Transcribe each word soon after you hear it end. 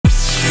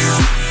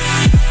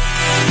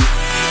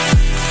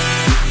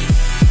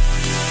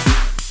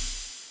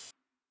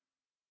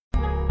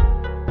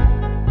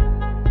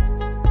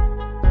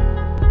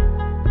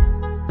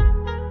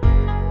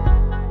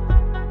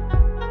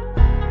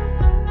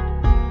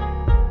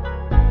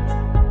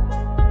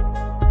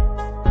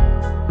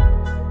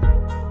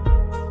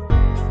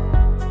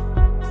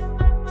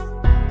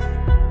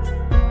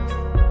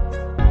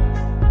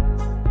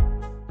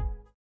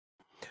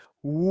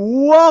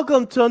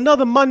welcome to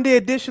another Monday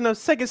edition of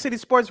Second City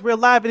Sports. We're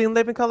live and in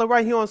living color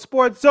right here on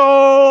Sports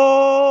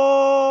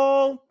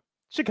Zone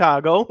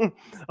Chicago,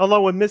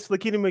 along with Miss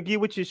Lakita McGee,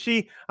 which is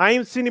she. I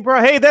am Cindy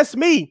Brown. Hey, that's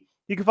me.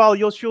 You can follow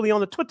yours truly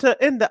on the Twitter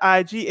and the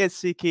IG at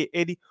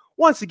CK80.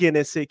 Once again,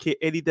 that's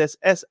CK80. That's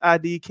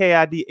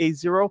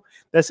SIDKID80.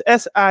 That's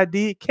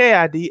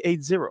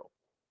SIDKID80.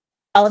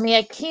 Follow me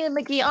at Keenan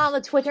McGee on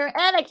the Twitter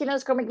and at Keenan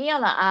McGee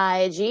on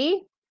the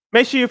IG.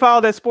 Make sure you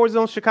follow that Sports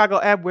Zone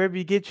Chicago app wherever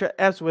you get your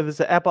apps, whether it's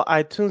the Apple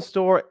iTunes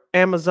Store,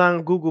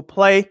 Amazon, Google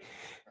Play.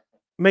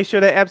 Make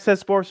sure that app says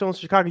Sports Zone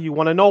Chicago. You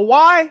want to know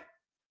why?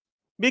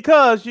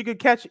 Because you can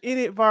catch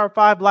any of our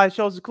 5 live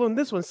shows, including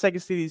this one, Second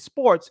City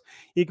Sports.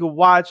 You can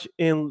watch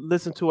and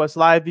listen to us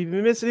live. If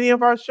you miss any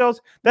of our shows,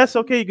 that's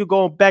okay. You can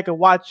go back and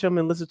watch them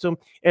and listen to them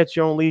at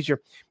your own leisure.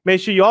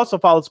 Make sure you also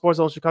follow Sports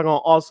Zone Chicago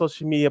on all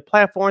social media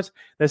platforms.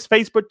 That's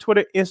Facebook,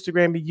 Twitter,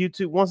 Instagram, and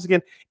YouTube. Once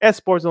again, at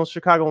Sports Zone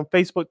Chicago on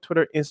Facebook,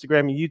 Twitter,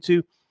 Instagram, and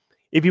YouTube.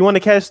 If you want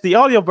to catch the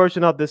audio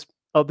version of this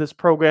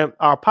program,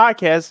 our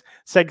podcast,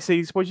 Second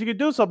City Sports, you can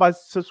do so by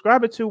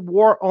subscribing to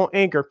War on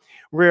Anchor.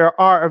 We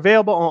are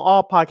available on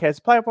all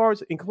podcast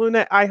platforms, including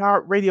that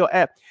iHeartRadio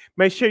app.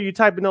 Make sure you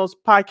type in those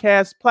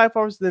podcast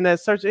platforms, then that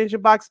search engine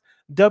box,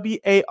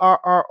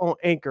 WARR on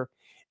Anchor.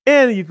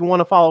 And if you want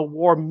to follow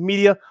War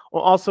Media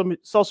on all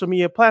social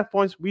media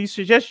platforms, we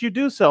suggest you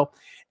do so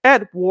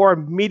at War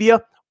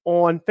Media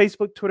on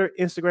Facebook, Twitter,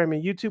 Instagram,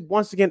 and YouTube.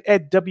 Once again,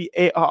 at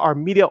WARR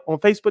Media on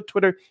Facebook,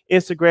 Twitter,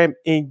 Instagram,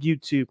 and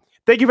YouTube.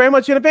 Thank you very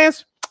much in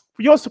advance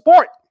for your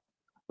support.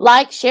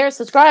 Like, share,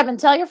 subscribe, and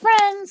tell your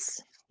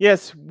friends.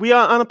 Yes, we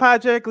are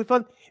unapologetically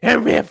fun,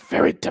 and we have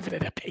very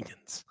definite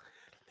opinions.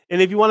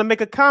 And if you want to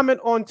make a comment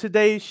on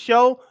today's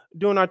show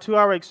during our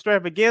 2-hour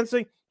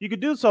extravaganza, you can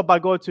do so by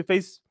going to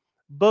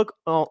Facebook,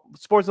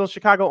 Sports Zone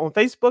Chicago on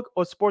Facebook,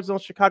 or Sports Zone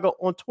Chicago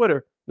on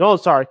Twitter. No,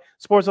 sorry,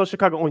 Sports Zone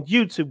Chicago on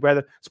YouTube,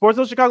 rather. Sports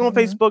Zone Chicago on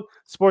Facebook,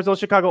 Sports Zone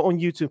Chicago on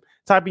YouTube.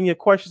 Type in your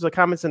questions or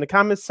comments in the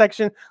comments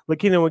section.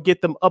 Lakina will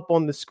get them up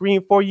on the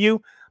screen for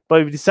you.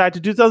 But if you decide to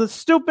do something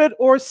stupid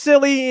or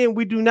silly and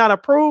we do not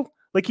approve,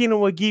 Lakina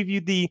will give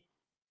you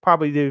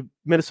probably the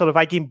Minnesota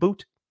Viking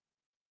boot.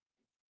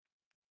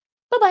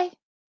 Bye-bye.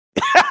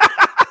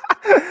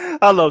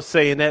 I love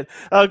saying that.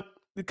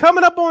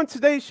 Coming up on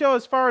today's show,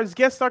 as far as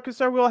guests are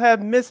concerned, we'll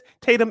have Miss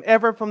Tatum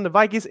Everett from the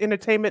Vikings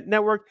Entertainment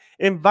Network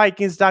and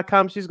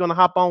Vikings.com. She's going to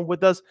hop on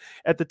with us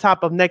at the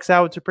top of next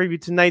hour to preview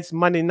tonight's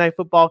Monday Night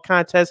Football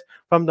contest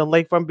from the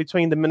lakefront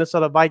between the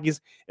Minnesota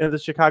Vikings and the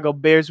Chicago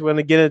Bears. We're going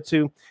to get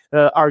into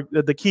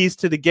the keys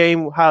to the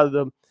game, how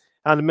the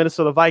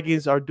Minnesota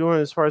Vikings are doing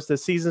as far as the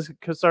season's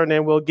concerned,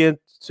 and we'll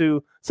get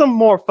to some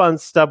more fun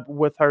stuff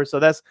with her. So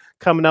that's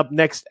coming up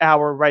next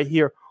hour right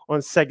here on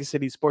Second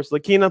City Sports.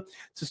 Lakina,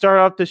 to start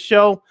off the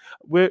show,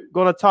 we're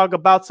going to talk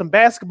about some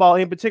basketball,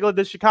 in particular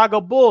the Chicago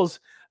Bulls.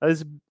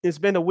 It's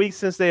been a week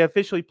since they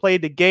officially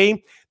played the game.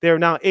 They're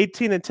now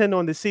 18-10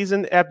 on the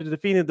season after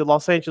defeating the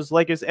Los Angeles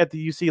Lakers at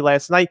the UC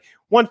last night,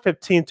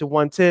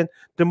 115-110.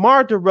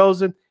 DeMar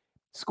DeRozan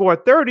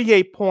scored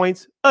 38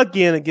 points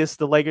again against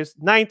the Lakers.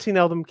 19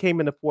 of them came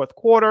in the fourth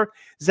quarter.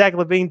 Zach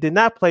LaVine did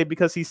not play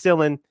because he's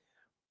still in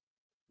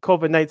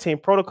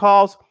COVID-19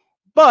 protocols,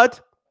 but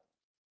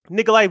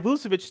Nikolai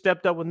Vucevic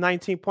stepped up with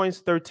 19 points,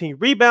 13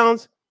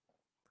 rebounds.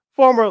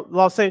 Former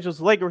Los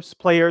Angeles Lakers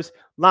players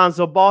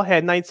Lonzo Ball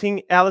had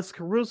 19. Alex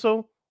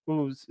Caruso,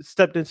 who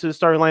stepped into the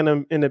starting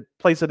lineup in the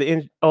place of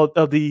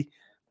the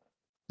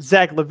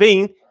Zach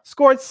LaVine,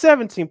 scored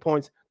 17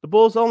 points. The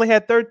Bulls only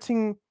had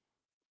 13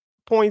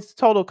 points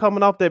total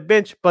coming off their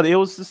bench, but it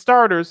was the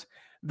starters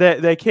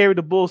that carried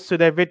the Bulls to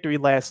their victory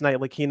last night,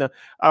 Lakina.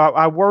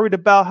 I worried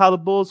about how the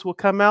Bulls will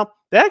come out.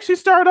 They actually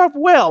started off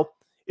well.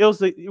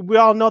 We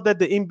all know that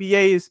the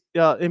NBA is,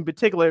 in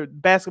particular,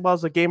 basketball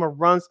is a game of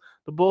runs.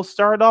 The Bulls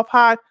started off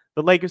hot.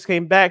 The Lakers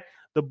came back.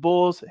 The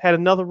Bulls had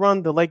another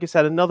run. The Lakers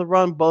had another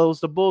run. But it was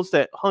the Bulls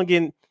that hung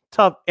in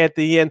tough at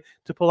the end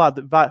to pull out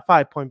the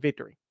 5-point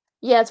victory.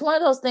 Yeah, it's one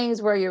of those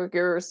things where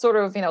you're sort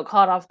of,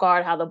 caught off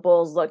guard how the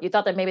Bulls look. You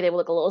thought that maybe they would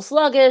look a little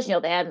sluggish. They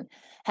hadn't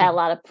had a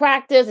lot of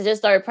practice. They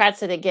just started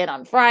practicing again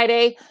on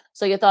Friday.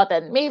 So you thought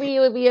that maybe it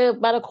would be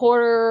about a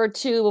quarter or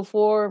two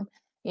before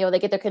they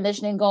get their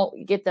conditioning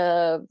going, get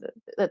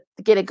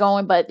it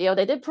going, but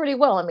they did pretty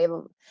well. I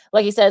mean,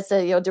 like you said,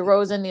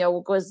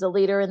 DeRozan, was the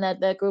leader in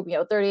that group.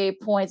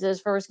 38 points in his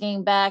first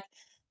game back.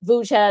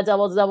 Vooch had a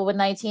double with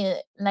 19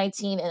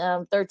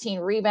 and 13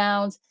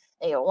 rebounds.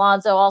 And,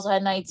 Lonzo also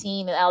had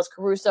 19, and Alex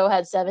Caruso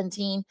had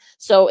 17.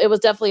 So it was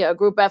definitely a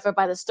group effort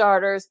by the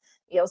starters.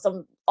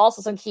 Some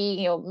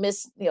key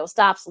missed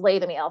stops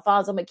late. I mean,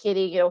 Alfonso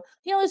McKinney,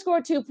 he only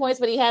scored 2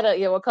 points, but he had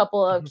a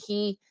couple of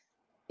key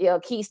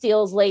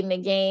steals late in the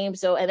game.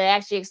 So, and they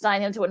actually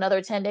signed him to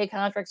another 10-day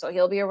contract, so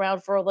he'll be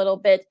around for a little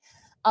bit.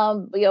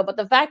 But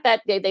the fact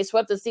that they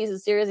swept the season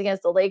series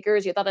against the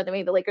Lakers, you thought that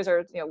maybe the Lakers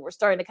are, were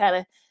starting to kind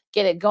of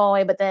get it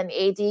going, but then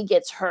AD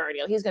gets hurt.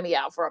 He's going to be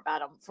out for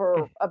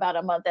about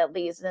a month at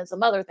least, and then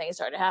some other things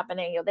started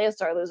happening. They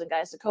started losing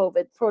guys to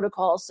COVID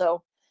protocols.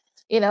 So,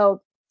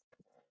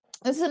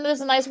 This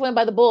is a nice win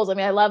by the Bulls. I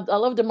mean, I love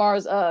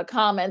DeMar's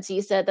comments.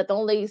 He said that the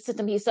only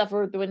symptom he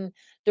suffered during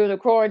the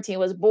quarantine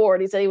was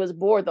bored. He said he was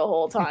bored the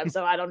whole time.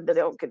 So I don't,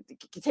 could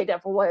take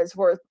that for what it's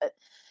worth. But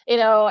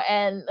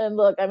and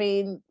look, I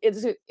mean,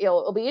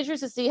 it'll be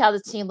interesting to see how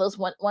this team looks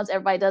once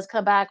everybody does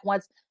come back.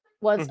 Once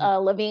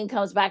Levine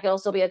comes back, it'll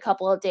still be a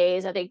couple of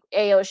days. I think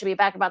AO should be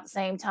back about the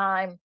same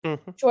time.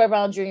 Troy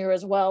Brown Jr.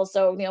 as well.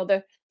 So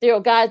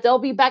guys, they'll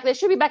be back. They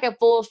should be back at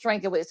full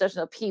strength with the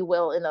exception of P.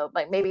 Will,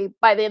 like maybe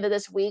by the end of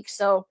this week.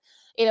 So,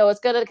 it's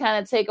gonna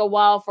kind of take a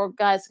while for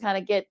guys to kind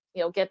of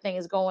get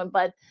things going.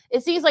 But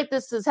it seems like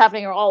this is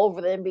happening all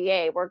over the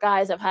NBA, where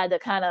guys have had to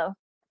kind of,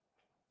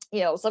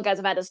 some guys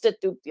have had to sit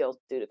through, due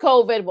to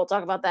COVID. We'll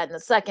talk about that in a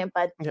second.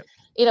 But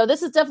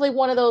this is definitely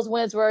one of those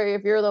wins where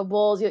if you're the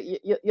Bulls,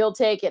 you'll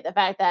take it. The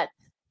fact that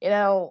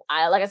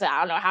like I said, I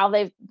don't know how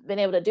they've been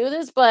able to do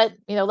this, but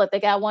look, they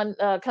got one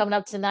coming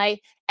up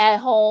tonight at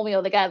home.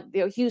 They got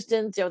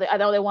Houston. I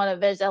know they want to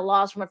avenge that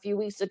loss from a few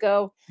weeks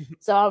ago,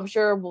 so I'm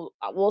sure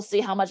we'll see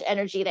how much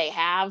energy they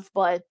have.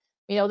 But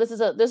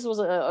this was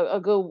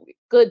a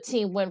good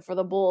team win for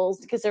the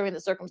Bulls considering the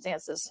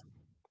circumstances.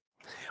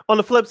 On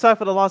the flip side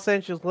for the Los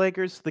Angeles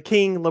Lakers, the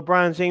King,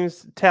 LeBron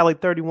James,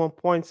 tallied 31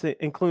 points,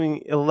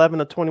 including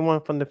 11 of 21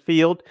 from the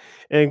field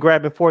and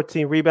grabbing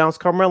 14 rebounds.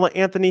 Carmelo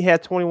Anthony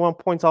had 21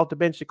 points off the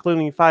bench,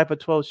 including 5 of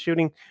 12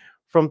 shooting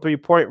from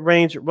three-point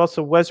range.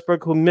 Russell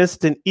Westbrook, who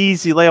missed an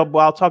easy layup,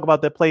 well, I'll talk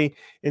about that play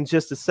in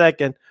just a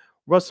second.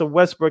 Russell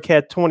Westbrook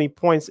had 20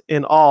 points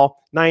in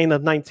all, 9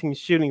 of 19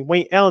 shooting.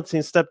 Wayne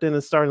Ellington stepped in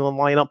and started the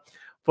lineup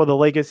for the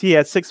Lakers. He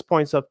had 6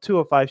 points of 2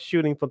 of 5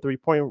 shooting from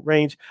three-point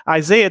range.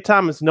 Isaiah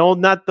Thomas, no,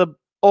 not the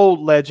old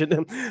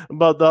legend,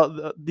 but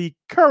the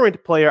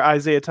current player,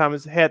 Isaiah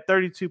Thomas, had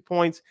 32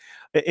 points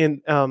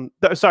in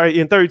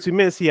 32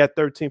 minutes. He had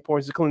 13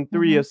 points, including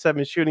 3 of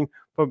 7 shooting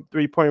from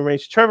three-point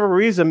range. Trevor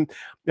Ariza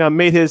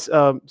made his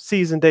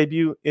season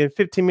debut in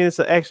 15 minutes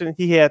of action.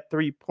 He had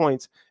 3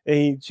 points, and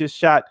he just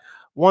shot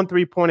 1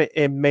 3-pointer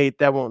and made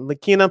that one.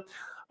 Lakina,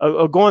 I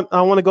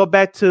want to go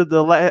back to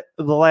the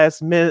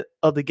last minute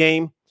of the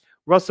game.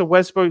 Russell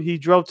Westbrook, he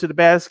drove to the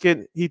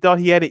basket. He thought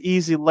he had an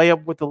easy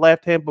layup with the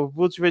left hand, but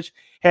Vucevic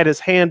had his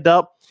hand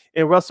up.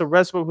 And Russell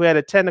Westbrook, who had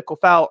a technical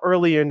foul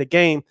earlier in the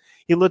game,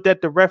 he looked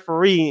at the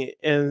referee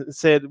and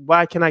said,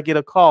 "Why can I get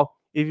a call?"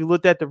 If you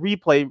looked at the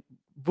replay,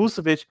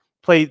 Vucevic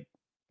played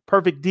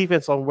perfect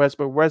defense on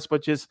Westbrook.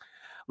 Westbrook just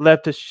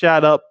left a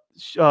shot up,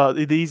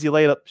 the easy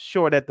layup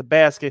short at the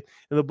basket,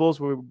 and the Bulls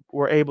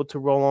were able to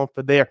roll on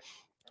for there.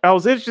 I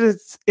was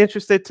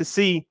interested to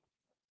see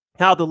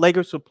how the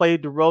Lakers would play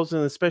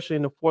DeRozan, especially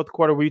in the fourth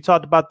quarter. We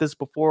talked about this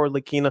before,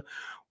 Lakina,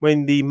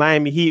 when the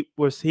Miami Heat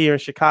was here in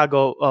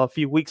Chicago a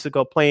few weeks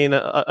ago playing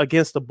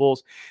against the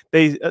Bulls.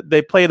 They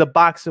played a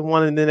box and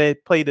one, and then they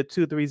played a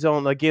 2-3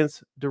 zone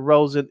against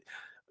DeRozan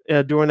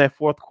during that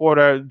fourth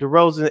quarter.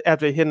 DeRozan,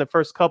 after hitting the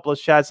first couple of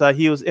shots,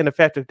 he was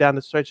ineffective down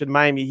the stretch, and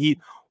Miami Heat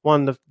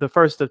won the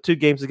first of 2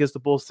 games against the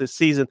Bulls this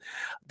season.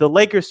 The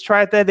Lakers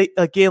tried that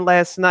again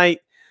last night,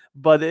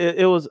 but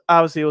it was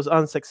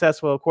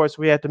unsuccessful. Of course,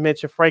 we had to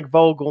mention Frank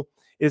Vogel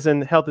is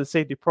in health and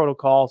safety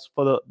protocols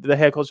for the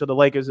head coach of the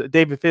Lakers.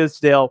 David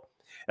Fizdale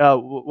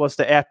was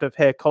the active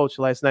head coach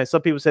last night.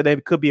 Some people said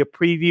it could be a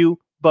preview,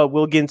 but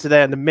we'll get into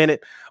that in a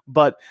minute.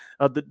 But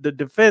the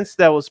defense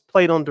that was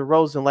played on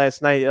DeRozan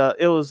last night,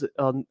 it was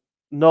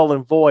null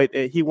and void.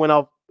 He went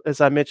off,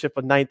 as I mentioned,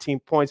 for 19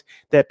 points.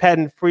 That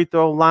patent free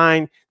throw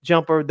line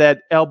jumper,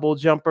 that elbow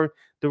jumper,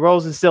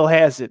 DeRozan still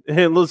has it.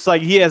 It looks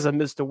like he hasn't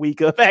missed a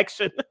week of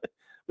action.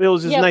 It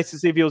was just nice to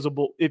see if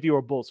you were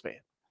a Bulls fan.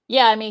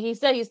 Yeah, I mean, he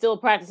said he's still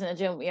practicing in the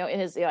gym, in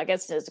his, I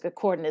guess his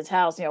court in his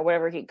house,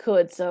 wherever he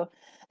could. So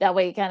that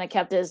way he kind of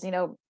kept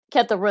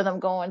the rhythm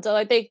going. So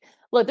I think,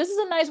 look, this is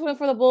a nice win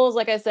for the Bulls.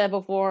 Like I said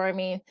before, I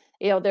mean,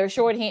 they're they're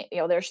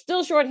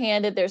still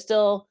shorthanded. They're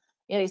still,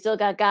 you still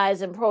got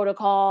guys in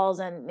protocols,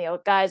 and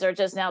guys are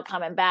just now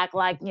coming back,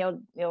 like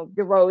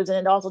DeRozan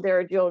and also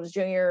Derrick Jones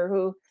Jr.,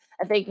 who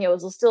I think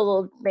is still a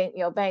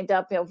little banged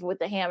up with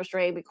the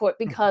hamstring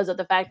because of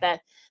the fact that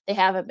they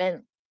haven't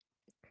been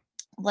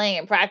playing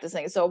and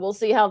practicing. So we'll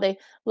see how they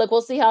look.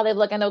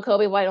 I know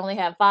Kobe White only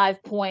had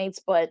 5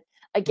 points, but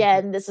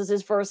again, this is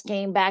his first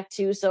game back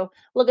too. So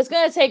look, it's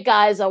gonna take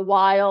guys a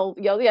while.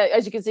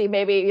 As you can see,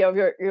 maybe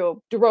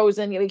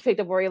DeRozan, he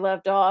picked up where he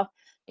left off.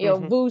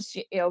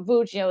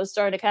 Vooch, is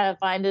starting to kind of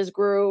find his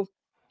groove.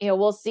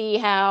 We'll see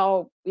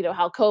how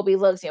Kobe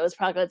looks. It's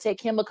probably gonna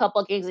take him a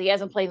couple of games. He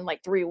hasn't played in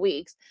like 3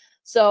 weeks.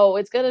 So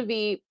it's gonna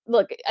be,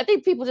 look, I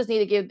think people just need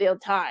to give them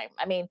time.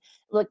 I mean,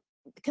 look,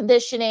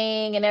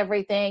 conditioning and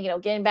everything,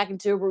 getting back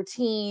into a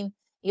routine,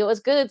 it's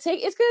gonna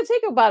take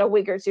about a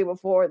week or 2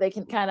 before they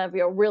can kind of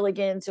really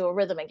get into a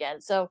rhythm again.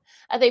 So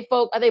I think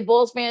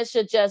Bulls fans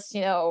should just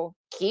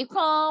keep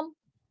calm.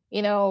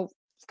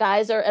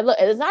 Guys are, and look,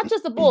 it's not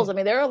just the Bulls. I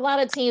mean, there are a lot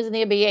of teams in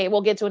the NBA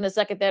we'll get to in a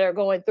second that are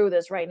going through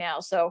this right now.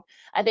 So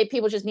I think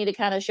people just need to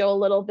kind of show a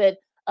little bit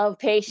of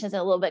patience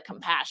and a little bit of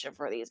compassion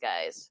for these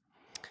guys.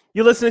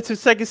 You're listening to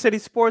Second City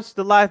Sports,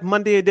 the live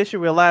Monday edition.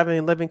 We're live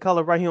in living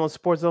color right here on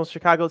Sports Zone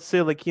Chicago.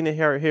 Sid Lakina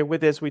here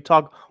with us. We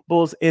talk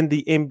Bulls in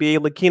the NBA.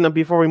 Lakina,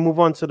 before we move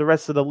on to the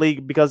rest of the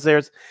league, because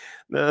there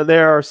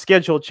are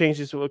schedule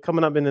changes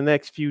coming up in the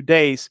next few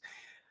days.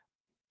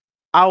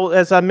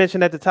 As I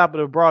mentioned at the top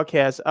of the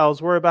broadcast, I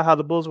was worried about how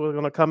the Bulls were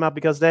going to come out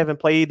because they haven't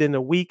played in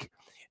a week.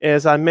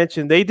 As I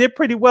mentioned, they did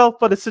pretty well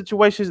for the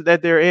situations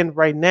that they're in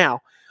right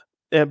now.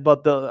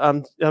 But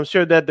I'm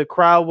sure that the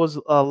crowd was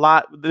a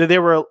lot. They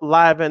were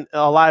alive and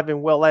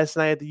well last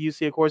night at the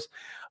UC. Of course,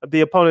 the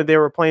opponent they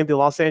were playing, the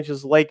Los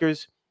Angeles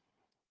Lakers.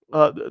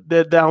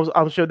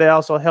 I'm sure they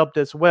also helped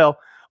as well.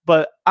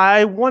 But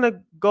I want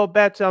to go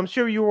back to. I'm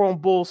sure you were on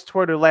Bulls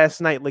Twitter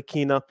last night,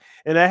 Lakina,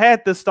 and I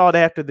had this thought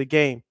after the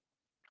game.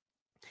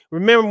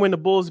 Remember when the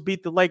Bulls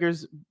beat the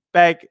Lakers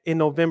back in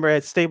November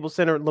at Staples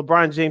Center?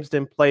 LeBron James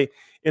didn't play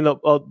in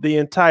the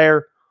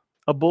entire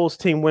Bulls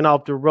team went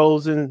off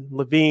DeRozan,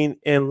 LaVine,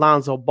 and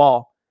Lonzo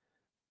Ball.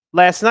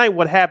 Last night,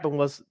 what happened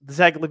was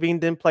Zach LaVine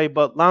didn't play,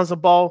 but Lonzo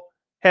Ball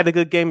had a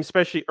good game,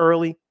 especially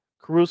early.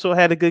 Caruso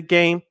had a good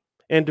game,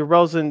 and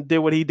DeRozan did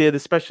what he did,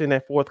 especially in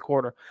that fourth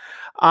quarter.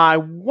 I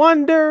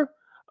wonder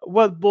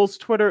what Bulls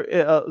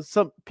Twitter,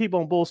 some people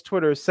on Bulls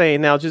Twitter are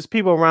saying now, just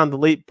people around the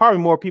league, probably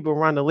more people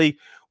around the league.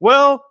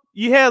 Well,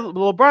 you had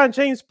LeBron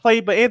James play,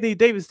 but Anthony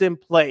Davis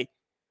didn't play.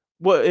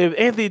 Well, if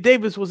Anthony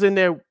Davis was in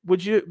there,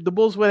 the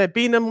Bulls would have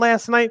beaten them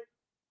last night?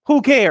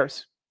 Who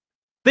cares?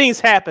 Things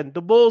happen.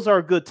 The Bulls are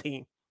a good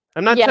team.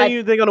 I'm not telling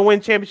you they're going to win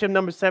championship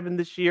number 7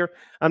 this year.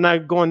 I'm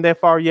not going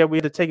that far yet. We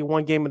have to take it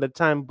one game at a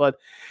time. But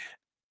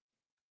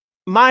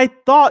my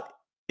thought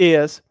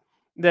is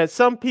that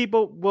some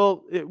people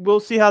we'll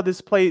see how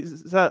this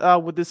plays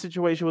out with this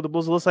situation with the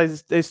Bulls. It looks like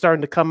they're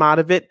starting to come out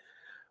of it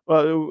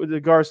with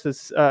regards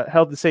to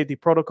health and safety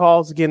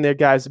protocols, getting their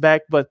guys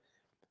back. But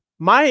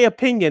my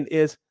opinion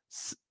is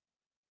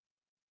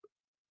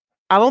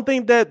I don't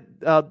think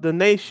that the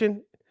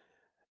nation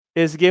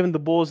is giving the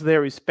Bulls their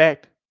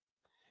respect.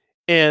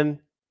 And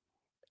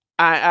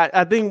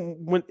I think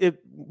when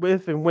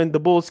the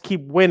Bulls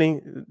keep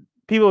winning,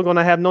 people are going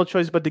to have no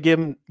choice but to give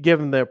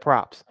them their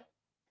props.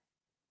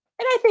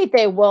 And I think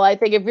they will. I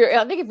think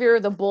if you're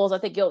the Bulls, I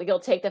think you'll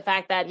take the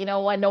fact that, you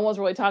know what, no one's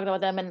really talking about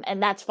them,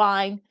 and that's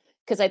fine.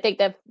 Because I think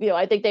that,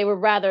 I think they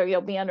would rather,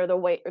 be under the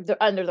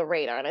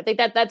radar, and I think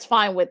that's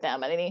fine with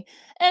them.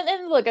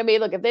 And look,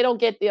 if they don't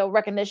get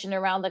recognition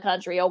around the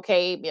country,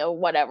 okay,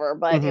 whatever.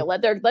 But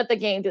let the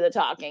game do the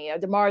talking.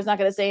 DeMar's not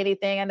going to say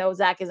anything. I know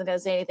Zach isn't going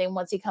to say anything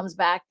once he comes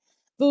back.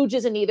 Vooch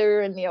isn't either,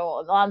 and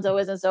Alonzo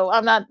isn't. So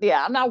I'm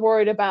not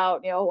worried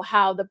about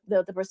how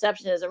the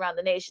perception is around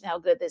the nation, how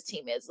good this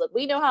team is. Look,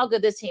 we know how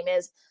good this team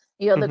is.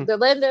 They're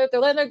letting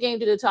their game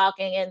do the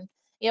talking, and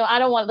I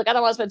don't want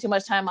to spend too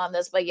much time on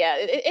this, but yeah,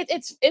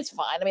 it's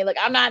fine. I mean,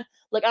 I'm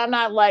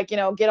not like,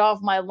 get off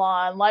my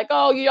lawn, like,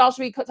 oh, you all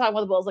should be talking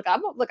with the Bulls.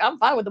 I'm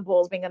fine with the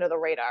Bulls being under the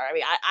radar. I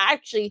mean, I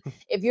actually,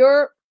 if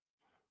you're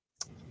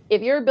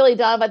Billy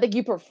Donovan, I think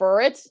you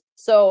prefer it.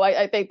 So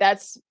I think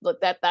that's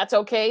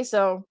okay.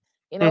 So,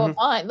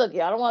 fine. Look,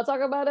 I don't want to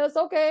talk about it. It's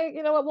okay.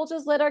 You know what? We'll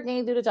just let our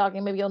game do the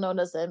talking. Maybe you'll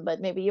notice it, but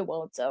maybe you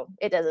won't. So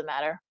it doesn't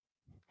matter.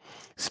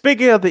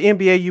 Speaking of the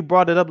NBA, you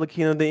brought it up,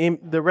 Lakina.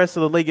 The rest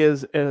of the league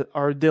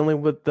are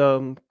dealing with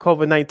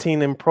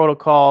COVID-19 and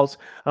protocols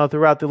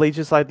throughout the league,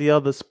 just like the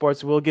other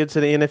sports. We'll get to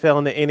the NFL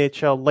and the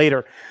NHL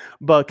later.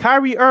 But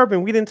Kyrie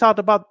Irving, we didn't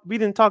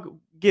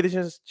get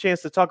a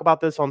chance to talk about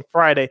this on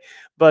Friday,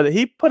 but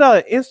he put out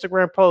an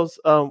Instagram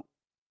post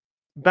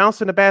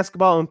bouncing the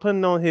basketball and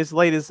putting on his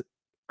latest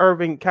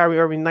Kyrie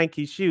Irving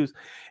Nike shoes.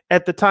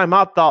 At the time,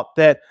 I thought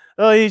that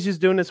he's just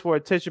doing this for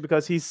attention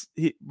because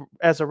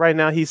as of right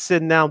now, he's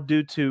sitting down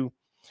due to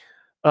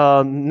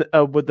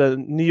with the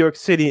New York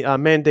City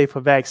mandate for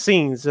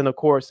vaccines. And of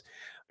course,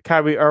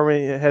 Kyrie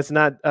Irving is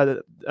not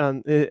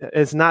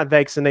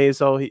vaccinated,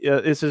 so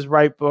it's his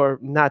right for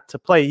not to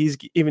play.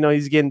 Even though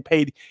he's getting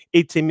paid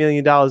 $18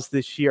 million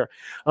this year.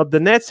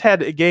 The Nets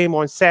had a game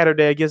on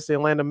Saturday against the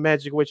Atlanta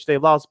Magic, which they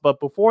lost. But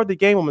before the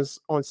game was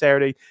on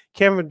Saturday,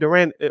 Kevin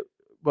Durant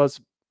was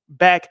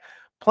back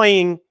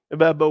playing,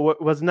 but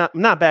was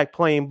not back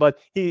playing, but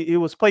he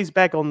was placed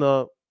back on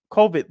the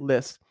COVID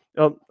list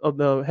of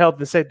the health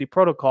and safety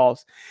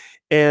protocols.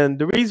 And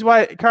the reason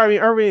why Kyrie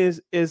Irving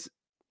is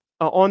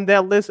on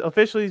that list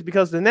officially is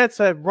because the Nets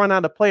have run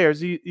out of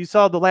players. You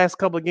saw the last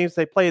couple of games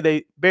they played,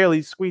 they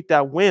barely squeaked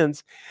out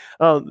wins.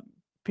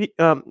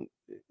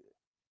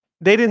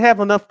 They didn't have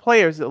enough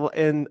players,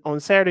 and on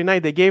Saturday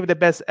night they gave it the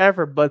best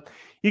effort, but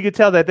you could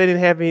tell that they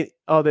didn't have any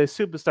of their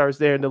superstars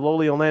there, and the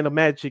lowly Orlando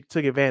Magic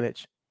took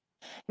advantage.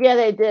 Yeah,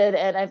 they did,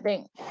 and I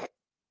think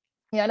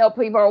I know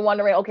people are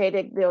wondering, okay,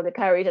 did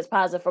Kyrie just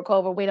positive for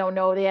COVID? We don't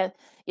know yet.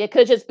 It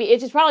could just be,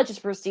 it's just probably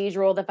just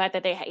procedural, the fact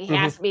that he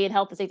has to be in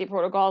health and safety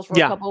protocols for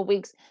a couple of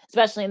weeks,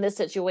 especially in this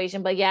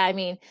situation. But yeah, I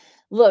mean,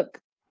 look,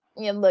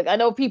 I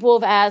know people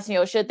have asked,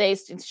 should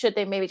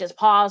they maybe just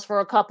pause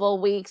for a couple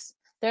of weeks?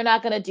 They're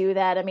not going to do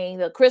that. I mean,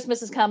 the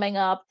Christmas is coming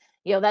up.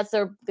 That's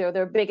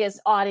their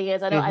biggest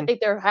audience. I know. I think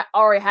there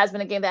already has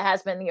been a game that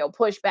has been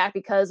pushed back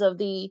because of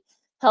the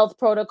health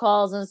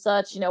protocols and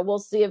such. We'll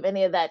see if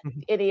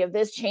Mhm. any of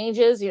this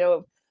changes.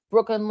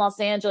 Brooklyn, Los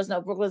Angeles.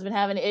 No, Brooklyn's been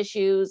having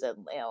issues,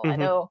 and I Mhm.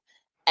 know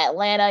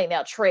Atlanta.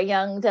 Trae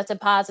Young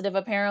tested positive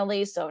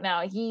apparently, so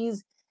now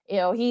he's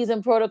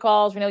in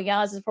protocols. We know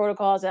Giannis is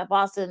protocols at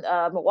Boston,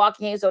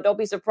 Milwaukee games. So don't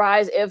be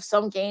surprised if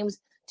some games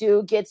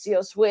do get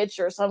switched,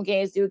 or some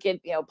games do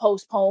get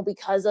postponed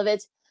because of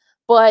it.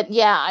 But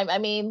yeah, I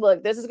mean,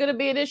 look, this is going to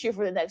be an issue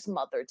for the next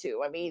month or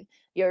two. I mean,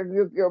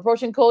 you're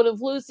approaching cold and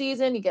flu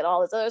season. You get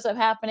all this other stuff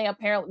happening.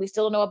 Apparently, we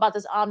still don't know about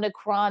this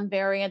Omicron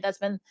variant that's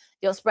been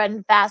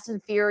spreading fast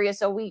and furious.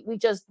 So we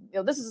just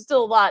this is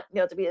still a lot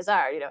to be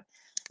desired.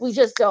 We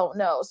just don't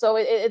know. So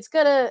it's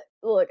gonna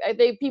look. I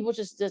think people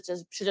should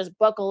just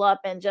buckle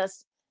up and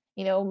just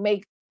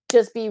make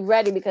just be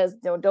ready, because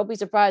don't be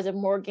surprised if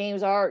more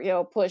games are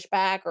pushed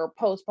back or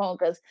postponed.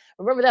 Because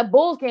remember that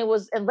Bulls game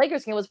was and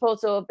Lakers game was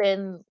supposed to have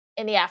been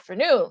in the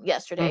afternoon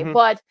yesterday, Mhm.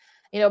 but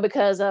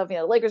because of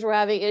Lakers were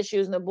having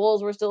issues and the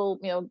Bulls were still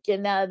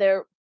getting out of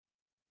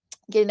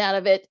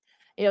it,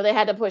 they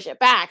had to push it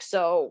back.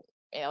 So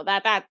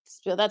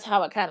that's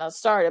how it kind of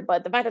started.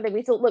 But the fact that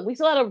we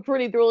still had a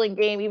pretty thrilling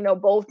game, even though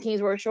both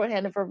teams were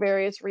shorthanded for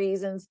various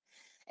reasons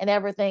and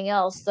everything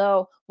else.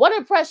 So what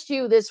impressed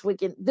you this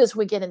weekend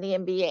in the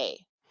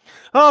NBA?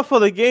 For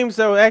the games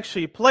that were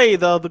actually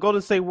played, the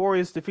Golden State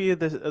Warriors defeated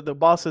the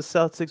Boston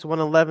Celtics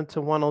 111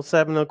 to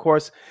 107. Of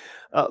course,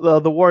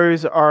 the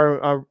Warriors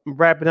are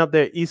wrapping up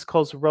their East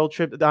Coast road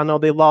trip. I know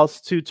they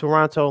lost to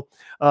Toronto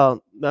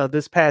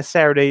this past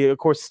Saturday. Of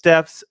course,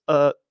 Steph's,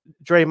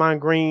 Draymond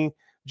Green,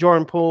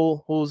 Jordan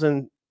Poole, who's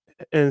in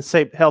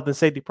health and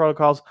safety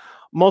protocols.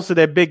 Most of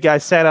their big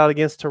guys sat out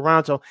against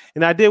Toronto.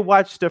 And I did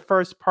watch the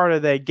first part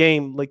of that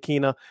game,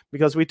 Lakina,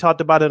 because we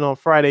talked about it on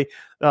Friday.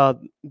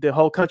 The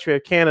whole country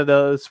of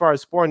Canada, as far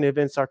as sporting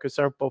events are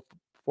concerned,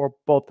 for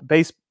both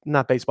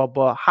not baseball,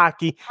 but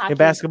hockey and Hockey,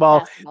 basketball,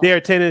 basketball. their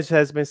attendance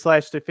has been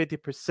slashed to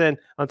 50%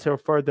 until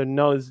further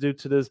notice due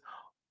to this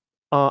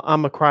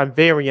Omicron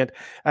variant.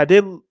 I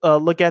did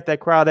look at that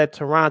crowd at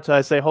Toronto.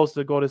 I say hosted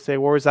the Golden State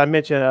Warriors. I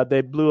mentioned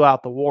they blew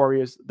out the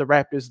Warriors, the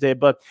Raptors did,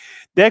 but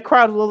that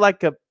crowd looked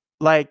like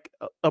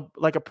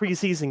a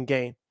preseason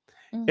game.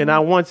 And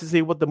I Hmm. wanted to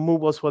see what the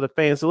mood was for the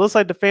fans. It looks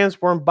like the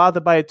fans weren't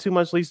bothered by it too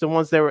much, at least the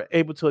ones that were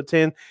able to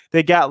attend.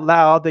 They got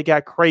loud, they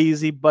got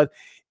crazy, but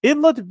it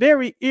looked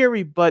very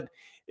eerie, but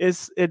it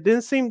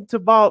didn't seem to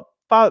bother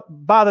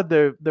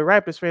the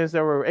Raptors fans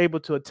that were able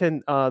to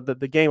attend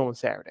the game on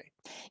Saturday.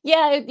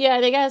 Yeah,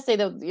 they gotta say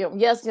that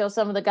yes,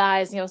 some of the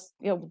guys,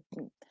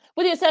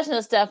 with the exception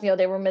of Steph,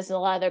 they were missing a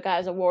lot of their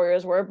guys. The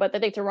Warriors were, but I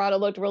think Toronto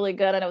looked really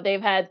good. I know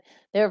they've had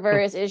their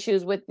various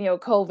issues with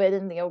COVID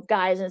and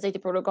guys in safety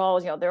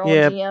protocols. Their own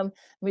Yeah. GM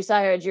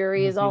Musai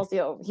Ujiri is Mhm.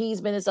 also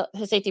he's been in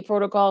his safety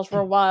protocols for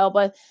a while,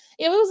 but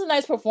it was a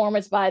nice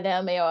performance by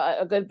them.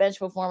 A good bench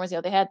performance.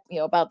 They had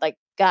about like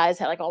guys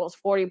had like almost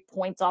 40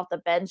 points off the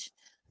bench.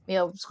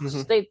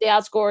 Mhm. They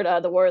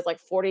outscored the Warriors like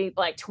 40,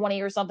 like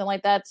 20 or something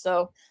like that.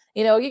 So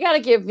you got to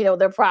give,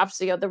 their props,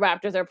 the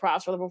Raptors their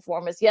props for the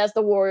performance. Yes,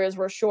 the Warriors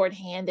were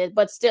shorthanded,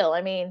 but still,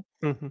 I mean,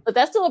 Mhm. but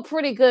that's still a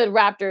pretty good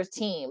Raptors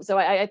team. So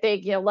I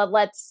think,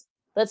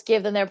 let's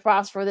give them their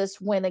props for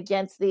this win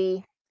against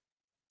the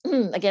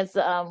against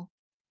the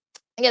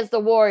against the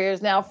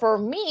Warriors. Now, for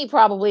me,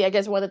 probably, I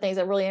guess one of the things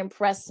that really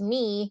impressed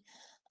me,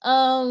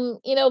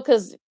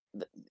 because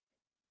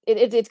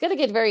it's gonna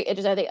get very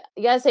interesting. I think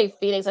you gotta say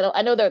Phoenix. I know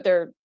I know Mhm.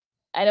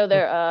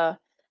 they're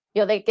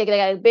they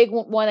got a big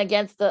one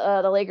against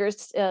the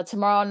Lakers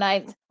tomorrow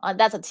night.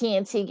 That's a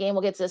TNT game.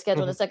 We'll get to the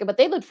schedule in a Mhm. second, but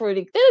they looked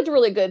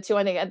really good too.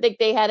 I think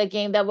they had a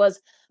game that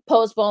was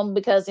postponed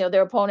because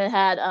their opponent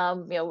had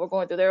we're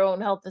going through their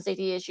own health and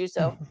safety issues.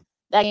 So Mhm.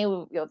 that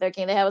game, their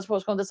game they had was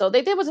postponed. So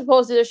they did what's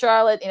supposed to do.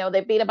 Charlotte,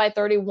 they beat them by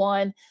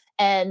 31,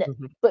 and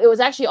Mhm. but it was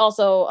actually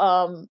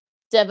also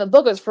Devin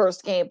Booker's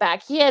first game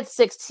back. He had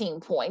 16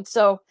 points.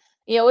 So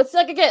it's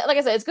like again, like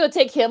I said, it's going to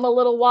take him a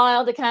little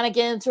while to kind of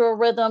get into a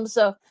rhythm.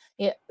 So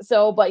yeah,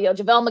 but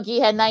JaVale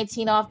McGee had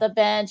 19 off the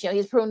bench.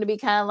 He's proven to be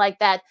kind of like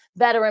that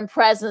veteran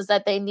presence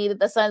that they needed,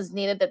 the Suns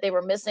needed, that they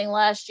were missing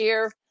last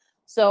year.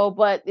 So,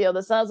 but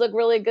the Suns look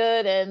really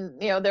good, and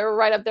they're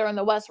right up there in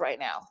the West right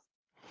now.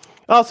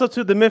 Also,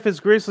 to the Memphis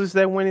Grizzlies,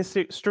 that winning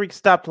streak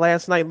stopped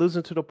last night,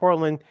 losing to the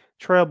Portland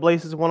Trail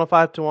Blazers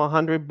 105 to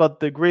 100. But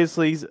the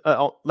Grizzlies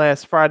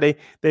last Friday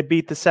they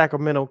beat the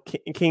Sacramento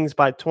Kings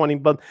by 20.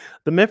 But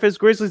the Memphis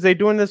Grizzlies, they're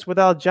doing this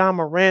without John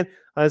Morant.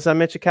 As I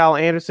mentioned, Kyle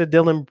Anderson,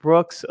 Dylan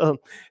Brooks,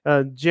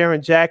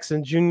 Jaren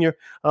Jackson Jr.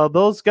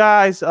 Those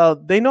guys,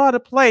 they know how to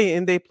play,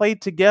 and they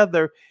played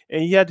together.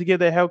 And you have to give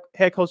the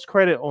head coach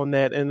credit on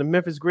that. And the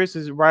Memphis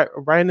Grizzlies, right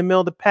in the middle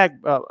of the pack,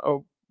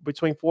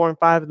 between 4 and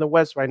 5 in the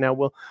West right now.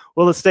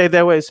 Will it stay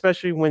that way,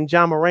 especially when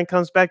John Morant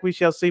comes back? We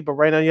shall see. But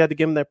right now, you have to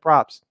give him their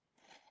props.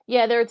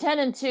 Yeah, they're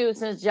 10-2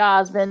 since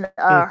Ja's been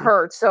Hmm.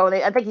 hurt. So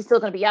I think he's still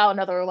going to be out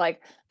another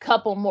like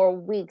couple more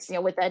weeks,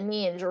 with that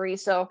knee injury.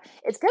 So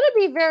it's going to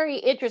be very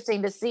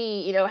interesting to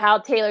see, how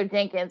Taylor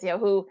Jenkins,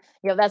 who,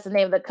 that's the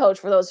name of the coach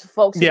for those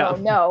folks who Yeah.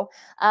 don't know.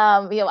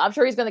 I'm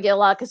sure he's going to get a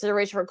lot of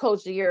consideration for coach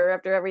of the year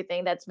after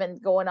everything that's been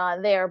going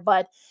on there.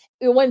 But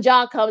when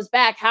Ja comes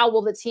back, how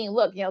will the team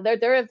look?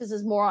 Their emphasis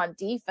is more on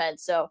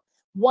defense. So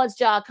once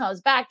Ja comes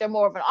back, they're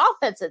more of an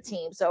offensive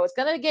team. So it's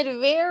going to get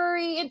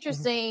very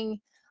interesting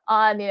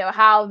on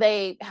how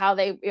they kind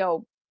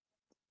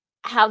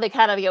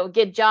of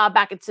get Ja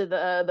back into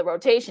the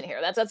rotation here.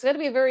 That's going to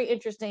be very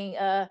interesting.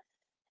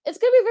 It's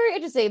going to be very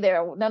interesting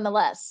there,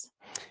 nonetheless.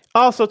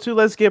 Also, too,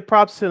 let's give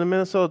props to the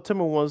Minnesota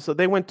Timberwolves. So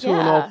they went 2-0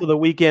 Yeah. for the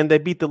weekend. They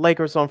beat the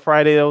Lakers on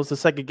Friday. That was the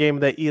second game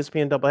of that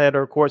ESPN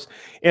doubleheader. Of course,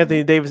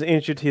 Anthony Davis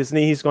injured his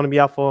knee. He's going to be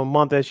out for a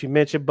month, as you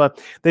mentioned.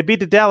 But they beat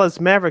the Dallas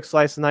Mavericks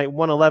last night,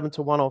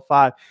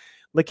 111-105.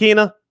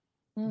 Lakina,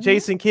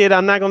 Jason Kidd,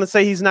 I'm not going to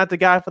say he's not the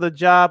guy for the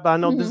job. I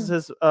know this is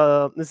his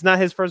it's not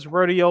his first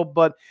rodeo,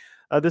 but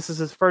this is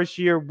his first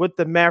year with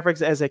the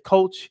Mavericks as a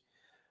coach.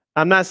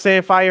 I'm not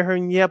saying fire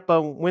him yet,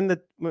 but when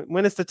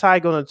is the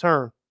tide going to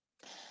turn?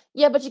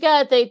 Yeah, but you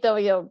gotta think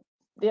though,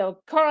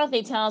 Karl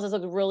Anthony Towns has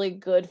looked really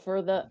good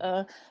for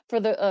the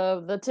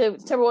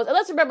Timberwolves. And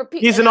let's remember,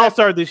 He's an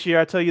all-star this year.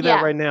 I tell you that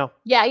yeah, right now.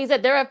 yeah,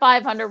 they're at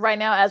 500 right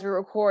now as we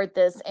record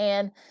this.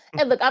 And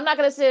look, I'm not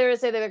gonna sit here and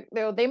say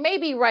that they may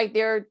be right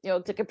there,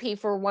 to compete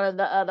for one of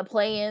the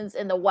play-ins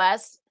in the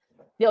West.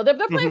 They're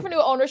playing for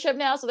new ownership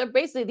now, so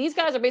these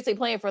guys are basically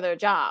playing for their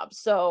jobs.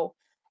 So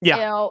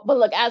Yeah. but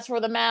look, as for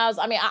the Mavs,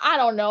 I mean, I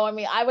don't know. I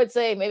mean, I would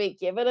say maybe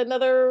give it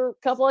another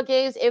couple of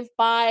games if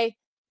by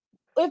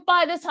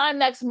this time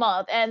next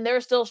month and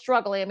they're still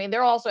struggling. I mean,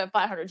 they're also at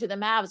 500 too. The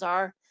Mavs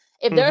are.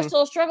 If they're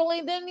still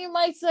struggling, then you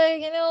might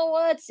say, you know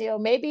what,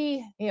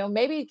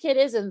 maybe Kid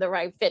isn't the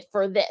right fit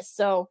for this.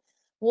 So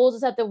we'll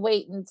just have to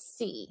wait and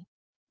see.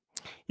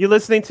 You're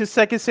listening to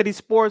Second City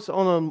Sports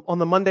on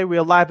the Monday. We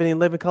are live and in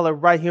living color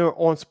right here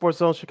on Sports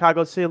Zone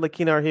Chicago City.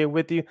 Lakina are here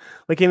with you.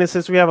 Lakina,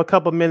 since we have a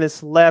couple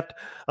minutes left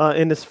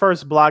in this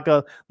first block,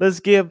 let's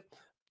give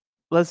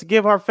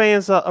our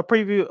fans a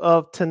preview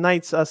of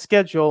tonight's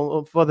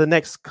schedule for the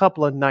next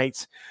couple of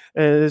nights.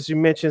 And as you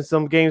mentioned,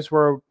 some games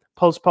were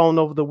postponed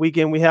over the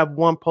weekend. We have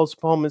one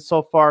postponement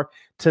so far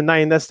tonight,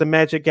 and that's the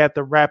Magic at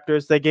the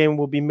Raptors. That game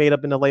will be made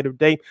up in a later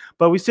date.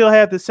 But we still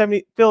have the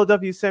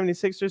Philadelphia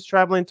 76ers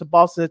traveling to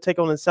Boston to take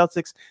on the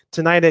Celtics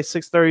tonight at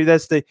 6:30.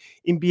 That's the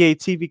NBA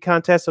TV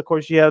contest. Of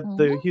course, you have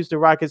the Houston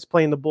Rockets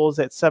playing the Bulls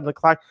at 7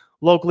 o'clock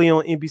locally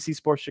on NBC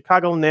Sports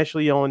Chicago,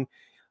 nationally on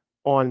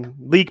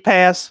League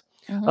Pass.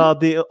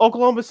 The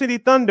Oklahoma City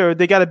Thunder,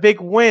 they got a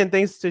big win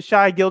thanks to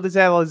Shai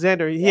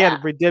Gilgeous-Alexander. He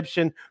had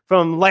redemption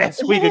from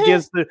last week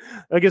against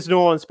New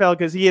Orleans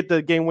Pelicans. He hit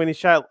the game-winning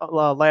shot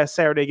last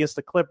Saturday against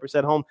the Clippers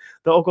at home.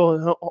 The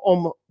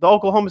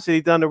Oklahoma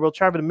City Thunder will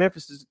travel to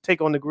Memphis to take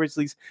on the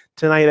Grizzlies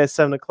tonight at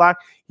 7 o'clock.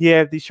 You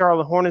have the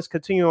Charlotte Hornets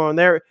continuing on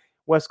their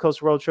West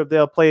Coast road trip.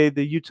 They'll play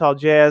the Utah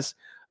Jazz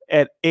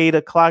at 8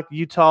 o'clock.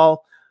 Utah,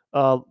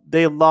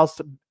 they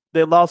lost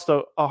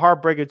a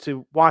heartbreaker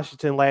to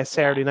Washington last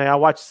Saturday night. I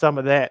watched some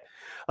of that.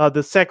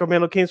 The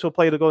Sacramento Kings will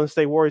play the Golden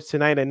State Warriors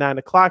tonight at 9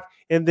 o'clock.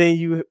 And then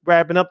you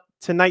wrapping up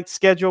tonight's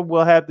schedule,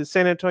 we'll have the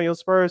San Antonio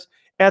Spurs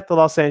at the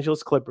Los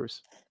Angeles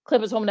Clippers.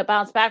 Clippers hoping to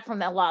bounce back from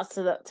that loss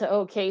to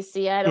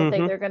OKC. I don't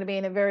think they're going to be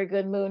in a very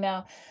good mood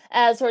now.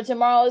 As for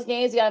tomorrow's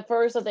games, you got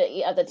first of the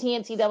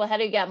TNT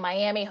doubleheader. You got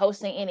Miami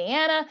hosting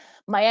Indiana.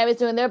 Miami's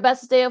doing their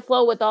best to stay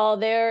afloat with all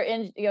their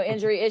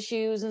injury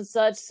issues and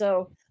such.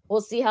 So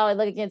we'll see how they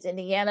look against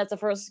Indiana. It's the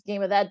first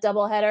game of that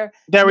doubleheader.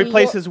 That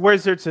replaces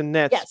Wizards and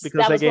Nets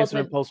because that game's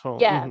been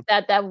postponed. Yeah,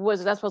 that's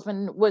supposed to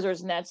be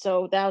Wizards Nets.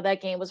 So that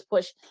game was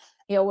pushed.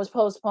 Was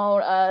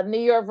postponed. New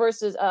York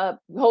versus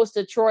host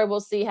Detroit. We'll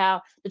see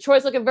how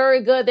Detroit's looking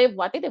very good.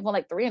 I think they've won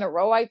like 3 in a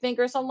row, I think,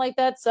 or something like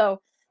that.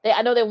 So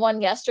I know they won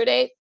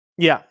yesterday.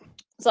 Yeah.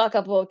 Saw a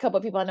couple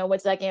of people I know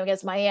went to that game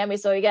against Miami.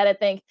 So you got to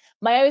think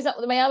Miami's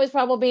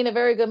probably in a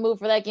very good mood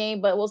for that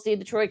game. But we'll see if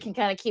Detroit can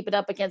kind of keep it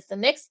up against the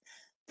Knicks.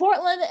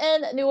 Portland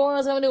and New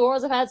Orleans. New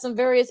Orleans have had some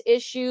various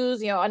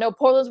issues. I know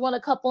Portland's won a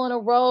couple in a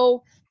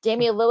row.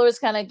 Damian Lillard's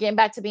kind of getting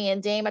back to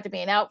being Dame after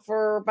being out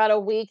for about a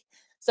week.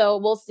 So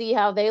we'll see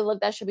how they look.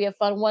 That should be a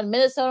fun one.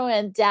 Minnesota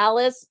and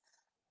Dallas.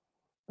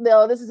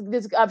 No, this.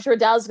 I'm sure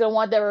Dallas is going to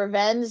want their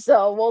revenge.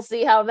 So we'll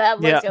see how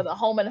that looks. The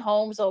home and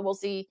home. So we'll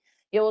see.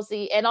 We'll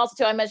see. And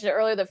also, too, I mentioned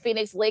earlier the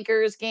Phoenix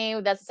Lakers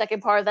game. That's the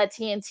second part of that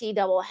TNT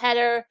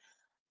doubleheader.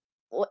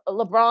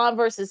 LeBron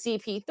versus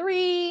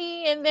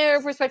CP3 in their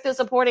respective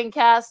supporting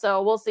cast.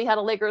 So we'll see how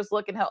the Lakers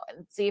look and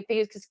see if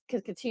they can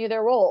continue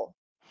their role.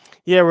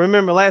 Yeah,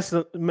 remember last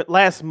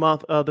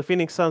month, the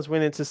Phoenix Suns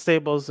went into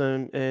Staples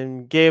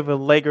and gave the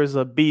Lakers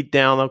a beat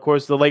down. Of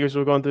course, the Lakers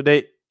were going through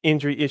their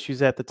injury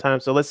issues at the time.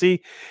 So let's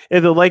see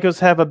if the Lakers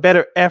have a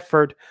better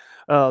effort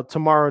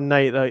tomorrow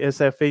night as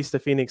they face the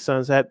Phoenix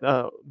Suns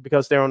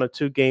because they're on a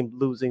 2-game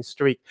losing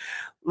streak.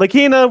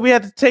 Lakina, we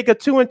had to take a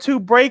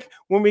 2-2 break.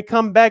 When we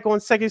come back on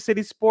Second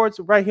City Sports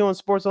right here on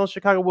Sports Zone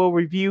Chicago, we'll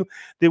review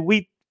the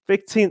Week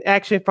 15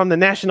 action from the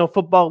National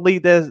Football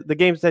League. There's the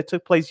games that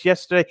took place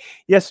yesterday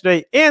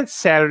and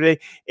Saturday,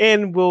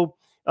 and we'll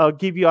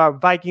give you our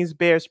Vikings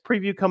Bears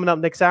preview coming up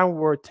next hour.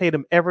 We're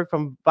Tatum Everett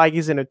from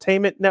Vikings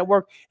Entertainment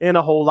Network and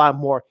a whole lot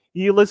more.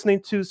 You're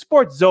listening to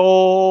Sports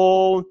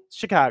Zone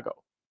Chicago.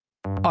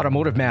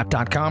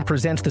 AutomotiveMap.com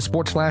presents the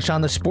Sports Flash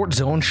on the Sports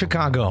Zone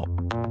Chicago.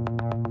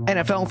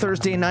 NFL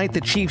Thursday night,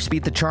 the Chiefs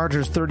beat the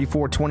Chargers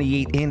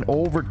 34-28 in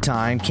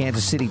overtime.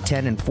 Kansas City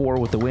 10-4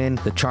 with the win.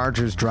 The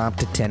Chargers dropped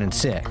to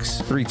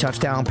 10-6. 3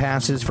 touchdown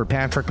passes for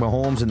Patrick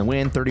Mahomes in the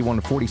win.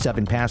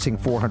 31-47 passing,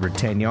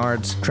 410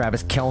 yards.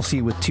 Travis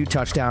Kelce with 2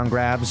 touchdown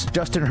grabs.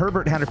 Justin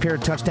Herbert had a pair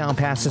of touchdown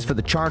passes for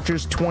the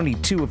Chargers.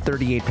 22 of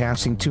 38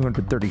 passing,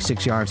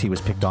 236 yards. He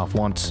was picked off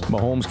once.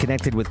 Mahomes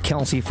connected with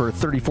Kelce for a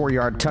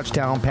 34-yard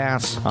touchdown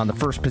pass on the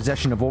first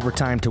possession of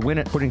overtime to win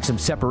it, putting some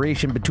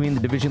separation between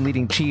the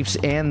division-leading Chiefs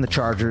and the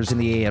Chargers in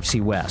the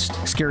AFC West.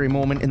 Scary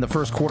moment in the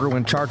first quarter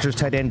when Chargers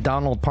tight end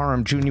Donald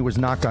Parham Jr. was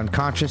knocked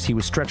unconscious. He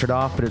was stretchered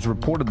off, but is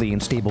reportedly in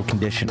stable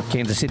condition.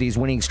 Kansas City's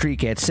winning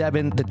streak at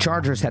 7. The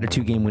Chargers had a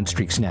 2-game win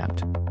streak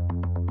snapped.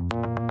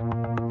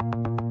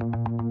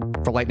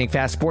 For lightning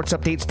fast sports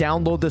updates,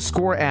 download the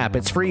Score app.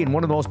 It's free and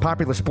one of the most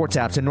popular sports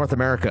apps in North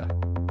America.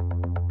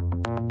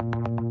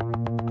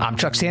 I'm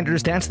Chuck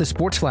Sanders. That's the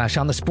Sports Flash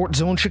on the Sports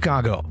Zone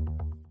Chicago.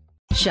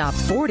 Shop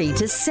 40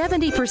 to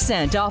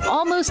 70% off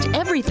almost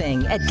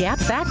everything at Gap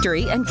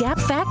Factory and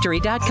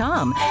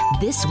GapFactory.com.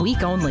 This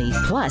week only.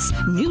 Plus,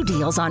 new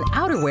deals on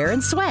outerwear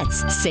and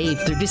sweats. Save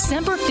through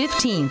December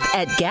 15th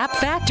at Gap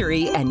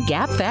Factory and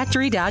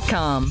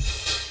GapFactory.com.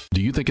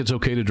 Do you think it's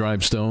okay to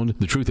drive stoned?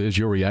 The truth is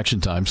your reaction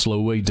times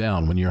slow way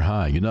down when you're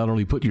high. You not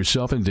only put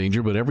yourself in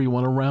danger, but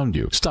everyone around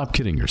you. Stop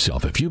kidding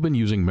yourself. If you've been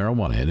using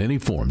marijuana in any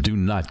form, do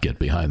not get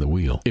behind the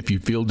wheel. If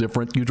you feel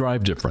different, you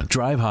drive different.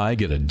 Drive high,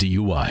 get a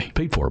DUI.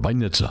 Paid for by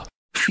NHTSA.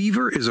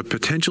 Fever is a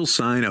potential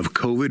sign of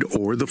COVID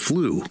or the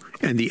flu,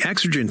 and the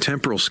Exergen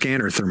Temporal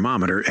Scanner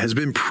Thermometer has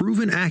been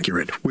proven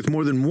accurate with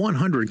more than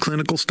 100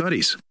 clinical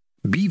studies.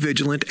 Be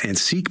vigilant and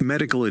seek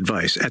medical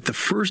advice at the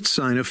first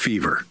sign of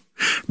fever.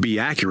 Be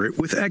accurate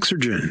with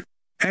Exergen.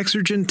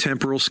 Exergen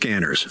Temporal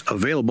Scanners,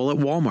 available at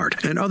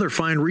Walmart and other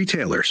fine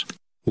retailers.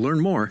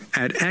 Learn more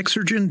at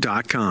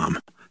Exergen.com.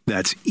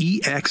 That's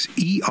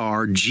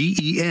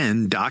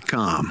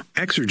EXERGEN.com.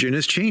 Exergen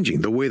is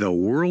changing the way the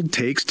world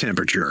takes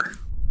temperature.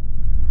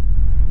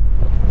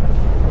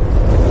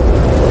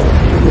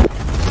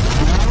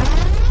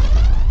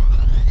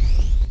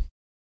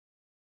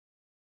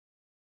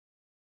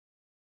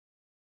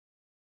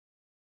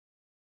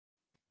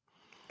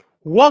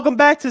 Welcome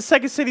back to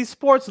Second City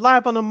Sports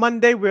live on a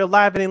Monday. We're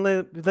live and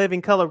in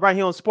living color right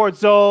here on Sports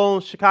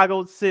Zone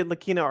Chicago. Sid,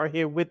 Lakina are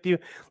here with you.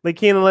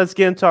 Lakina, let's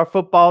get into our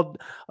football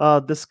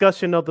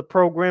discussion of the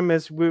program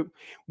as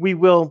we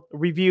will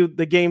review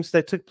the games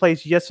that took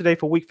place yesterday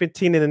for Week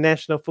 15 in the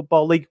National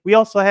Football League. We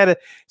also had a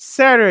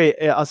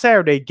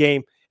Saturday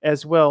game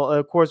as well.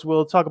 Of course,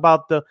 we'll talk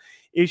about the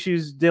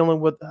issues dealing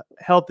with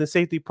health and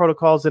safety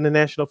protocols in the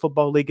National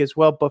Football League as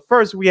well. But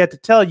first, we had to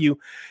tell you,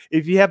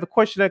 if you have a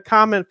question or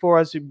comment for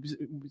us,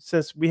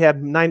 since we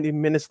have 90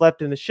 minutes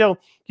left in the show,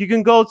 you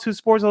can go to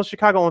Sports Zone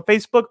Chicago on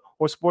Facebook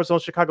or Sports Zone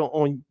Chicago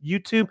on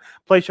YouTube.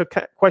 Place your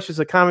questions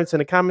or comments in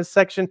the comments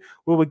section.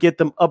 We will get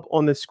them up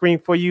on the screen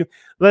for you.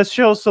 Let's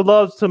show some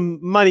love to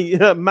Money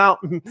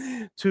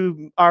Mountain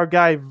to our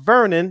guy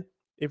Vernon,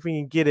 if we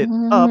can get it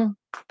up.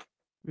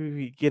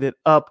 We get it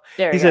up.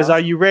 He says, "Are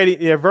you ready?"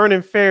 Yeah,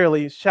 Vernon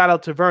Fairley. Shout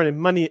out to Vernon.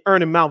 Money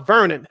earning Mount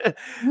Vernon.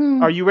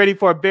 Are you ready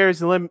for a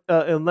Bears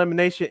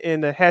elimination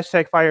in the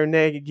hashtag Fire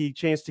Nagy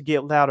chance to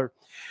get louder?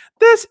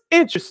 That's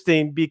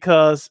interesting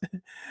because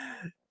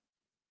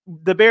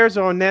the Bears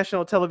are on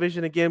national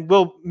television again.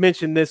 We'll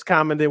mention this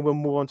comment, then we'll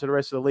move on to the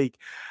rest of the league.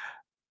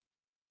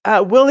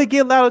 Will it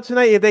get louder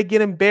tonight if they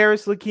get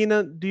embarrassed,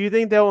 Lakina? Do you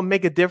think that will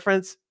make a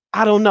difference?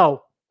 I don't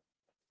know.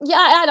 Yeah,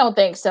 I don't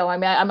think so. I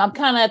mean, I'm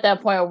kind of at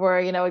that point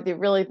where, they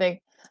really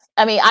think,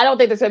 I don't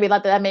think there's going to be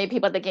like that many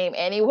people at the game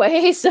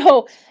anyway.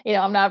 So,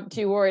 I'm not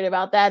too worried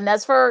about that. And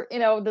as for,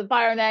 the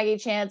Fire Nagy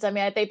chance,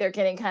 I think they're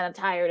getting kind of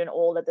tired and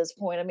old at this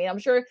point. I'm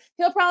sure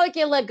he'll probably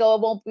get let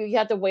go. We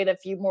have to wait a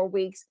few more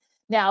weeks.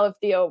 Now, if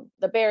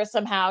the Bears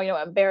somehow,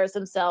 embarrass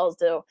themselves,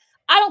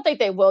 I don't think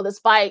they will,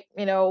 despite,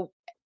 pretty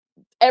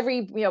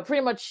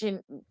much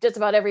just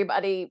about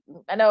everybody.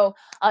 I know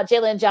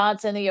Jalen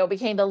Johnson,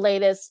 became the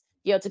latest,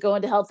 to go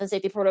into health and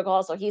safety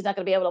protocol, so he's not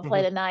going to be able to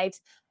play tonight.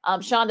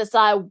 Sean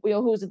Desai,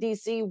 who's the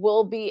DC,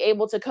 will be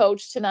able to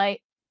coach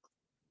tonight.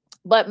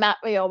 But Matt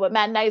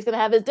Nagy's going to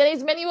have his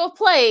Denny's menu of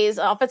plays,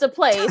 offensive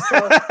plays.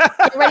 So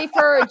get ready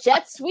for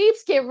jet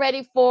sweeps, get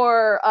ready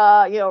for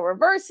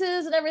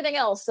reverses and everything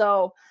else.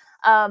 So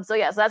that's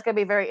going to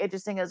be very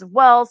interesting as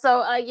well. So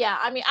I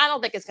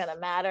don't think it's going to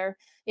matter.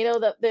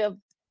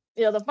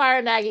 The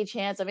Fire Nagy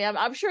chance.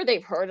 I'm sure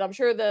they've heard it. I'm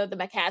sure the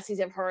McCaskies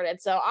have heard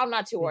it. So I'm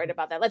not too worried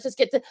about that. Before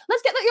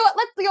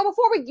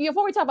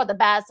we talk about the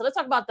bad stuff, let's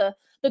talk about the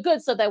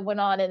good stuff that went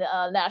on in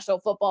National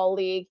Football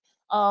League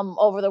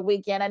over the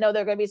weekend. I know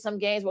there are going to be some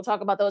games. We'll talk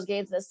about those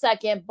games in a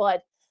second.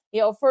 But,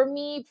 for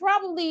me,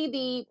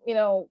 probably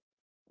the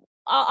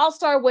I'll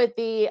start with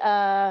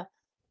the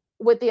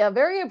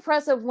very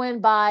impressive win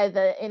by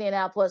the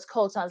Indianapolis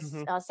Colts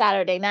on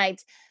Saturday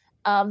night.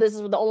 This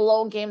is the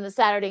lone game, the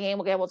Saturday game.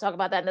 Okay, we'll talk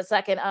about that in a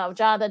second.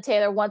 Jonathan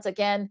Taylor, once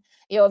again,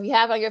 if you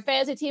have on your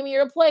fantasy team in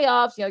your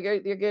playoffs,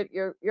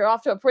 you're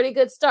off to a pretty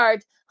good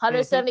start.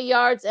 170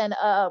 yards and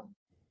a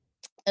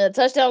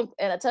touchdown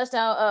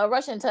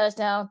rushing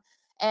touchdown.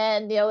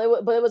 And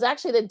but it was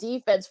actually the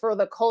defense for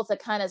the Colts that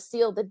kind of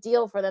sealed the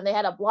deal for them. They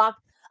had a block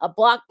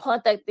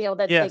punt that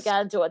they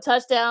got into a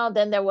touchdown.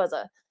 Then there was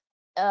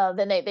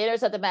then they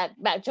intercepted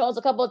Mac Jones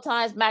a couple of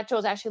times. Mac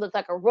Jones actually looked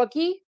like a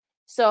rookie.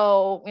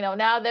 So,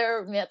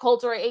 now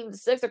Colts are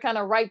 8-6. They're kind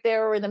of right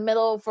there in the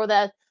middle for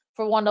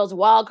one of those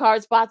wild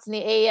card spots in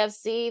the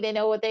AFC. They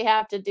know what they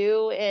have to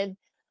do. And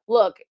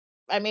look,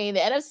 I mean, the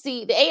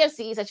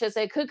AFC, I should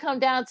say, could come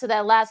down to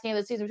that last game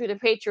of the season between the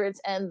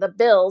Patriots and the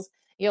Bills.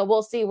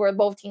 We'll see where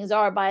both teams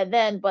are by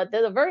then, but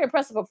there's a very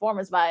impressive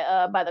performance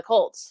by the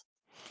Colts.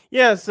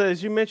 Yes,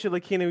 as you mentioned,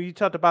 Lakina, you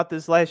talked about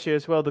this last year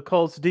as well. The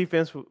Colts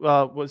defense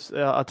was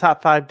a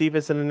top 5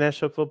 defense in the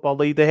National Football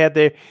League. They had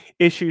their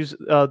issues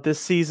this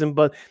season,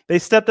 but they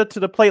stepped up to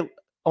the plate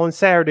on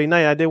Saturday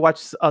night. I did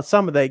watch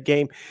some of that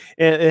game,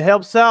 and it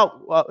helps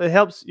out. It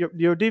helps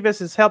your defense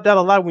has helped out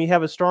a lot when you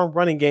have a strong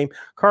running game.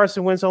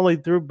 Carson Wentz only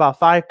threw about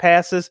 5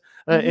 passes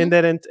in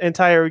that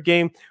entire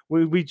game.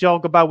 We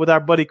joke about with our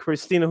buddy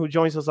Christina, who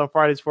joins us on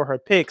Fridays for her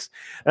picks,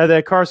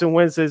 that Carson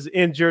Wentz is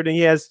injured and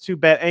he has 2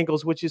 bad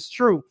ankles, which is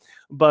true.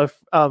 But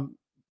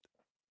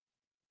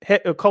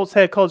Colts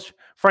head coach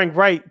Frank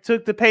Wright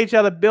took the page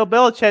out of Bill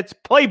Belichick's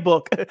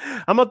playbook.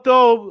 I'm going to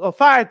throw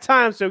 5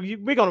 times, so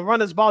we're going to run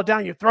this ball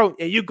down your throat,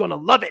 and you're going to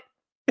love it.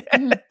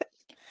 And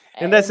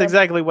that's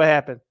exactly what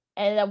happened.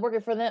 And working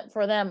for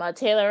them,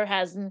 Taylor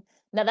has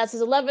 – now that's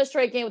his 11th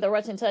straight game with a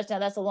rushing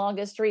touchdown. That's the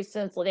longest streak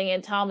since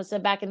LaDainian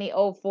Tomlinson back in the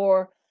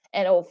 04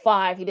 and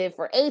 05. He did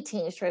for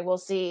 18 straight. We'll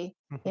see,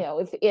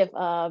 if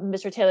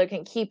Mr. Taylor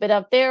can keep it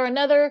up there.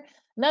 Another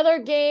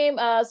game.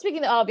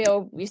 Speaking of,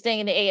 we're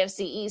staying in the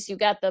AFC East. You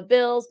got the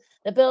Bills.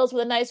 The Bills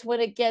with a nice win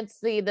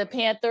against the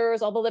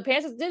Panthers. Although the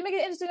Panthers did make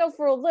it interesting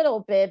for a little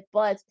bit,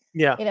 but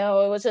it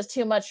was just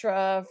too much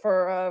for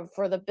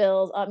the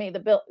Bills. I mean,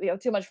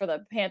 too much for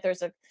the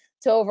Panthers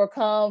to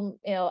overcome.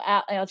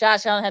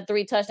 Josh Allen had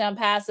 3 touchdown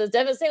passes.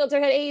 Devin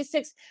Singletary had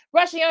 86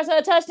 rushing yards and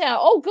a touchdown.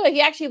 Oh, good!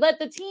 He actually led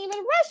the team in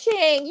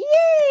rushing.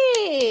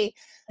 Yay!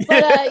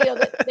 But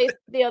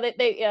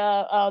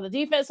the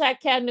defense had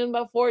Cam Newton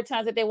about 4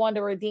 times that they wanted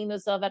to redeem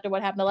themselves after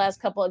what happened the last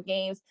couple of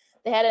games.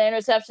 They had an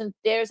interception.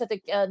 They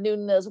intercepted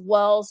Newton as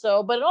well.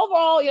 So, but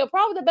overall,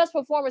 probably the best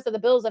performance that the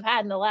Bills have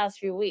had in the last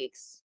few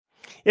weeks.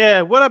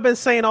 Yeah, what I've been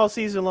saying all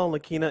season long,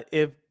 Lakina,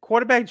 if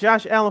quarterback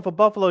Josh Allen for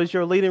Buffalo is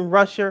your leading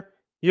rusher,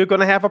 you're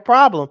going to have a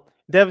problem.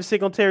 Devin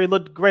Singletary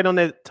looked great on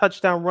that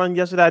touchdown run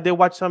yesterday. I did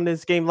watch some of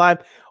this game live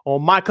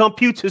on my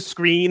computer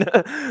screen.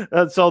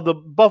 So the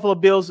Buffalo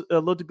Bills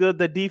looked good.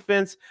 The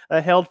defense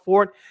held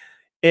fort.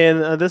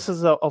 And this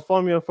is a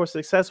formula for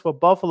success for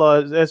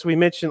Buffalo, as we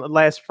mentioned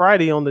last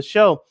Friday on the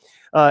show.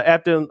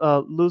 After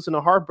losing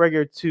a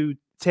heartbreaker to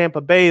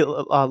Tampa Bay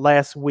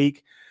last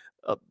week,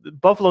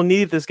 Buffalo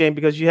needed this game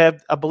because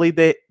I believe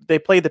they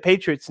play the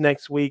Patriots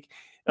next week,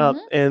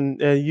 and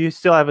you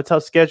still have a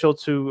tough schedule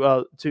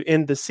to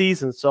end the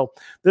season. So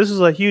this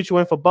is a huge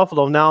win for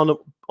Buffalo. Now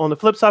on the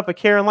flip side for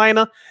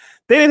Carolina,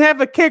 they didn't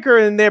have a kicker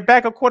in their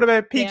backup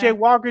quarterback, PJ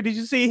Walker. Did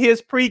you see his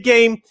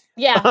pregame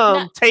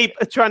tape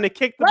trying to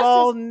kick the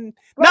ball?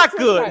 Not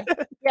good.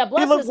 Yeah,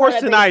 he looked worse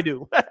than I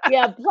do.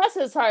 Yeah, bless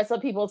his heart. Some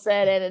people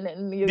said it,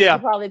 and you can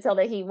probably tell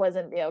that he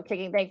wasn't,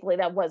 kicking. Thankfully,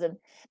 that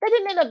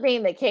didn't end up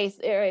being the case.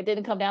 It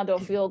didn't come down to a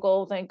field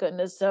goal, thank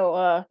goodness.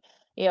 So,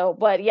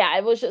 but yeah,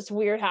 it was just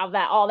weird how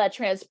all that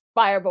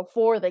transpired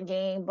before the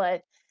game.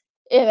 But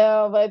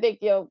but I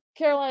think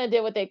Carolina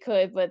did what they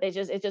could, but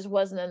it just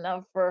wasn't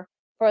enough for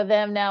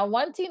them. Now,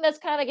 one team that's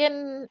kind of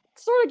getting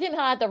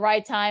hot at the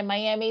right time,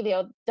 Miami,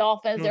 the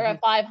Dolphins, they're at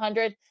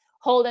 500,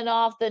 holding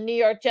off the New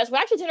York Jets. Well,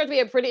 actually turned out to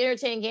be a pretty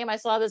entertaining game. I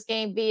saw this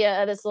game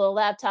via this little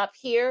laptop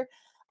here.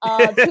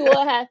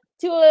 Tua,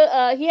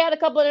 he had a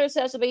couple of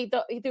interceptions,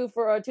 but he threw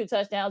for 2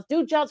 touchdowns.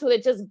 Duke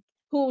Johnson,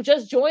 who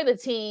just joined the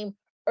team,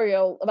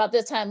 or about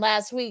this time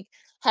last week,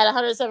 had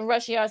 107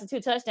 rushing yards and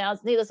 2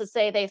 touchdowns. Needless to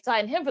say, they've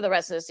signed him for the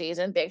rest of the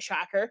season. Big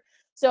shocker.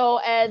 So,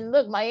 and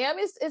look,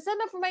 Miami's it's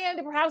enough for Miami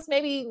to perhaps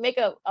maybe make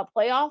a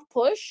playoff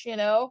push.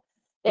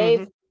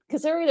 They've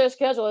considering their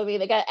schedule. I mean,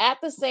 they got at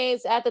the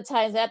Saints, at the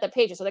Titans, at the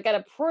Patriots. So they got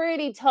a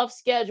pretty tough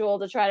schedule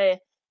to try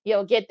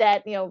to, get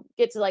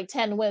to like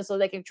 10 wins so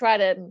they can try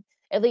to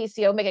at least,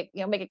 make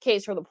a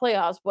case for the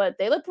playoffs. But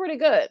they look pretty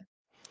good.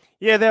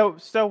 Yeah, their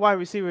star wide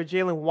receiver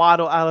Jalen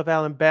Waddle out of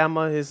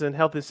Alabama is in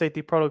health and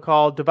safety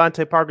protocol.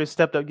 Devontae Parker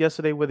stepped up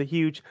yesterday with a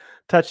huge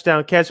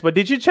touchdown catch. But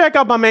did you check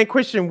out my man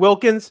Christian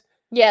Wilkins?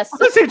 Yes.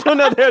 What's he doing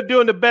out there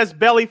doing the best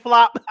belly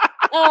flop?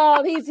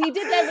 He did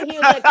that when he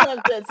was at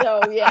Clemson.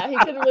 So, yeah, he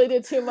couldn't really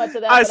do too much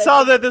of that. I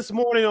saw that this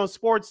morning on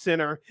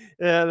SportsCenter.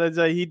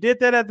 He did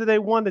that after they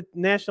won the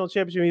national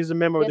championship. He's a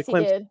member of the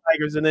Clemson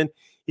Tigers. And then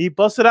he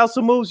busted out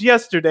some moves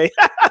yesterday.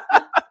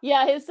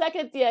 Yeah, his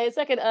second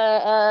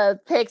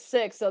pick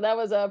six. So that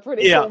was a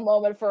pretty cool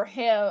moment for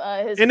him.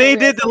 And they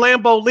did the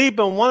Lambeau leap,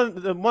 and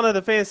one of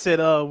the fans said,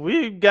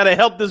 we gotta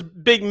help this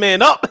big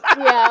man up.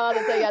 Yeah,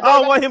 I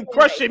don't want him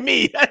crushing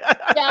me.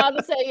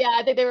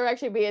 I think they were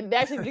actually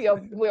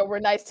were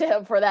nice to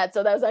him for that.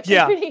 So that was actually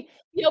pretty,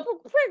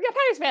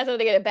 Pirates fans don't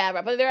get a bad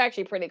rap, but they're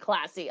actually pretty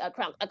classy, a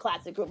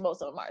classic group,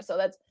 most of them are. So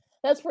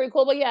that's pretty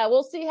cool. But yeah,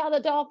 we'll see how the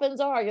Dolphins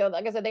are.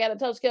 Like I said, they got a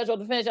tough schedule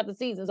to finish out the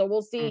season. So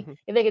we'll see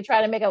if they can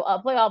try to make a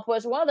playoff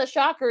push. One of the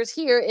shockers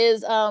here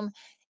is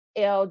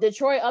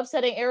Detroit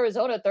upsetting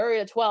Arizona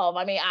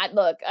 30-12.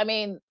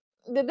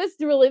 This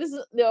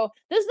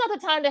is not the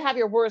time to have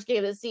your worst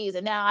game of the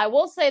season. Now, I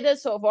will say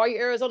this, so for all you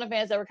Arizona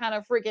fans that were kind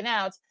of freaking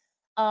out,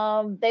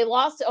 they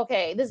lost.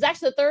 Okay, this is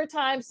actually the third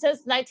time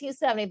since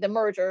 1970, the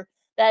merger,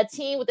 that a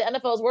team with the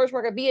NFL's worst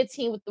record be a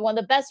team with one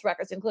of the best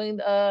records, including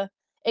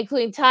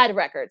tied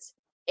records.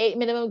 8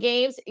 minimum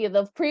games.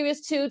 The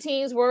previous two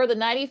teams were the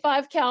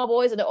 95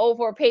 Cowboys and the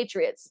 04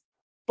 Patriots.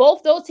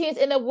 Both those teams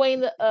ended up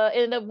winning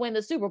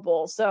the Super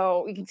Bowl.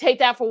 So you can take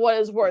that for what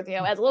it's worth,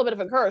 as a little bit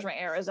of encouragement,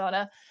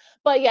 Arizona.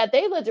 But yeah,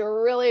 they looked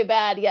really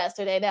bad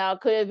yesterday. Now,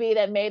 could it be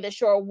that made the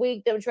short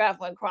week, them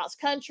traveling cross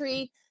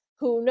country?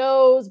 Who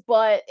knows?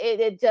 But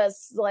it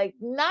just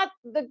not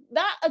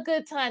a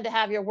good time to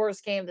have your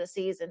worst game of the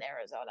season,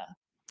 Arizona.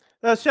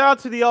 Shout out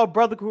to the old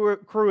brother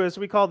crew, as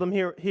we call them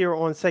here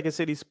on Second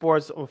City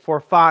Sports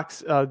for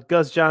Fox.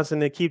 Gus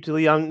Johnson and Aqib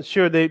Talib. I'm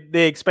sure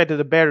they expected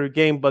a better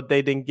game, but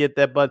they didn't get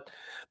that. But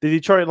the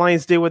Detroit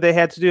Lions did what they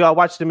had to do. I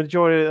watched the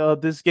majority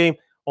of this game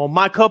on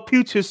my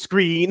computer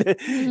screen,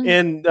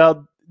 and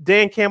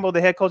Dan Campbell,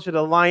 the head coach of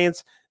the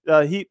Lions,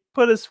 he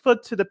put his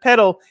foot to the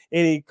pedal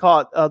and he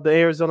caught the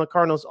Arizona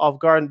Cardinals off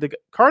guard. The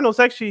Cardinals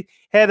actually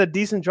had a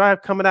decent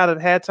drive coming out of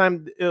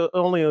halftime. It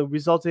only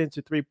resulted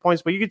into 3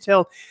 points, but you could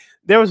tell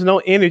there was no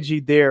energy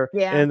there.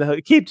 Yeah. And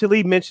Aqib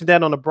Talib mentioned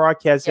that on the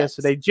broadcast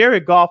yesterday.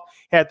 Jared Goff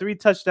had 3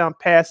 touchdown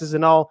passes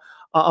and all.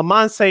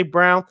 Amon St.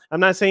 Brown, I'm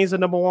not saying he's the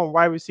number one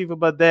wide receiver,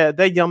 but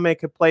that young man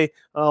could play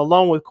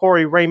along with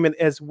Corey Raymond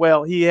as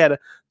well. He had a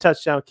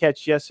touchdown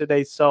catch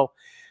yesterday. So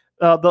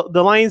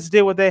the Lions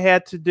did what they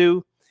had to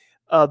do.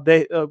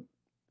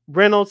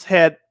 Reynolds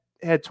had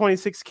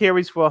 26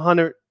 carries for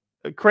 100.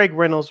 Craig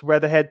Reynolds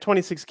rather had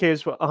 26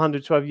 carries for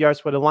 112 yards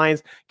for the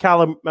Lions.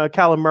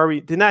 Kyler Murray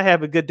did not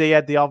have a good day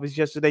at the office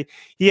yesterday.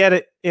 He had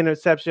an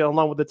interception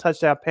along with a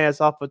touchdown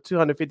pass off of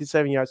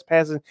 257 yards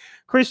passing.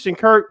 Christian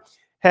Kirk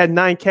had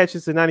 9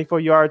 catches and 94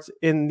 yards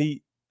in the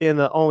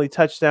only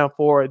touchdown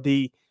for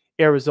the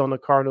Arizona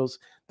Cardinals.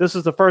 This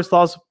is the first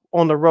loss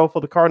on the road for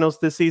the Cardinals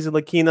this season,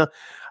 Lakina.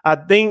 I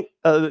think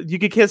you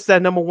could kiss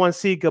that number 1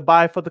 seed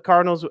goodbye for the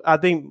Cardinals. I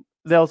think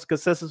that was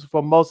consensus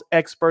for most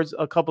experts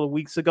a couple of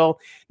weeks ago.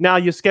 Now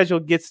your schedule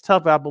gets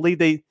tougher. I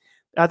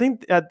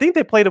think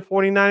they play the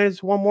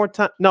 49ers one more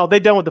time. No, they're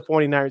done with the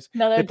 49ers.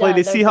 No, they play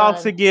the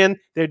Seahawks again.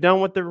 They're done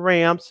with the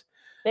Rams.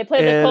 They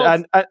play the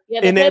Colts.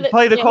 They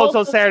play the Colts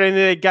on Saturday, and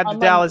then they got the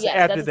Dallas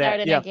after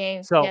that. Yeah.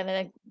 Game. So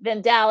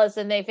then Dallas,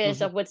 and they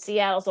finished up with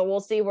Seattle. So we'll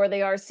see where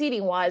they are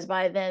seeding wise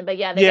by then. But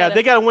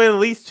they got to win at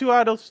least 2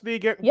 out of those 3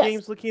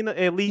 games, Lakina.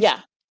 At least. Yeah.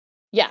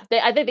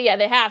 I think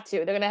they have to.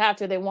 They're going to have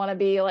to. They want to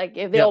be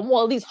if they'll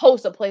at least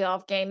host a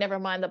playoff game. Never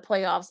mind the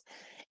playoffs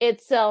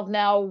itself.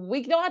 Now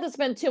we don't have to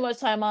spend too much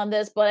time on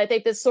this, but I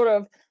think this is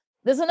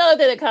another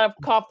thing that kind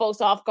of caught folks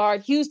off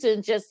guard.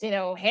 Houston just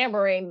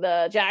hammering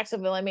the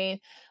Jacksonville. I mean,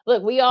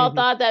 look, we all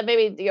thought that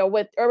maybe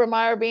with Urban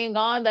Meyer being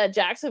gone, that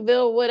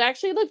Jacksonville would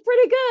actually look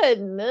pretty good.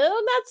 No,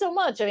 not so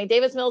much. I mean,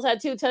 Davis Mills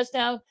had 2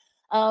 touchdown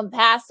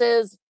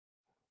passes.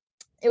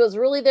 It was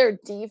really their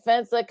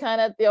defense that kind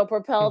of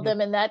propelled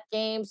them in that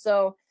game.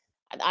 So,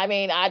 I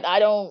mean, I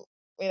don't,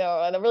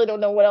 I really don't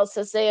know what else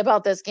to say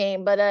about this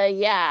game. But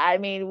I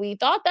mean, we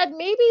thought that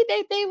maybe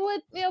they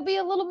would be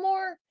a little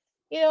more,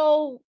 we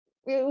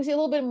see a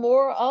little bit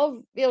more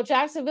of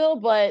Jacksonville,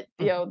 but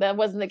that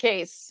wasn't the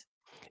case.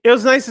 It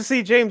was nice to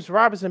see James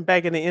Robinson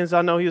back in the end zone.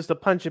 I know he was the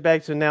puncher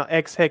back to now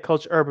ex-head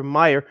coach Urban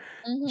Meyer.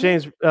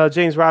 James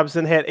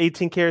Robinson had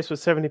 18 carries for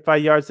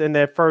 75 yards in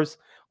that first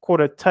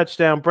quarter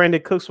touchdown.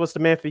 Brandon Cooks was the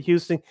man for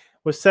Houston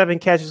with 7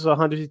 catches for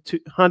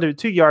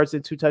 102 yards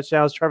and 2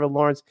 touchdowns. Trevor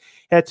Lawrence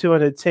had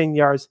 210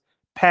 yards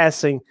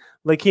passing.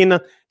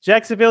 Lakina,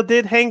 Jacksonville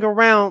did hang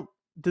around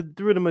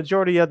through the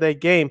majority of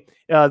that game.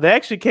 They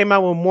actually came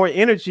out with more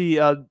energy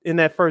in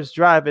that first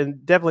drive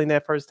and definitely in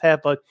that first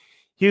half, but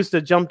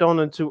Houston jumped on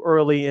them too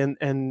early,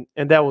 and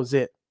that was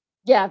it.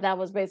 Yeah, that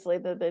was basically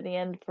the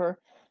end for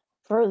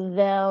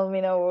them.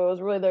 It was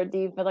really their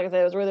defense. Like I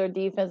said, it was really their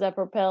defense that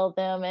propelled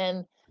them,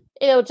 and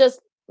it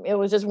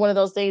was just one of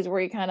those things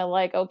where you kind of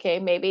okay,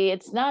 maybe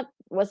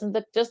wasn't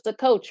just the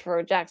coach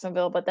for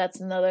Jacksonville, but that's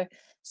another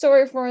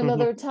story for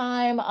another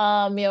time.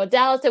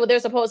 Dallas did what they're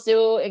supposed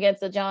to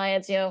against the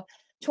Giants.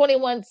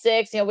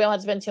 21-6. We don't have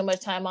to spend too much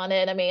time on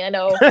it. I mean, I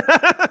know.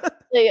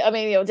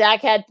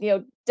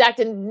 Dak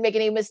didn't make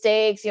any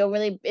mistakes,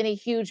 really any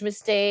huge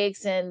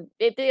mistakes, and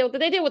they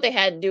did what they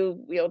had to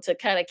do, to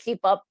kind of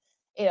keep up,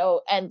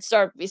 and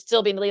start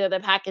still being the leader of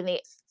the pack in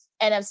the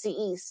NFC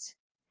East.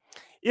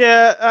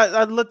 Yeah,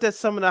 I looked at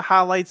some of the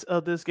highlights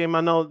of this game.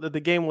 I know that the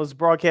game was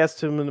broadcast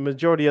to the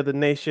majority of the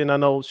nation. I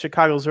know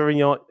Chicago's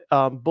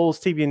Bulls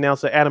TV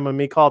announcer Adam and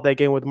me called that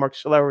game with Mark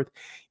Schlereth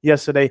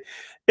yesterday.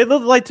 It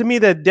looked like to me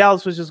that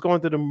Dallas was just going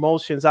through the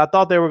motions. I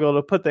thought they were going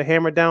to put the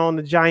hammer down on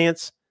the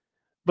Giants,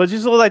 but it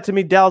just looked like to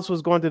me Dallas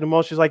was going through the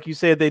motions. Like you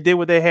said, they did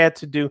what they had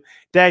to do.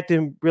 Dak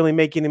didn't really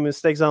make any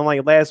mistakes,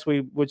 unlike last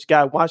week, which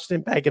got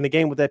Washington back in the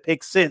game with that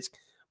pick six.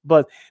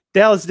 But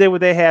Dallas did what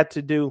they had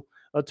to do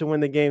to win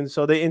the game.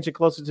 So they inched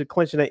closer to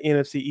clinching the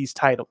NFC East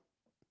title.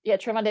 Yeah,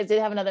 Trevon Diggs did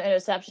have another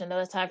interception. That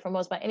was tied for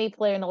most by any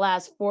player in the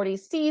last 40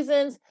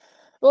 seasons.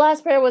 The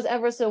last player was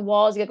Everson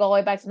Walls. You go all the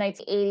way back to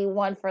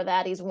 1981 for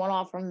that. He's one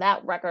off from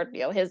that record.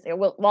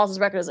 Walls'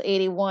 record is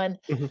 81.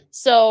 Mm-hmm.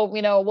 So,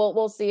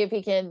 we'll see if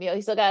he can,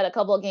 he still got a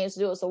couple of games to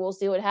do it. So we'll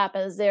see what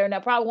happens there. Now,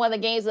 probably one of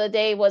the games of the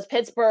day was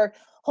Pittsburgh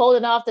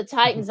holding off the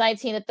Titans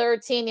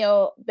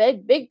 19-13.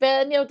 Big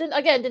Ben,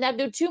 didn't have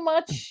to do too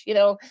much,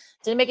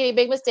 didn't make any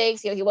big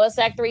mistakes. He was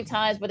sacked 3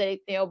 times, but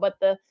but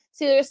the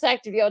Steelers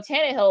sacked,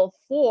 Tannehill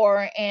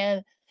 4,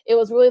 and it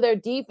was really their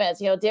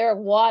defense. Derek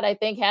Watt, I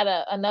think, had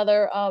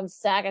another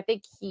sack. I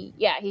think he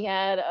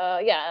had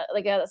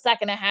a sack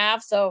and a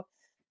half. So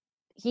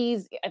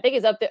he's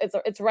up there.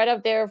 It's right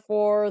up there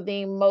for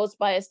the most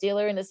by a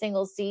Steeler in a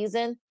single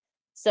season.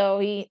 So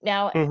he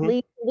now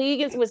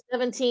league is with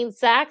 17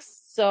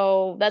 sacks.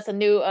 So that's a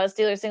new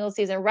Steelers single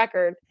season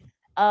record.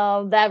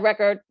 That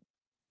record,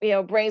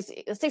 brings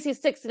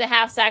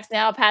 66.5 sacks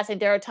now, passing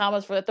Derek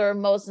Thomas for the third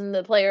most in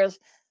the players'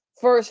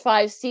 first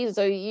 5 seasons.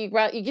 So you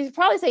could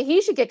probably say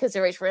he should get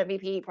consideration for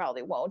MVP. He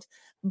probably won't,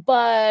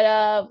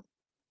 but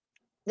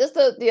just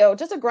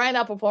a grind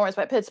out performance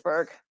by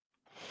Pittsburgh.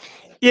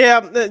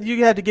 Yeah,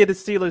 you had to give the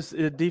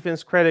Steelers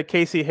defense credit.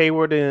 Casey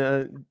Hayward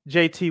and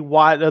JT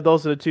Watt.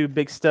 Those are the 2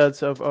 big studs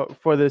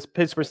for this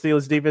Pittsburgh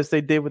Steelers defense.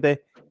 They did what they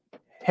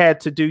had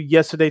to do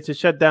yesterday to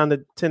shut down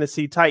the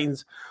Tennessee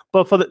Titans.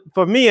 But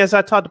for me, as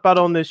I talked about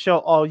on this show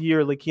all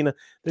year, Lakina,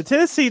 the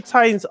Tennessee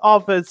Titans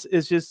offense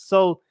is just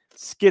so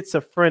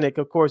schizophrenic.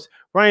 Of course,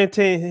 Ryan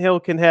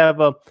Tannehill can have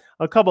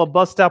a couple of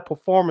bust-out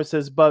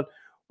performances, but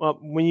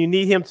when you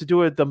need him to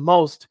do it the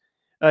most,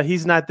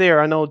 he's not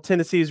there. I know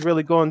Tennessee is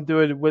really going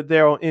through it with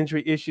their own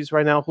injury issues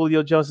right now.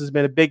 Julio Jones has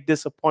been a big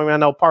disappointment. I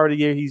know part of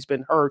the year he's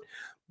been hurt,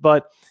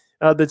 but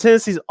the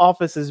Tennessee's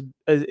offense is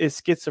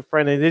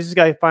schizophrenic. They just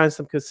got to find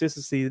some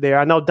consistency there.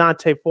 I know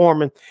Dante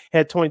Foreman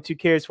had 22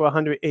 carries for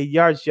 108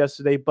 yards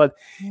yesterday, but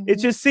it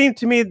just seemed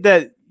to me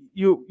that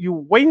you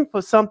waiting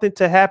for something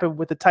to happen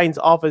with the Titans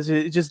offense.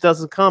 It just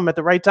doesn't come at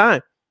the right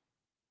time.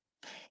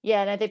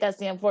 Yeah, and I think that's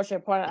the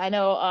unfortunate part. I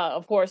know,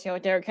 of course,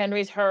 Derrick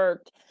Henry's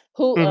hurt.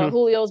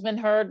 Julio's been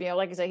hurt.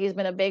 Like I said, he's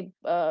been a big,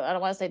 I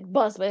don't want to say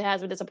bust, but it has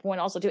been disappointing.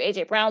 Also, too,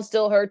 AJ Brown's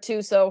still hurt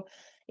too. So,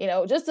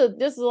 just a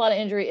lot of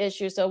injury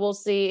issues. So we'll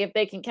see if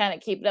they can kind of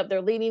keep it up.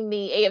 They're leading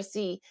the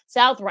AFC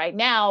South right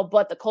now,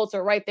 but the Colts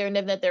are right there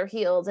nipping at their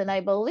heels. And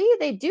I believe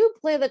they do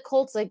play the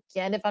Colts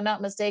again, if I'm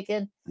not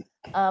mistaken.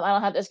 I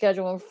don't have their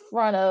schedule in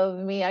front of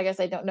me. I guess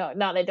I don't know.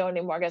 No, they don't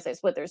anymore. I guess they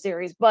split their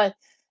series. But,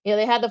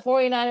 they had the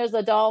 49ers,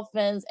 the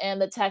Dolphins, and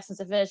the Texans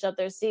to finish up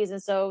their season.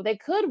 So they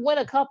could win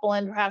a couple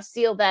and perhaps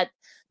seal that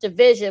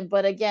division.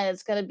 But again,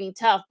 it's going to be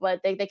tough.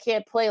 But they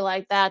can't play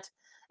like that,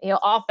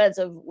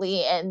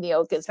 offensively and,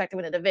 expect to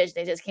win a division.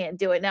 They just can't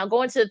do it. Now,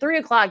 going to the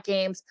 3:00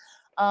 games,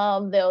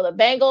 the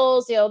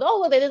Bengals,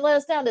 they didn't let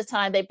us down this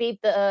time. They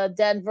beat the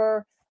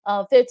Denver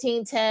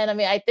 15-10. I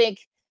mean, I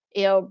think,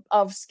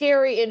 a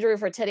scary injury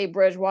for Teddy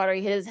Bridgewater.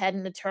 He hit his head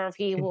in the turf.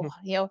 He will,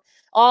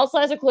 all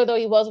signs are clear, though.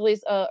 He was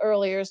released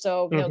earlier.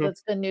 So,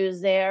 that's good news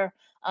there.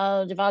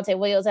 Javonte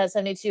Williams had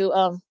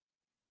 72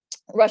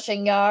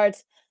 rushing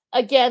yards.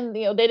 Again,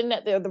 they didn't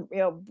have the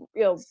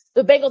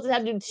Bengals didn't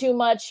have to do too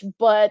much,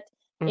 but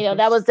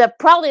that was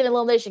probably an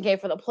elimination game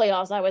for the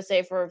playoffs, I would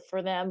say,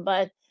 for them.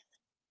 But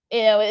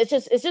it's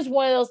just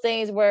one of those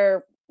things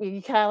where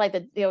you kind of like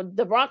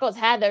the Broncos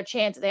had their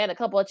chances. They had a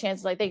couple of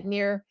chances, I think,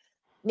 near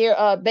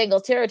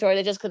Bengals territory.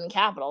 They just couldn't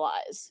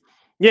capitalize.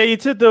 Yeah, you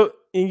took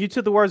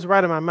the words right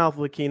out of my mouth,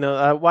 Lakina.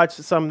 I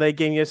watched some of that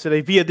game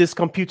yesterday via this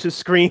computer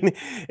screen,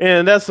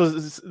 and that's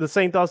the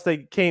same thoughts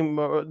that came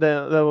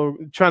that were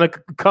trying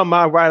to come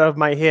out right out of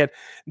my head.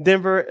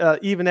 Denver,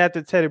 even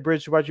after Teddy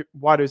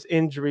Bridgewater's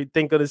injury,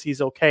 thank goodness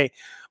he's okay.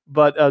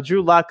 But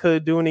Drew Lock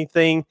couldn't do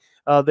anything.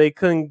 They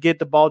couldn't get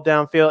the ball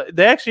downfield.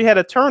 They actually had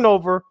a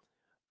turnover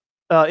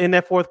in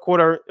that fourth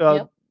quarter.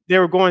 They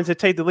were going to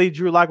take the lead.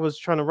 Drew Lock was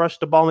trying to rush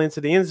the ball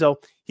into the end zone.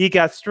 He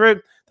got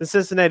stripped. The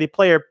Cincinnati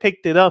player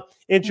picked it up,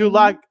 and Drew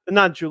Lock,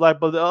 not Drew Lock,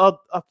 but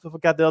I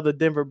forgot the other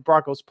Denver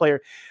Broncos player,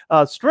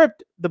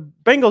 stripped the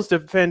Bengals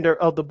defender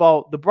of the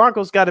ball. The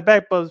Broncos got it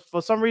back, but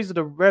for some reason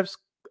the refs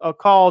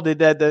called it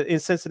that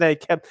in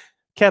Cincinnati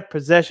kept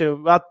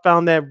possession. I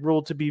found that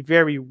rule to be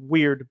very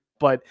weird.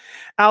 But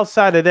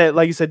outside of that,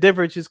 like you said,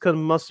 Denver just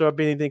couldn't muster up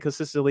anything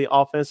consistently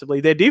offensively.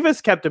 Their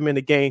defense kept them in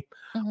the game,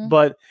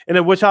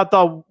 which I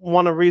thought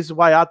one of the reasons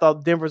why I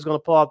thought Denver was going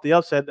to pull out the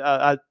upset.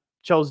 I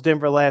chose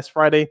Denver last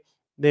Friday.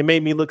 They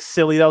made me look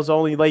silly. That was the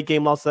only late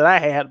game loss that I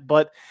had.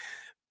 But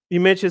You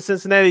mentioned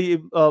Cincinnati.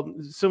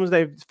 As soon as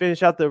they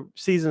finish out the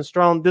season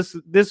strong, this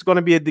is going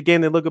to be the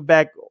game they look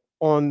back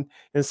on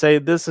and say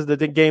this is the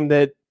game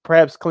that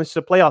perhaps clinched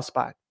the playoff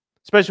spot.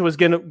 Especially what's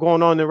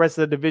going on in the rest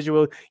of the division.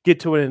 We'll get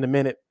to it in a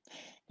minute.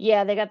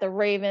 Yeah, they got the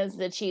Ravens,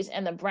 the Chiefs,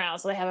 and the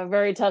Browns. So they have a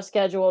very tough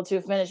schedule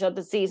to finish up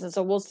the season.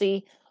 So we'll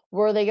see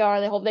where they are.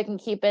 They hope they can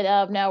keep it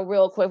up now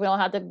real quick. We don't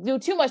have to do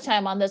too much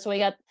time on this. So we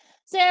got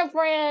San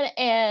Fran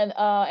and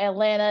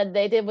Atlanta.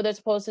 They did what they're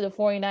supposed to. The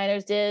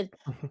 49ers did.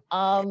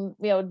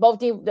 Both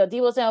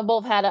Deebo Samuel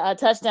both had a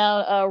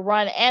touchdown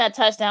run and a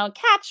touchdown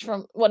catch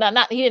from he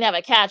didn't have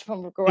a catch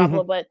from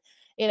Garoppolo, but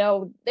they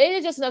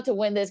did just enough to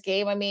win this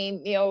game. I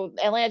mean,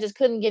 Atlanta just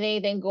couldn't get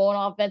anything going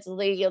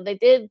offensively. They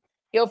did,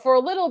 for a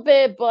little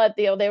bit, but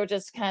they were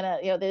just kind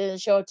of, they didn't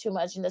show too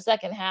much in the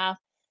second half.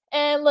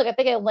 And look, I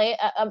think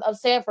Atlanta of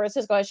San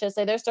Francisco, I should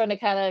say, they're starting to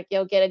kind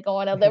of, get it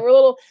going. They were a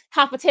little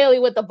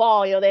half-a-taily with the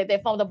ball. They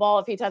fumbled the ball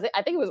a few times.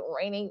 I think it was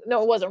raining.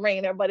 No, it wasn't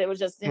raining there, but it was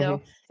just, the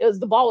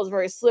ball was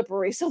very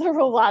slippery. So there were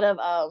a lot of,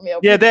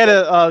 Yeah, they had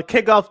a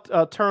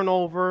kickoff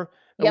turnover,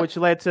 which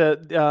led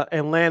to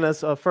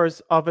Atlanta's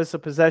first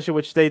offensive possession,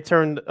 which they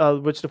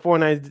which the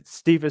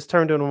 49ers defense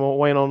turned them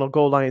away on a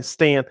goal line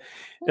stand.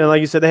 And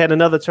like you said, they had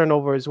another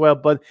turnover as well.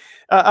 But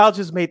I'll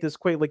just make this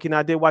quick.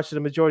 I did watch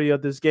the majority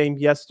of this game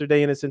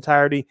yesterday in its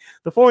entirety.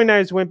 The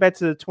 49ers went back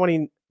to the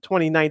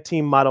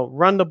 2019 model.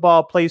 Run the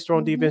ball, play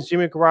strong defense.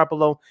 Jimmy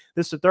Garoppolo,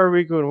 this is the third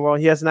week in a row.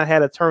 He has not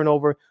had a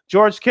turnover.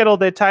 George Kittle,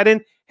 their tight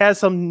end, has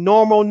some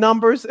normal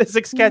numbers,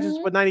 6 catches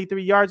for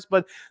 93 yards.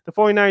 But the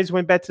 49ers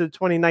went back to the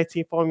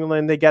 2019 formula,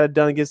 and they got it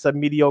done against a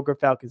mediocre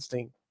Falcons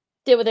team.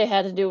 Did what they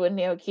had to do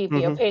and, keep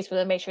pace for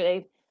them, make sure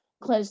they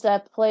clinched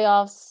that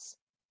playoff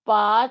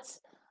spot.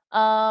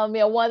 One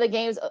of the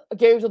games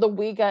of the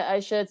week, I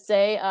should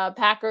say,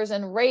 Packers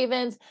and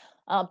Ravens.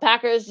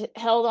 Packers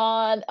held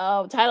on.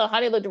 Tyler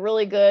Huntley looked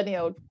really good.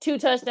 2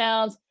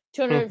 touchdowns,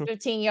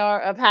 215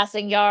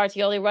 passing yards.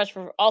 He only rushed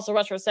for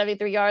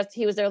 73 yards.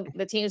 He was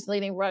the team's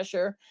leading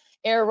rusher.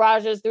 Aaron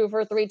Rodgers threw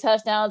for 3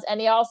 touchdowns, and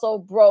he also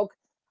broke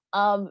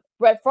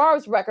Brett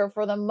Favre's record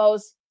for the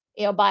most,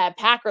 by a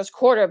Packers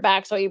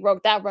quarterback. So he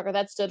broke that record.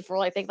 That stood for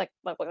I think like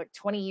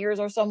 20 years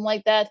or something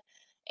like that.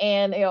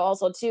 And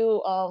also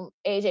too,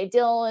 AJ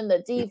Dillon, the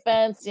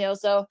defense.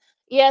 So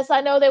yes,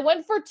 I know they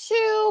went for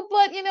 2,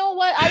 but you know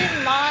what? I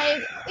didn't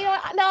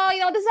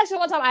mind. This is actually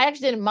one time I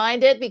actually didn't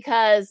mind it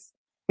because.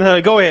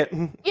 Go ahead.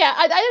 Yeah,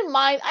 I didn't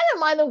mind. I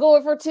didn't mind them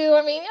going for 2.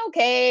 I mean,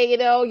 okay,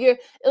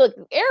 look.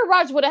 Aaron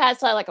Rodgers would have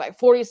had like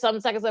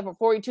 40-something seconds left or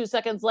 42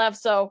 seconds left.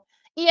 So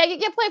yeah, you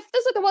get play.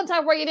 This is the one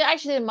time where you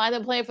actually didn't mind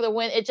them playing for the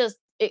win. It just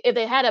if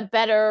they had a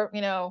better,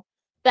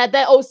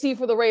 that OC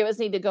for the Ravens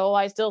need to go.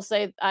 I still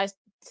say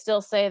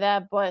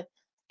that, but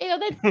they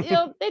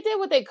did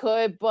what they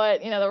could.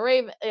 But the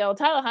Raven,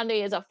 Tyler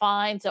Huntley is a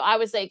fine, so I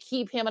would say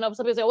keep him. And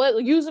some people say, well,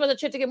 use him as a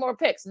chip to get more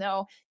picks.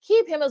 No,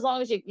 keep him as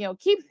long as you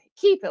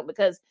keep him,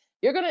 because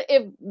you're gonna,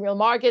 if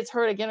Lamar gets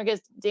hurt again or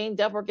gets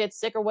dinged up or gets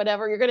sick or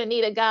whatever, you're gonna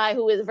need a guy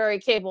who is very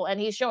capable, and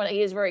he's showing that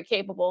he is very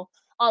capable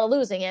on the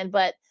losing end.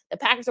 But the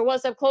Packers are one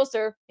step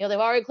closer. They've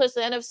already clinched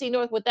the NFC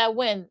North with that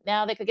win.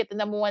 Now they could get the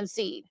number 1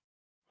 seed.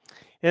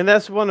 And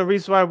that's one of the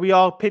reasons why we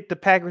all picked the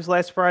Packers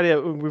last Friday,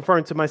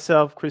 referring to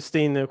myself,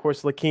 Christine, and of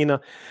course, Lakina.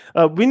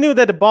 We knew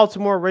that the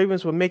Baltimore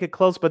Ravens would make it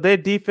close, but their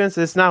defense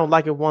is not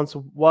like it once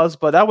was.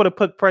 But I would have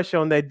put pressure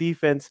on their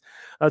defense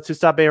to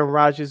stop Aaron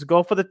Rodgers,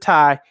 go for the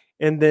tie,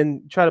 and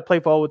then try to play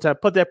for overtime.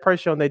 Put that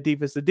pressure on their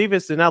defense. The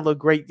defense did not look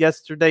great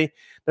yesterday.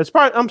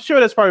 I'm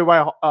sure that's probably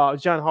why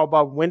John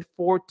Harbaugh went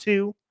for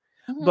 2.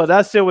 But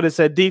I still would have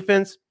said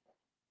defense,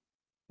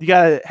 you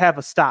got to have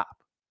a stop.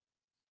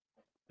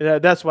 Yeah,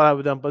 that's what I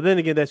would have done. But then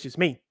again, that's just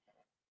me.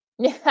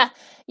 Yeah.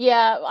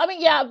 I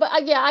mean, but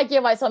I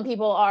get why some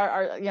people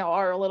are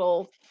a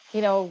little,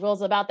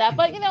 rules about that.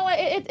 But you know what?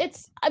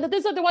 This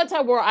is the one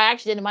time where I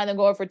actually didn't mind them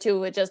going for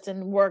 2. It just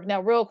didn't work.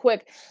 Now, real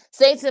quick,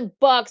 Saints and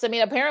Bucks. I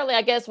mean, apparently,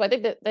 I guess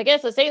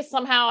the Saints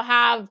somehow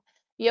have,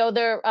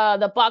 their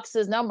the Bucks'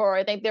 number.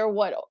 I think they're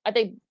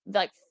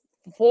like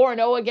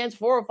 4-0 against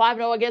 4 or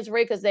 5-0 against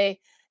Ray, because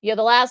they, the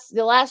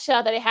last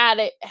shot that they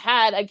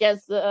had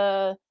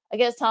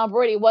against Tom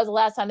Brady was the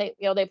last time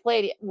they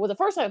played. Well, the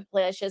first time they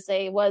played, I should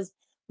say, was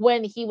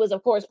when he was,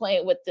 of course,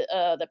 playing with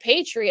the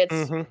Patriots.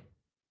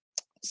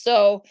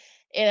 So,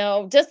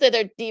 just that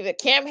they're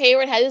Cam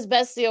Hayward had his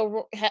best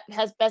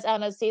has best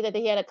out of see that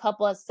he had a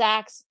couple of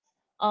sacks.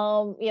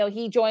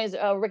 He joins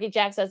Ricky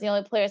Jackson as the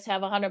only players to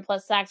have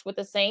 100+ sacks with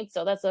the Saints.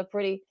 So that's a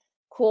pretty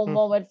cool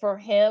moment for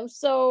him.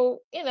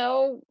 So,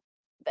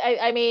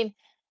 I mean,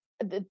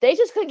 they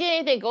just couldn't get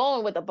anything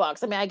going with the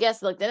Bucks. I mean, I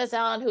guess like Dennis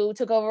Allen, who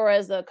took over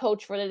as the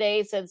coach for the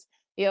day since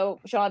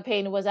Sean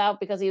Payton was out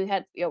because he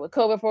had with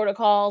COVID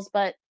protocols.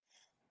 But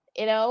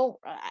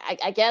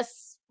I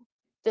guess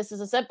this is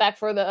a setback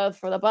for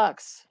the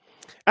Bucks.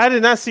 I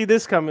did not see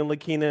this coming,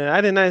 Lakina.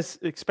 I did not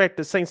expect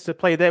the Saints to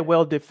play that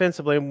well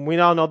defensively. We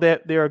all know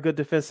that they're a good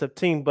defensive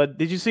team, but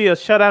did you see a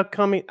shutout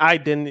coming? I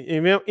didn't.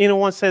 If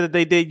anyone said that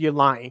they did, you're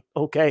lying.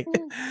 Okay.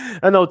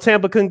 I know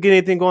Tampa couldn't get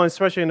anything going,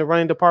 especially in the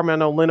running department.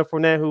 I know Leonard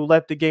Fournette, who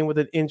left the game with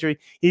an injury,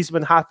 he's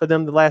been hot for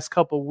them the last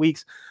couple of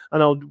weeks. I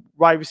know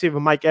wide receiver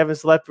Mike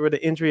Evans left with an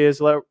injury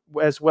as well,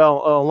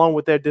 along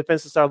with their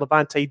defensive star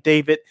Levante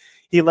David.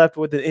 He left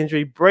with an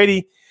injury.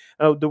 Brady.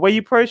 The way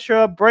you pressure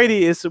up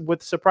Brady is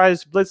with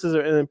surprise blitzes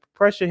and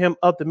pressure him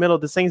up the middle.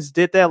 The Saints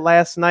did that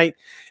last night.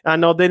 I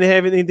know they didn't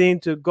have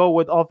anything to go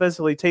with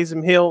offensively.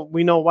 Taysom Hill,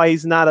 we know why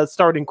he's not a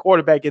starting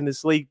quarterback in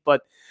this league,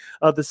 but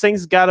the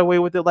Saints got away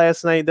with it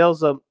last night. That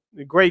was a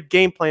great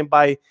game plan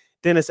by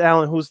Dennis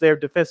Allen, who's their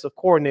defensive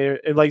coordinator,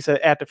 and like I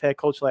said, active head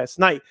coach last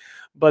night.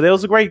 But it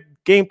was a great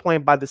game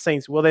plan by the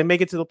Saints. Will they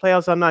make it to the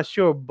playoffs? I'm not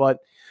sure, but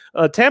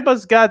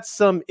Tampa's got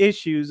some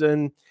issues,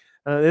 and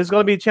there's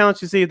going to be a challenge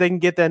to see if they can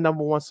get that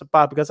number one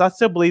spot, because I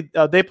still believe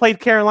they played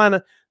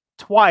Carolina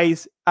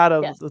twice out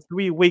of the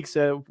 3 weeks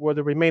for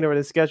the remainder of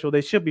the schedule.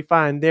 They should be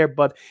fine there,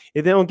 but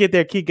if they don't get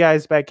their key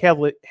guys back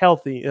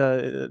healthy,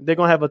 they're going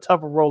to have a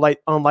tougher role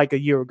unlike a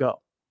year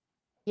ago.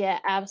 Yeah,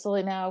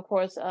 absolutely. Now, of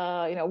course,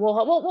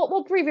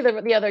 we'll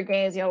preview the other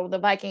games. The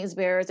Vikings,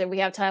 Bears, and we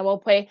have time. We'll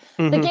play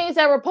the games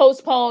that were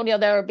postponed.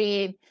 That were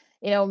being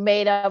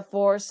made up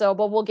for. So,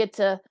 but we'll get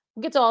to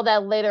all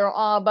that later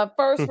on. But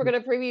first, we're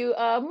going to preview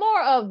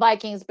more of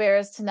Vikings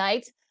Bears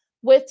tonight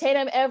with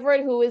Tatum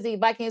Everett, who is the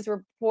Vikings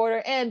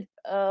reporter and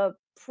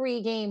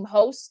pregame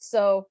host.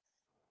 So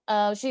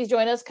she's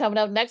joining us coming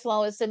up next,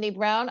 along with Sydney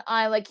Brown.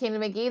 I'm Lakina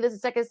McGee. This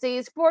is Second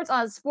City Sports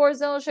on Sports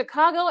Zone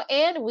Chicago,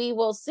 and we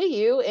will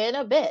see you in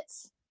a bit.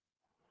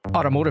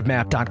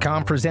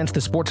 AutomotiveMap.com presents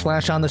the Sports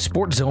Flash on the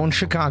Sports Zone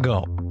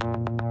Chicago.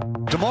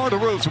 DeMar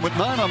DeRozan with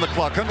 9 on the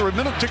clock, under a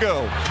minute to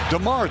go.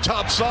 DeMar,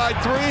 top side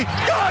three,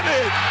 got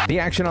it! The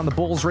action on the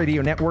Bulls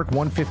Radio Network,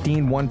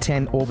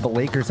 115-110 over the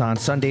Lakers on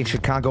Sunday.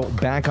 Chicago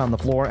back on the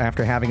floor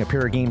after having a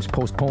pair of games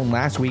postponed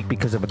last week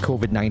because of a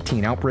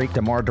COVID-19 outbreak.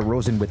 DeMar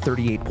DeRozan with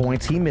 38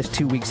 points. He missed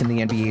 2 weeks in the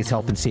NBA's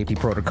health and safety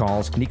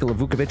protocols. Nikola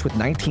Vucevic with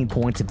 19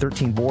 points and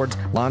 13 boards.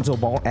 Lonzo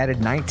Ball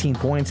added 19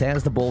 points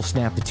as the Bulls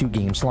snapped a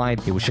 2-game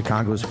slide. It was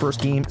Chicago's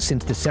first game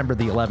since December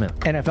the 11th.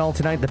 NFL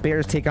tonight, the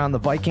Bears take on the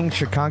Vikings.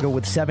 Chicago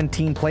with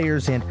 17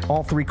 players and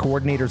all 3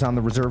 coordinators on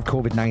the reserve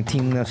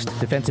COVID-19 list.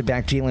 Defensive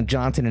back Jalen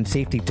Johnson and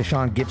safety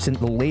Tashawn Gibson,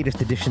 the latest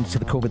additions to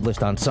the COVID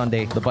list on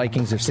Sunday. The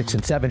Vikings are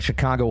 6-7,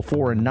 Chicago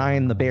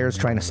 4-9. The Bears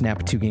trying to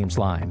snap a 2-game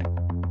slide.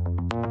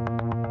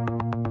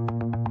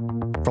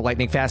 For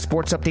lightning fast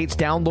sports updates,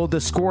 download the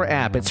Score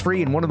app. It's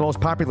free and one of the most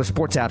popular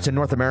sports apps in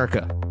North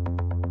America.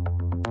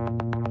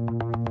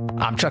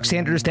 I'm Chuck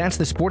Sanders. That's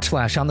the Sports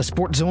Flash on the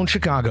Sports Zone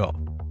Chicago.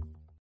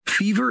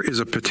 Fever is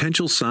a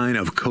potential sign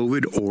of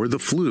COVID or the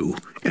flu,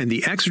 and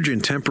the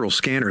Exergen temporal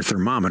scanner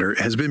thermometer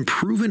has been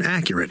proven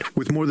accurate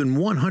with more than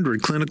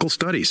 100 clinical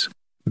studies.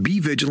 Be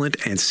vigilant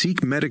and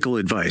seek medical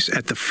advice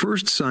at the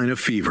first sign of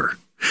fever.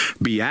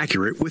 Be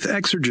accurate with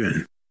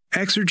Exergen.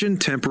 Exergen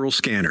temporal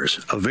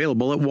scanners,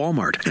 available at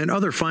Walmart and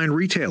other fine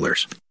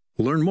retailers.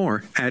 Learn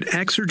more at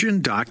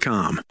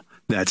Exergen.com.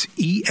 That's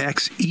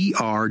EXERGEN.com.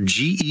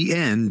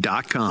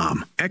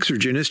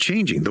 Exergen is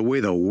changing the way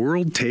the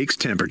world takes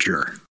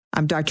temperature.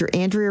 I'm Dr.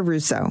 Andrea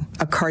Russo,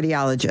 a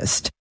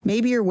cardiologist.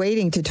 Maybe you're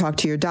waiting to talk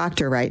to your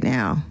doctor right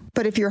now.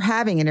 But if you're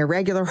having an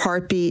irregular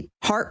heartbeat,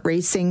 heart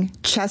racing,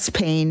 chest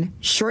pain,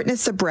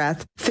 shortness of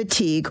breath,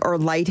 fatigue, or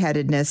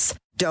lightheadedness,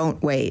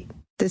 don't wait.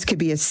 This could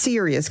be a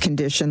serious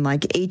condition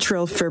like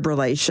atrial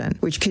fibrillation,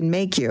 which can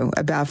make you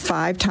about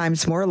 5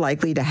 times more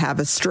likely to have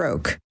a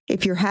stroke.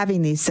 If you're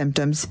having these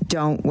symptoms,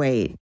 don't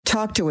wait.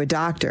 Talk to a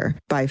doctor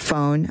by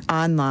phone,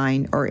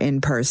 online, or in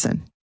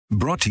person.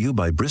 Brought to you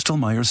by Bristol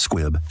Myers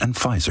Squibb and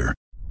Pfizer.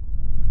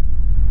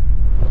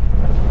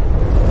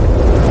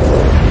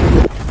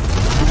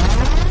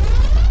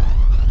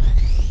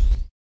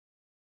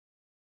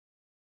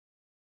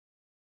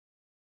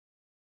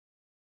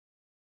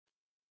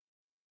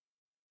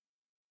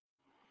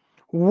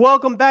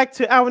 Welcome back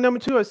to hour number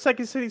 2 of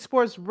Second City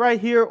Sports right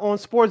here on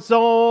Sports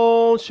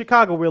Zone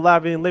Chicago. We're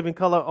live in living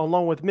color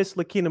along with Miss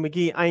Lakina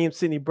McGee. I am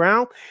Sydney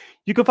Brown.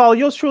 You can follow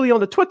yours truly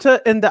on the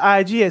Twitter and the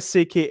IG at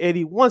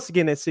SidKid80. Once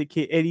again, at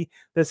SidKid80.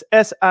 That's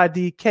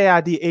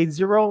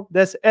SIDKID80.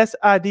 That's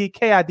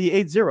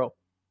SIDKID80.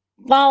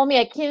 Follow me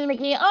at Keenan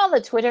McGee on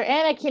the Twitter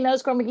and at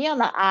Keenan_McGee on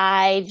the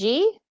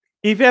IG.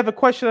 If you have a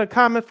question or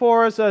comment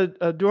for us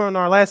during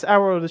our last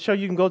hour of the show,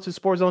 you can go to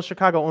Sports Zone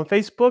Chicago on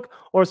Facebook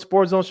or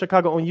Sports Zone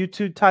Chicago on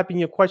YouTube. Type in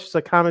your questions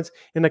or comments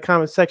in the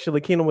comment section.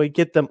 Lakina will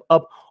get them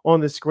up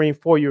on the screen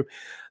for you.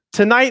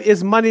 Tonight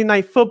is Monday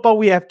Night Football.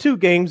 We have 2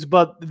 games,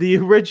 but the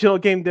original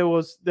game that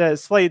was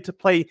slated to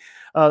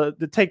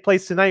take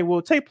place tonight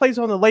will take place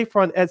on the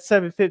lakefront at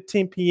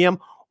 7:15 p.m.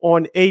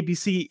 on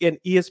ABC and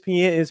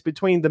ESPN. Is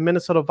between the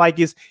Minnesota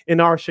Vikings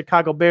and our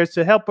Chicago Bears.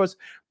 To help us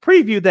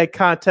preview that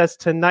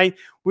contest tonight,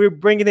 we're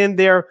bringing in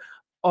their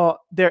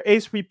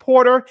ace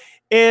reporter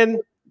and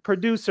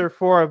producer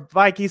for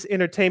Vikings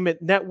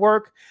Entertainment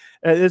Network.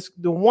 It's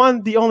the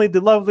one, the only,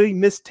 the lovely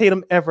Miss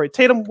Tatum Everett.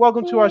 Tatum,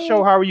 welcome to our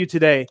show. How are you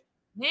today?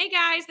 Hey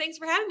guys, thanks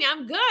for having me.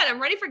 I'm good.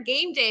 I'm ready for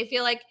game day. I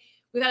feel like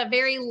we've had a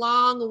very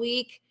long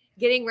week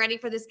getting ready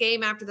for this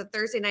game after the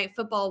Thursday night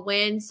football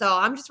win. So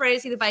I'm just ready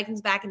to see the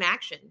Vikings back in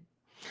action.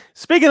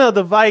 Speaking of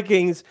the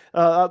Vikings,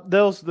 that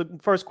was the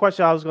first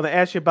question I was going to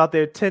ask you about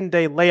their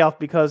 10-day layoff,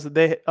 because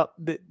they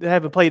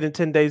haven't played in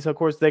 10 days. Of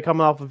course, they're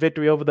coming off a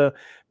victory over the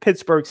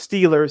Pittsburgh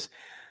Steelers.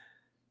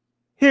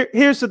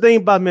 Here's the thing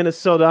about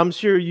Minnesota. I'm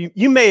sure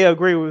you may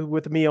agree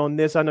with me on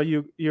this. I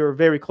know you're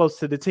very close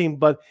to the team,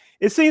 but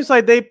it seems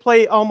like they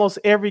play almost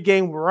every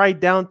game right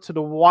down to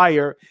the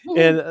wire.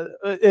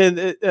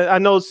 And I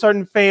know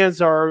certain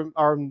fans are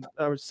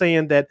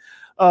saying that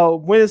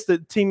when is the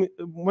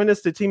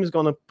team is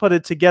going to put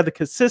it together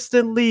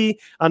consistently.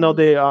 I know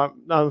they are.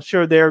 I'm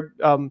sure they're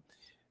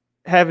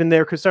having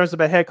their concerns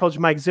about head coach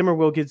Mike Zimmer.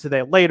 We'll get to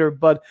that later,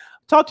 but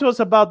talk to us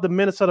about the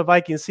Minnesota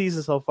Vikings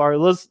season so far.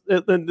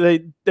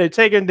 They're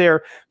taking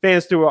their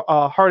fans through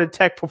a heart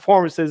attack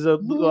performances,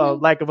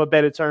 lack of a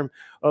better term,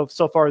 of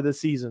so far this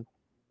season.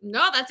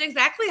 No, that's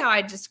exactly how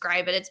I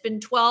describe it. It's been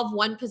 12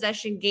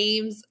 one-possession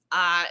games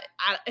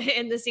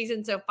in the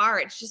season so far.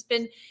 It's just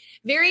been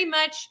very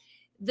much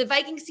the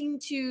Vikings seem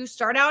to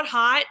start out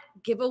hot,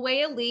 give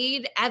away a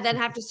lead, and then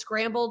have to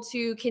scramble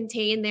to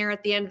contain there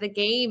at the end of the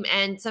game.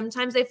 And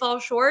sometimes they fall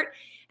short,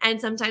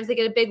 and sometimes they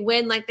get a big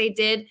win like they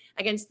did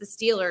against the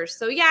Steelers.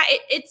 So yeah,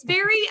 it's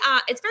very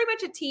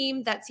much a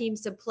team that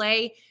seems to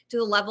play to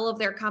the level of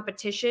their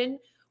competition,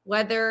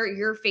 whether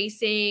you're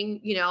facing,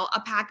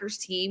 a Packers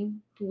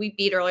team who we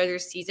beat earlier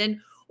this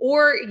season,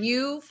 or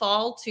you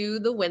fall to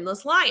the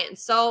winless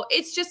Lions. So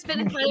it's just been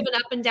kind of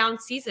an up and down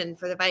season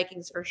for the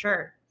Vikings for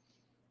sure.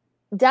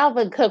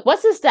 Dalvin Cook,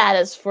 what's his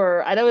status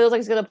for? I know he looks like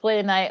he's going to play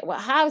tonight.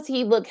 How does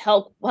he look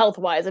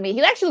health-wise? I mean,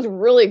 he actually looked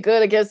really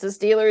good against the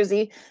Steelers.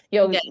 He,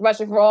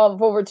 rushing for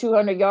over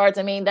 200 yards.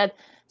 I mean, that's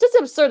just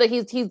absurd that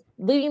he's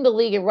leading the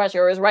league in rushing,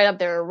 or is right up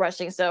there in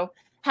rushing. So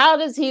how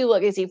does he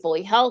look? Is he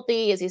fully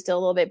healthy? Is he still a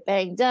little bit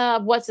banged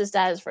up? What's his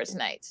status for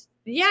tonight?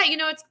 Yeah,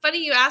 it's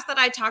funny you asked that.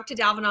 I talked to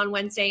Dalvin on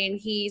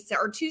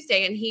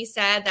Tuesday, and he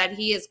said that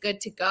he is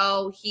good to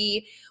go.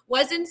 He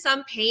was in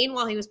some pain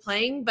while he was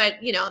playing, but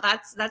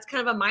that's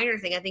kind of a minor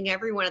thing. I think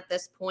everyone at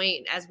this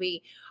point, as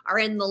we are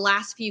in the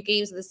last few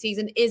games of the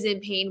season, is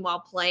in pain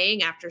while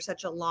playing after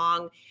such a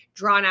long,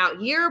 drawn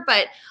out year.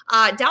 But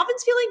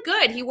Dalvin's feeling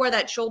good. He wore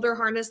that shoulder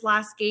harness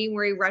last game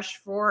where he rushed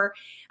for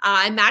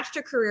and matched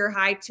a career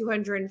high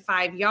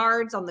 205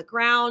 yards on the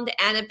ground.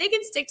 And if they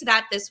can stick to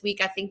that this week,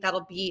 I think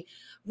that'll be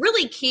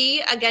really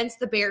key against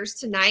the Bears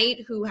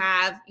tonight, who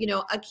have,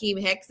 Akeem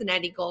Hicks and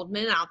Eddie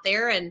Goldman out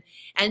there. And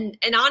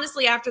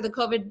honestly, after the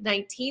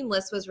COVID-19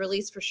 list was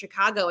released for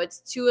Chicago, it's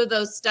two of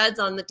those studs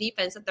on the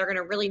defense that they're going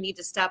to really need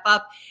to step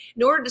up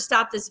in order to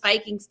stop this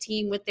Vikings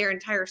team with their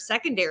entire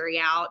secondary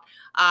out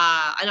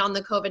and on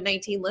the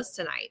COVID-19 list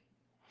tonight.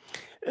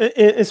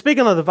 And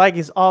speaking of the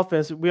Vikings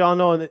offense, we all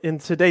know in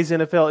today's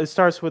NFL, it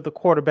starts with the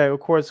quarterback. Of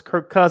course,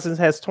 Kirk Cousins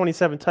has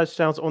 27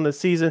 touchdowns on the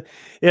season.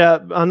 Yeah,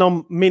 I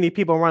know many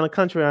people around the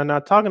country are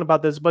not talking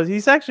about this, but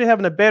he's actually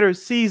having a better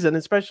season,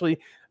 especially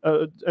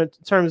in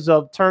terms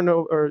of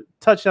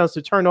touchdowns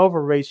to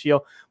turnover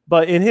ratio.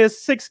 But in his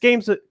 6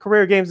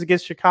 career games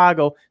against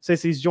Chicago,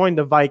 since he's joined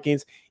the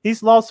Vikings,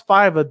 he's lost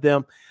 5 of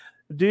them.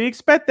 Do you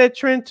expect that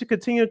trend to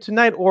continue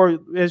tonight? Or,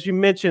 as you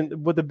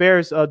mentioned, with the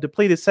Bears'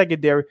 depleted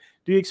secondary,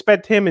 do you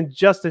expect him and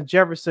Justin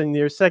Jefferson,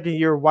 their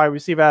second-year wide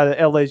receiver out of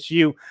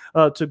LSU,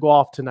 to go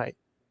off tonight?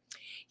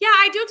 Yeah,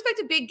 I do expect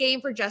a big game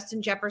for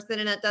Justin Jefferson,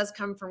 and that does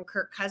come from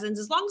Kirk Cousins.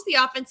 As long as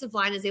the offensive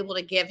line is able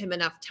to give him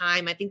enough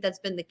time, I think that's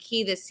been the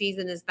key this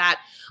season, is that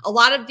a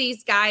lot of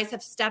these guys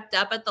have stepped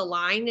up at the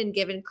line and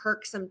given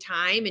Kirk some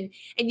time, and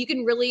you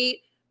can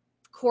really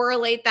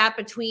correlate that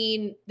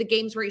between the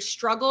games where he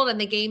struggled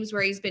and the games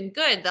where he's been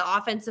good. The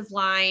offensive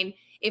line,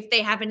 if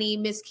they have any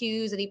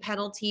miscues, any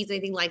penalties,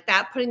 anything like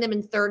that, putting them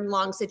in third and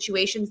long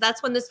situations,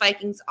 that's when this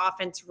Vikings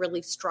offense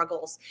really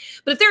struggles.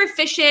 But if they're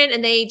efficient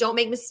and they don't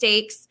make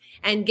mistakes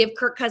and give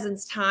Kirk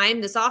Cousins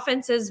time, this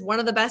offense is one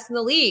of the best in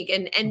the league.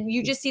 And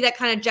you just see that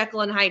kind of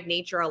Jekyll and Hyde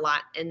nature a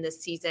lot in this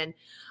season.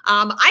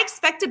 I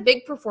expect a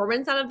big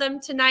performance out of them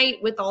tonight,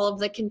 with all of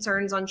the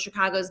concerns on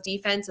Chicago's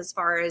defense as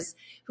far as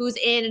who's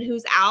in and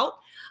who's out.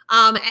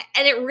 And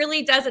it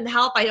really doesn't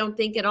help, I don't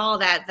think at all,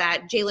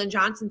 that Jalen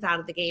Johnson's out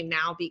of the game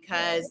now,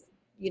 because,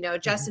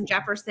 Justin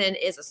Jefferson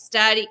is a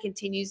stud. He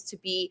continues to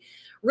be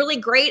really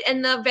great,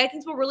 and the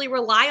Vikings will really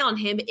rely on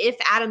him if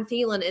Adam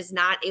Thielen is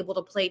not able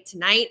to play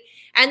tonight.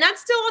 And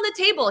that's still on the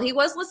table. He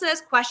was listed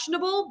as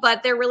questionable,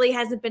 but there really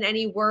hasn't been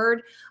any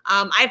word.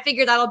 I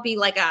figure that'll be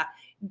like a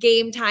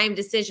game time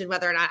decision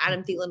whether or not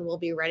Adam Thielen will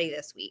be ready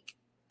this week.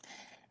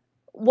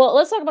 Well,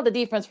 let's talk about the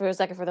defense for a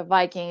second for the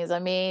Vikings. I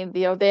mean,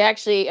 they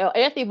actually,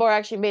 Anthony Barr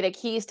actually made a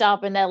key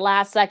stop in that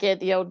last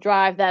second,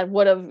 drive that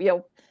would have,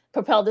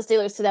 propelled the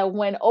Steelers to that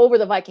win over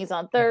the Vikings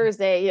on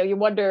Thursday. You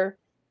wonder,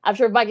 I'm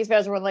sure Vikings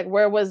fans were like,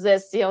 where was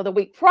this, the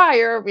week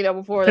prior,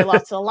 before they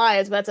lost to the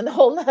Lions, but that's a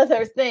whole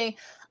other thing.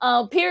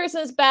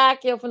 Pearson's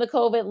back, from the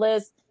COVID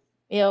list.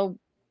 You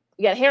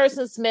got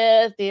Harrison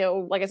Smith,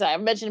 like I said, I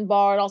mentioned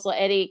Bard, also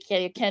Eddie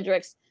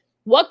Kendricks.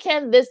 What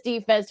can this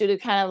defense do to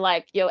kind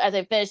of as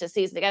they finish the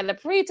season? They got a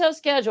pretty tough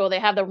schedule. They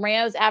have the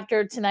Rams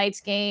after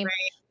tonight's game. Right.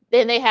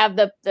 Then they have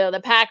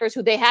the Packers,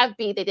 who they have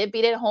beat. They did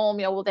beat at home.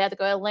 They have to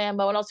go to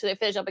Lambeau, and also they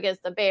finish up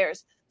against the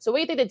Bears. So what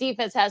do you think the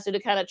defense has to do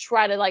to kind of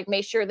try to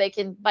make sure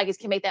Vikings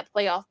can make that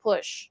playoff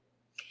push?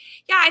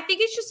 Yeah, I think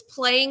it's just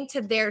playing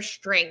to their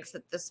strengths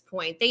at this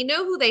point. They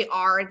know who they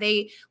are.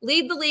 They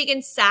lead the league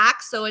in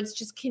sacks, so it's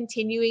just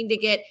continuing to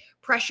get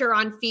pressure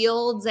on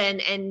Fields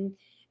and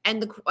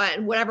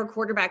whatever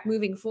quarterback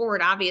moving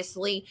forward,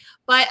 obviously.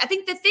 But I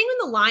think the thing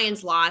when the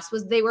Lions lost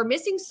was they were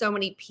missing so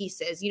many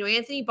pieces.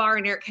 Anthony Barr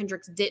and Eric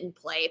Kendricks didn't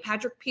play.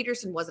 Patrick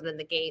Peterson wasn't in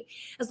the game.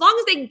 As long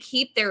as they can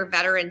keep their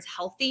veterans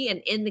healthy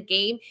and in the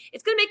game,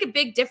 it's going to make a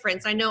big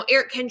difference. I know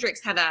Eric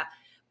Kendricks had a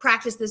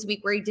practice this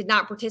week where he did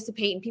not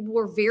participate, and people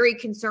were very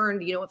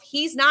concerned. If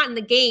he's not in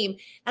the game,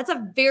 that's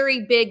a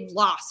very big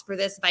loss for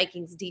this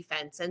Vikings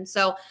defense. And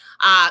so,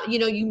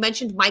 you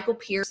mentioned Michael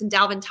Pierce and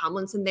Dalvin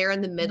Tomlinson there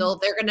in the middle.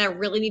 They're going to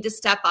really need to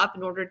step up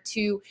in order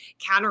to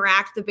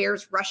counteract the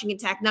Bears' rushing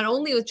attack, not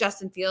only with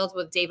Justin Fields,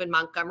 with David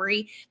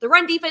Montgomery. The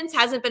run defense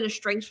hasn't been a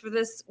strength for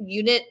this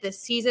unit this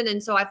season.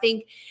 And so I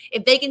think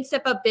if they can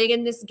step up big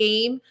in this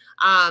game,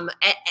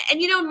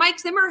 Mike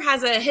Zimmer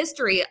has a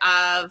history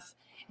of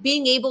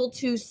being able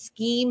to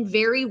scheme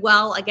very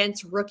well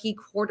against rookie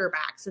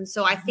quarterbacks. And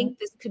so I think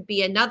this could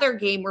be another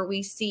game where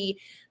we see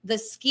the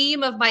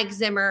scheme of Mike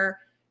Zimmer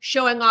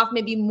showing off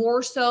maybe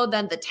more so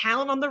than the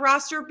talent on the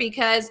roster,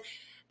 because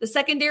the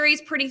secondary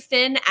is pretty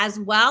thin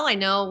as well. I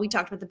know we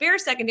talked about the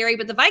Bears secondary,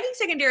 but the Vikings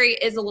secondary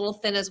is a little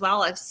thin as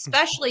well,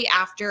 especially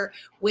after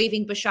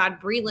waiving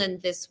Bashaud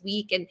Breeland this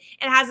week. And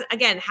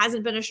it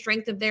hasn't been a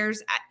strength of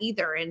theirs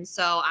either. And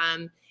so,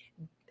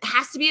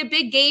 has to be a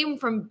big game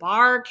from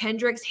Barr,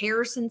 Kendricks,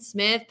 Harrison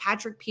Smith,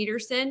 Patrick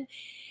Peterson,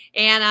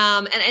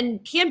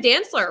 and Cam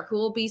Dantzler, who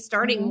will be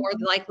starting more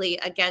than likely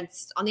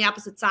on the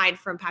opposite side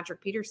from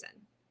Patrick Peterson.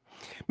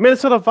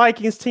 Minnesota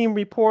Vikings team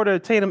reporter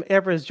Tatum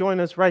Everett is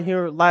joining us right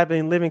here live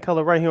in living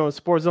color right here on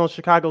Sports Zone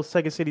Chicago,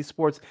 Second City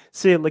Sports.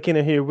 Sid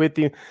LaKenna here with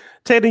you.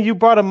 Tatum, you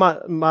brought up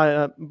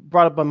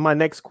my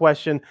next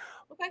question,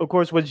 of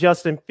course, with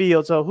Justin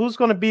Fields. So who's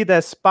going to be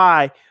that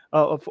spy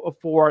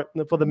for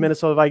the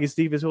Minnesota Vikings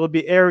defense? Will it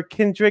be Eric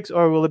Kendricks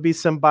or will it be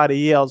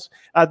somebody else?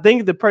 I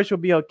think the pressure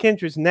will be on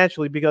Kendricks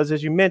naturally because,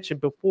 as you mentioned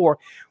before,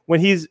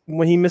 when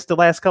he missed the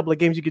last couple of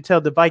games, you could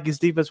tell the Vikings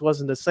defense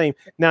wasn't the same.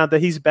 Now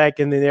that he's back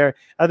in there,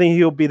 I think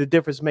he'll be the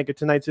difference maker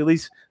tonight, to at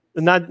least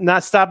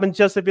not stopping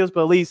Justin Fields,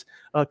 but at least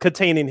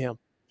containing him.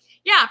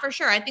 Yeah, for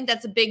sure. I think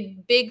that's a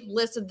big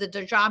list of the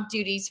job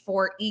duties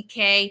for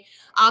EK.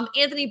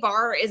 Anthony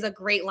Barr is a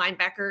great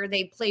linebacker.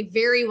 They play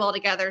very well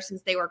together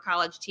since they were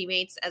college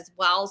teammates as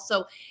well.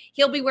 So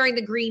he'll be wearing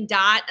the green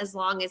dot as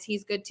long as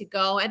he's good to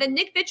go. And then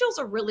Nick Vigil's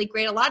a really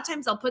great. A lot of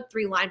times I'll put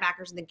 3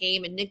 linebackers in the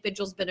game, and Nick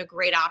Vigil's been a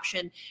great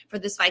option for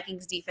this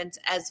Vikings defense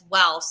as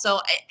well. So,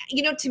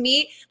 to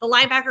me, the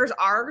linebackers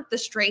are the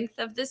strength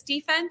of this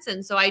defense.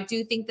 And so I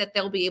do think that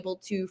they'll be able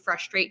to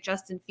frustrate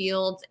Justin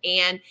Fields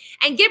and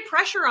get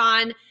pressure on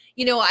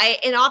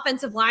an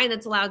offensive line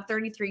that's allowed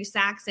 33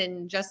 sacks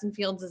in Justin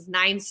Fields'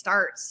 9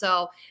 starts.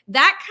 So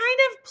that kind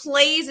of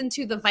plays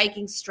into the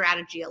Vikings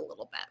strategy a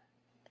little bit.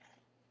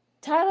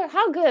 Tyler,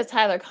 how good has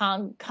Tyler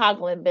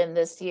Conklin been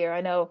this year?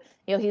 I know,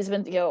 he's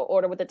been,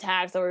 ordered with the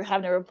tags, so we're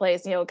having to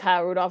replace,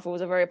 Kyle Rudolph, who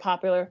was a very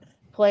popular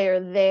player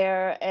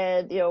there.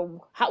 And,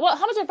 how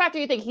much of a factor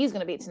do you think he's going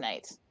to be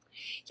tonight?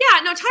 Yeah,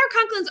 no, Tyler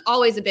Conklin's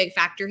always a big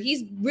factor.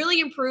 He's really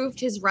improved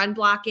his run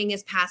blocking,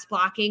 his pass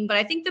blocking, but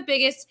I think the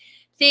biggest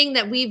thing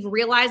that we've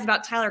realized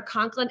about Tyler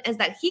Conklin is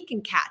that he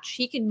can catch.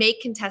 He can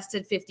make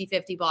contested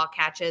 50-50 ball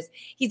catches.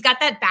 He's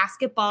got that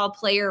basketball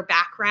player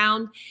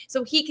background,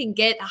 so he can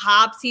get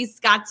hops. He's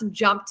got some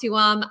jump to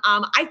him.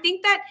 I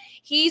think that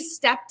he's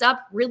stepped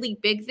up really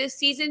big this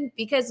season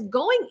because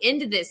going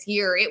into this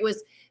year, it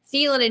was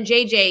Thielen and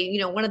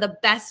JJ, one of the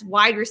best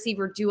wide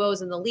receiver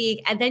duos in the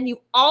league. And then you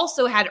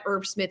also had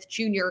Irv Smith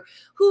Jr.,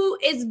 who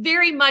is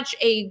very much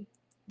a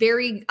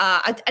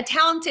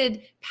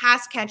talented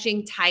pass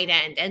catching tight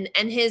end,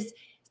 and his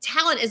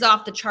talent is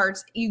off the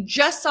charts. You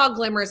just saw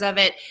glimmers of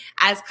it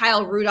as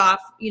Kyle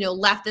Rudolph,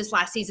 left this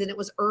last season. It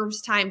was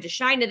Irv's time to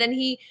shine, and then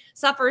he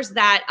suffers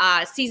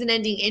that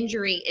season-ending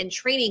injury in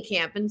training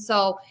camp. And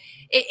so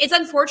it's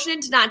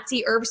unfortunate to not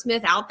see Irv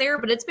Smith out there,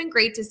 but it's been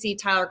great to see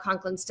Tyler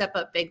Conklin step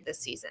up big this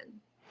season.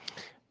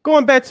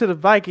 Going back to the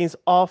Vikings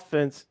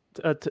offense,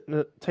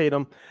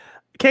 Tatum,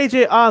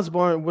 KJ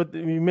Osborne,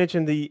 you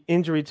mentioned the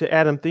injury to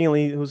Adam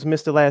Thielen, who's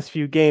missed the last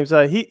few games.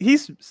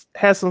 He's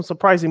had some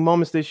surprising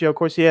moments this year. Of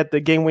course, he had the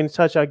game-winning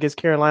touchdown against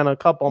Carolina a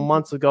couple of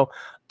months ago.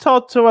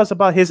 Talk to us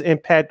about his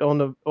impact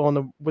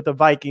with the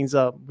Vikings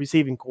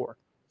receiving corps.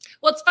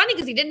 Well, it's funny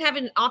because he didn't have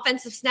an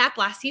offensive snap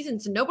last season,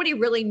 so nobody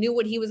really knew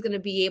what he was going to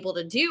be able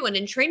to do. And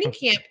in training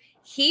camp,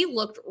 he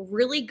looked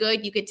really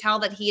good. You could tell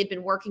that he had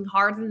been working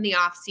hard in the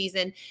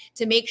offseason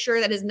to make sure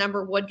that his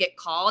number would get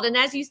called. And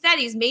as you said,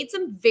 he's made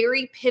some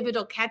very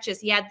pivotal catches.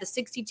 He had the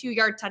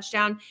 62-yard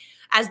touchdown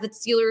as the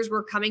Steelers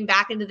were coming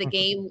back into the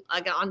game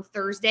on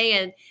Thursday.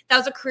 And that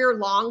was a career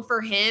long for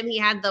him. He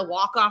had the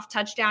walk-off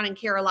touchdown in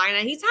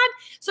Carolina. He's had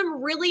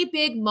some really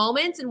big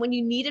moments. And when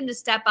you need him to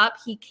step up,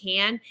 he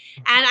can.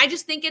 And I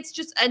just think it's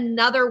just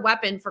another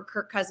weapon for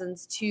Kirk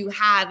Cousins to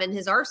have in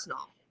his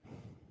arsenal.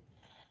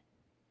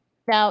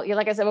 Now,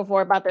 like I said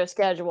before about their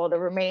schedule, the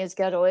remaining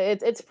schedule,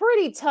 it's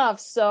pretty tough.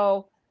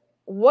 So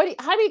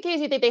how do you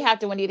think they have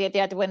to win? Do you think they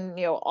have to win,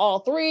 all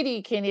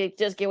three? Can you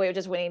just get away with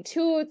just winning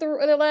 2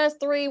 or the last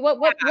 3?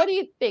 What do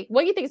you think?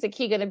 What do you think is the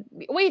key going to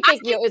be? What do you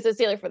think is the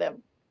ceiling for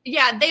them?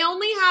 Yeah, they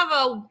only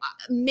have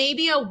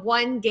maybe a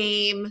 1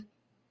 game.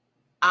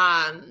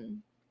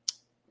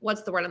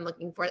 What's the word I'm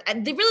looking for?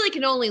 And they really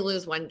can only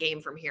lose 1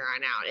 game from here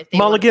on out if they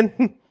mulligan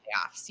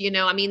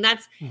playoffs. I mean,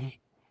 that's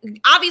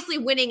obviously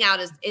winning out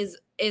is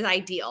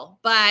ideal,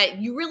 but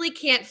you really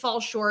can't fall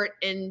short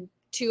in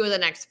 2 of the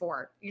next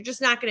 4. You're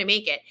just not going to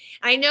make it.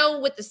 I know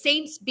with the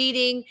Saints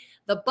beating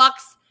the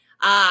Bucks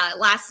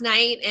last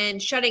night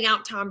and shutting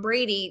out Tom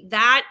Brady,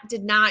 that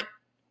did not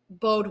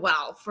bode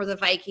well for the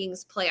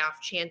Vikings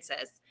playoff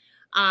chances.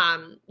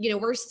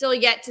 We're still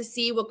yet to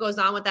see what goes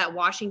on with that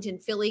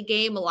Washington-Philly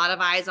game. A lot of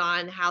eyes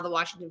on how the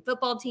Washington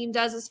football team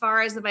does as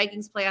far as the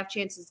Vikings playoff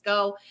chances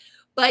go.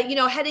 But,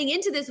 heading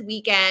into this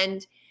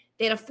weekend,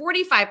 they had a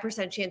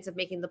 45% chance of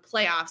making the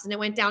playoffs, and it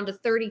went down to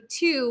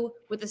 32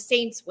 with the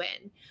Saints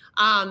win.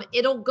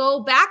 It'll go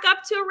back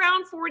up to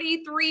around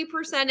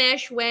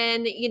 43%-ish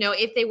when,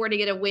 if they were to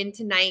get a win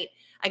tonight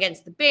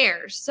against the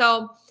Bears.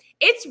 So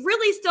it's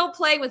really still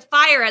playing with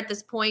fire at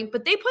this point,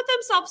 but they put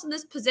themselves in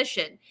this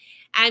position.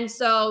 And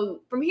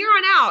so from here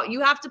on out,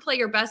 you have to play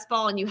your best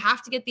ball, and you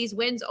have to get these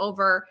wins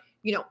over,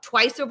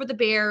 twice over the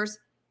Bears,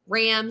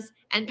 Rams,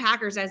 and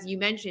Packers, as you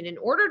mentioned, in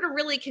order to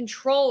really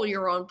control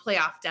your own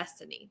playoff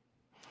destiny.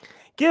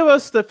 Give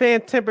us the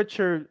fan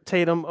temperature,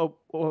 Tatum,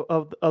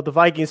 of the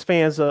Vikings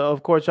fans.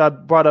 Of course, I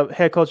brought up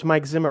head coach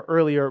Mike Zimmer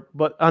earlier,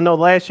 but I know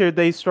last year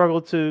they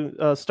struggled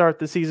to start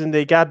the season.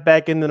 They got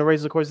back into the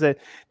race. Of course, that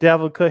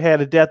Dalvin Cook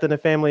had a death in the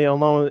family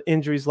along with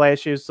injuries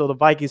last year, so the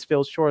Vikings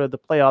fell short of the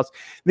playoffs.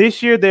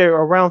 This year, they're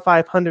around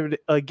 500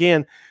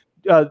 again.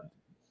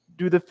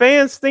 Do the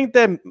fans think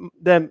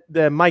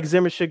that Mike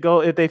Zimmer should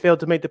go if they fail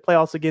to make the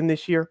playoffs again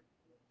this year?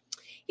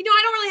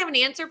 I don't really have an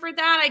answer for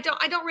that.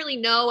 I don't really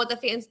know what the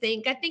fans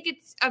think. I think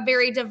it's a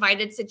very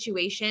divided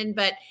situation,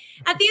 but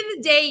at the end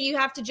of the day, you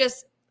have to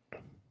just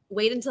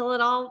wait until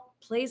it all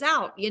plays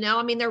out.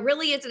 I mean, there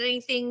really isn't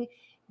anything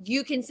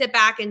you can sit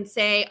back and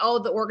say, oh,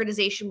 the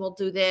organization will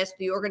do this,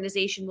 the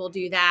organization will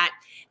do that.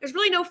 There's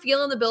really no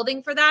feel in the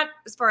building for that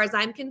as far as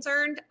I'm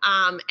concerned.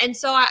 And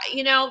so, I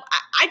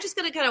just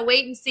going to kind of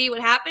wait and see what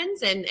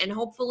happens. And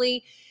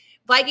hopefully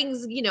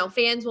Vikings,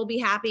 fans will be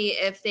happy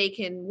if they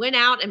can win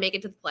out and make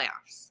it to the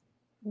playoffs.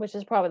 Which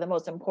is probably the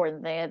most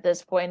important thing at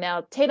this point.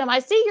 Now, Tatum, I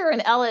see you're an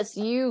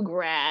LSU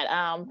grad.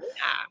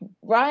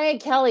 Brian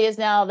Kelly is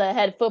now the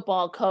head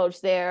football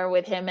coach there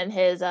with him and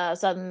his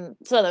southern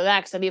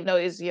accent, even though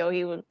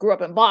he grew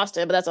up in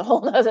Boston, but that's a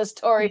whole other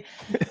story.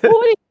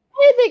 Do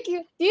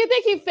you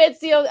think he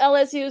fits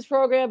LSU's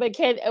program,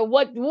 and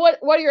what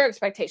are your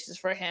expectations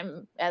for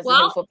him as a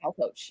new football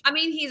coach? I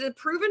mean, he's a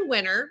proven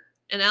winner.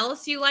 And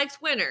LSU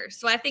likes winners.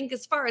 So I think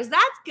as far as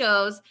that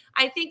goes,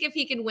 I think if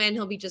he can win,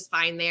 he'll be just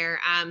fine there.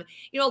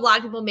 A lot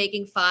of people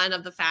making fun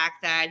of the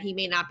fact that he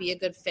may not be a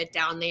good fit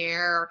down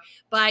there.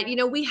 But,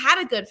 we had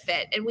a good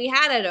fit, and we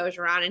had Ed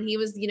Orgeron, and he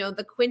was,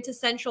 the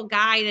quintessential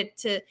guy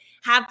to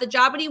have the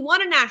job, and he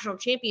won a national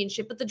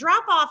championship. But the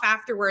drop-off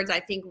afterwards, I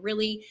think,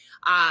 really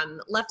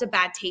left a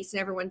bad taste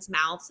in everyone's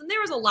mouths. And there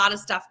was a lot of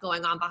stuff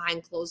going on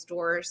behind closed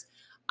doors,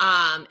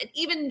 and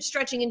even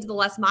stretching into the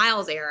Les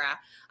Miles era.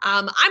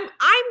 I'm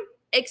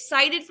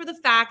excited for the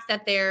fact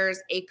that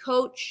there's a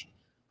coach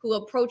who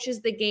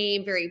approaches the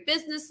game very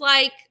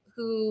businesslike,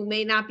 who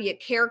may not be a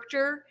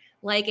character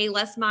like a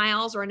Les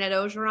Miles or an Ed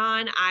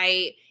Orgeron.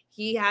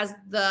 He has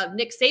the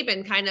Nick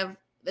Saban kind of,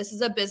 this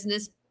is a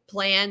business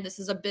plan, this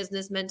is a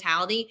business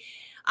mentality.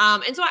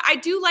 And so I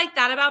do like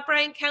that about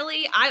Brian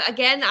Kelly.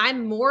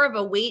 I'm more of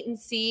a wait and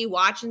see,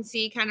 watch and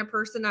see kind of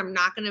person. I'm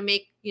not going to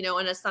make,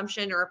 an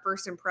assumption or a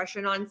first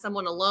impression on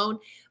someone alone.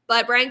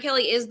 But Brian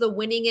Kelly is the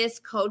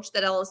winningest coach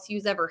that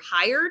LSU's ever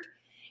hired.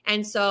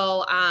 And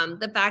so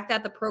the fact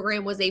that the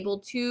program was able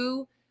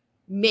to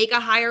make a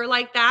hire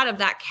like that, of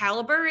that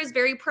caliber, is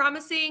very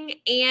promising.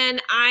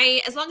 And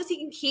as long as he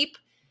can keep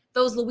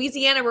those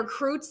Louisiana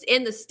recruits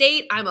in the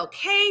state, I'm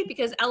okay,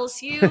 because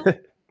LSU,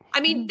 I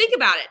mean, think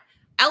about it.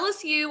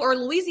 LSU, or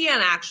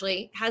Louisiana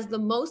actually, has the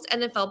most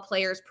NFL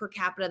players per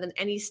capita than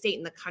any state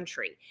in the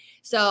country.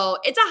 So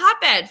it's a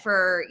hotbed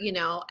for,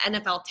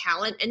 NFL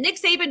talent. And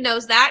Nick Saban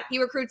knows that. He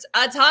recruits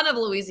a ton of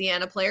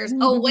Louisiana players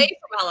away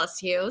from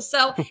LSU.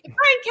 So if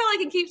Brian Kelly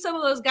can keep some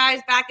of those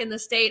guys back in the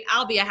state,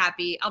 I'll be a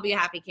happy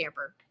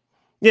camper.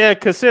 Yeah,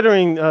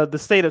 considering the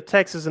state of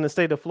Texas and the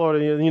state of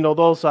Florida,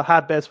 those are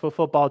hotbeds for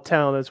football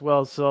talent as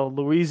well. So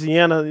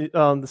Louisiana,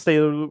 the state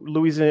of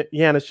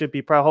Louisiana should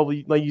be proud.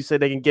 Hopefully, like you said,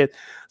 they can get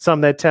some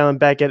of that talent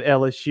back at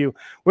LSU.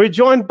 We're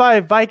joined by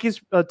Vikings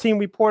team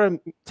reporter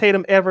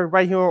Tatum Everett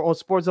right here on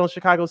Sports Zone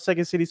Chicago,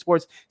 Second City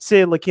Sports.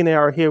 Sid Lakina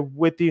are here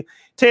with you.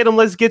 Tatum,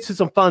 let's get to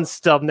some fun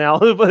stuff now.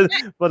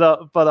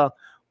 but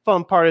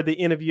fun part of the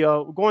interview.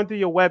 Going through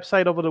your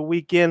website over the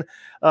weekend,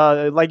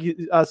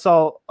 I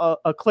saw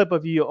a clip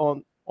of you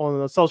on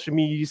social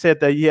media. You said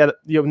that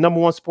your number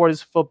one sport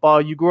is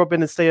football. You grew up in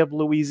the state of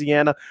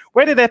Louisiana.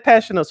 Where did that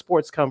passion of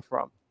sports come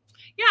from?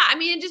 Yeah, I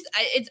mean,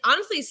 it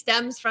honestly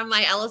stems from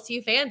my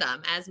LSU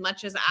fandom. As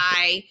much as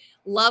I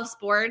love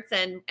sports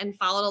and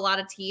followed a lot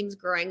of teams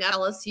growing up,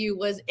 LSU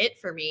was it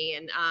for me.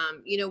 And,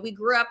 we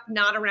grew up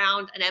not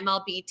around an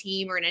MLB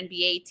team or an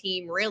NBA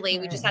team, really.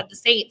 We just had the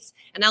Saints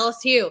and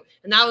LSU,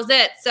 and that was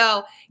it.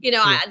 So,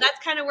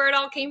 that's kind of where it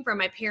all came from.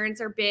 My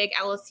parents are big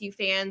LSU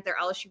fans. They're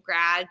LSU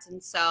grads.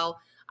 And so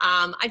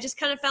I just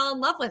kind of fell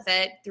in love with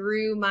it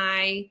through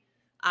my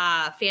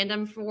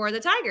fandom for the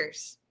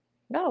Tigers.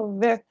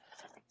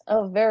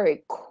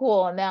 Very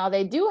cool. Now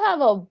they do have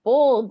a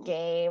bowl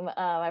game.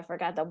 I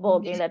forgot the bowl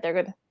game that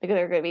they're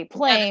gonna be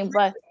playing,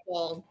 but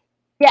cool.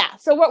 Yeah.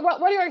 So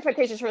what are your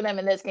expectations for them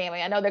in this game?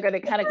 I know they're going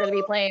to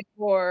be playing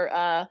for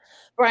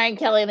Brian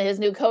Kelly and his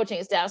new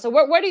coaching staff. So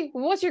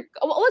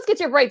let's get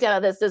your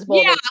breakdown of this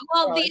bowl. Yeah.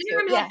 Well, the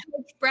interim head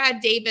coach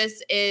Brad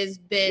Davis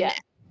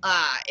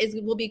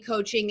will be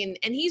coaching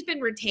and he's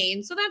been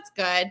retained, so that's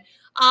good.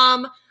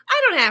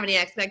 I don't have any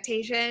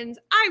expectations.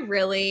 I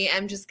really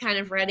am just kind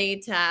of ready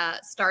to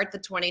start the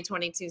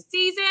 2022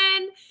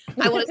 season.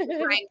 I want to see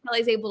what Brian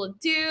Kelly's able to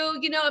do.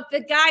 If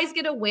the guys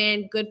get a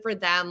win, good for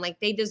them. Like,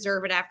 they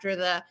deserve it after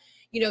the,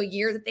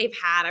 year that they've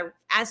had.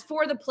 As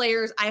for the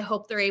players, I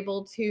hope they're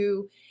able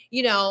to,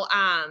 get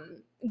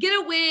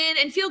a win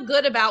and feel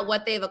good about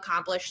what they've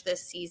accomplished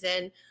this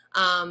season.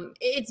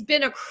 It's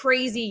been a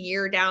crazy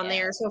year down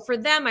there. So for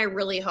them, I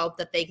really hope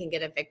that they can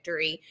get a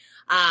victory.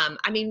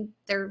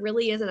 There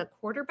really isn't a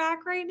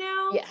quarterback right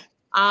now.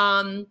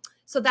 Yeah.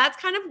 So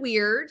that's kind of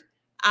weird.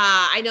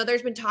 I know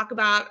there's been talk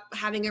about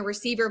having a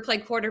receiver play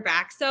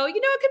quarterback. So, it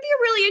could be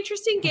a really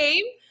interesting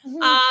game.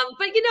 But,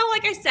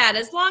 like I said,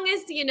 as long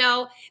as,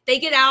 they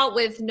get out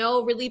with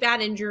no really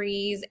bad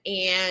injuries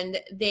and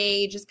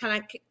they just kind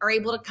of are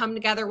able to come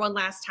together one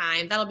last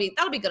time, that'll be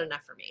good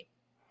enough for me.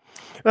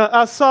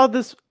 I saw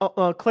this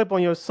clip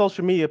on your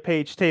social media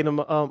page,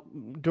 Tatum,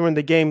 during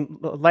the game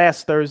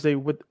last Thursday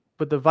with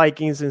the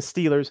Vikings and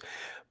Steelers.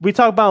 We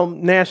talk about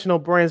national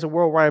brands and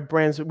worldwide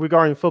brands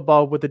regarding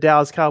football with the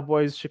Dallas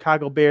Cowboys,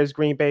 Chicago Bears,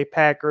 Green Bay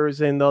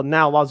Packers, and the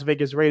now Las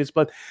Vegas Raiders.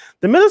 But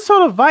the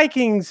Minnesota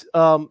Vikings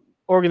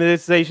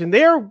organization,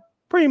 they're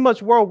pretty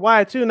much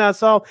worldwide too. And I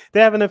saw they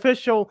have an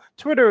official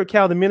Twitter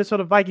account, the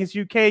Minnesota Vikings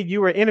UK.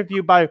 You were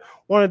interviewed by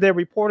one of their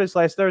reporters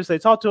last Thursday.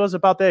 Talk to us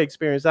about that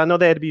experience. I know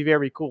that had to be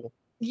very cool.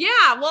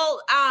 Yeah,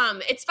 well,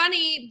 it's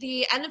funny.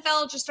 The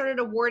NFL just started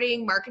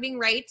awarding marketing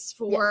rights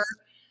for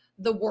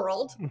the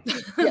world,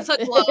 the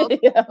globe.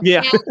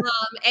 Yeah.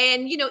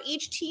 And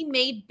each team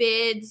made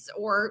bids,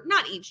 or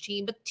not each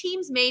team, but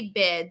teams made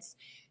bids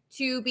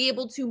to be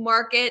able to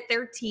market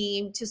their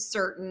team to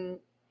certain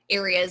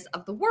areas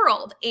of the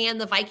world.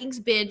 And the Vikings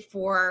bid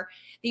for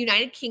the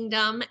United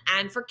Kingdom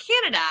and for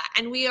Canada.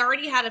 And we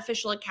already had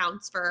official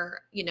accounts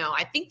for,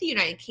 I think the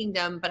United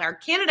Kingdom, but our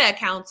Canada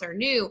accounts are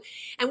new.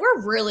 And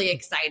we're really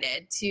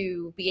excited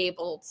to be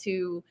able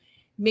to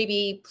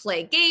maybe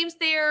play games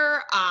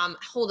there,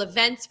 hold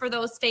events for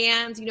those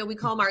fans. We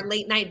call them our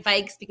late night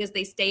Vikes because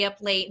they stay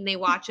up late and they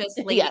watch us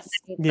late. Yes.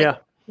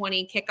 Like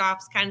 20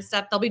 kickoffs kind of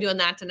stuff. They'll be doing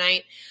that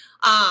tonight.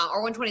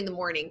 Or 1:20 in the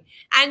morning.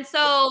 And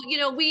so,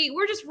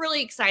 we're just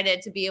really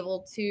excited to be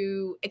able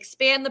to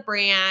expand the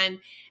brand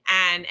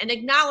and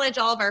acknowledge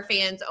all of our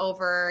fans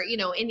over,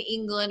 in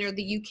England or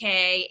the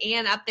UK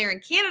and up there in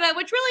Canada,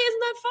 which really isn't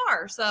that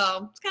far.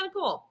 So it's kind of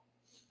cool.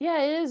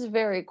 Yeah, it is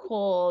very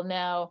cool.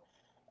 Now,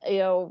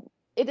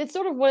 it's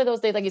sort of one of those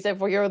things, like you said,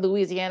 for your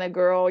Louisiana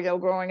girl,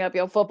 growing up,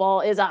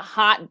 football is a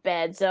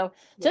hotbed. So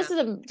just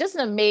an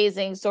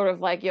amazing sort of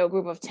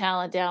group of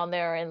talent down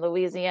there in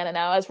Louisiana.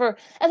 Now, as for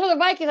the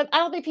Vikings, I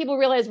don't think people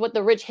realize what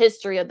the rich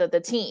history of the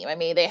team. I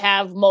mean, they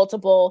have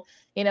multiple,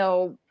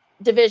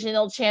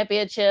 divisional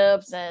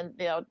championships and,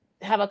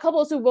 have a couple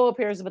of Super Bowl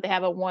appearances, but they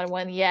haven't won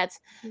one yet.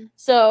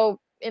 So,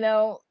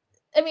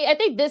 I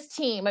think this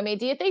team,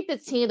 do you think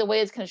this team, the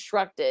way it's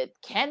constructed,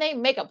 can they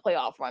make a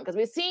playoff run? Because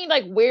we've seen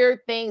weird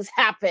things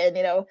happen,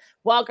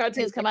 wildcard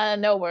teams come out of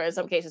nowhere in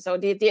some cases. So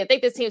do you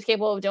think this team's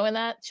capable of doing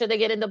that? Should they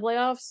get into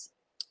playoffs?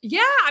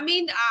 Yeah,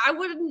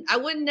 I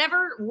would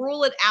never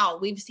rule it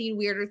out. We've seen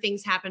weirder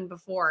things happen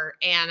before.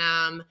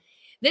 And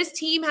this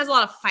team has a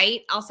lot of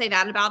fight. I'll say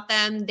that about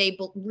them. They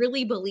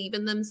really believe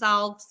in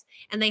themselves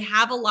and they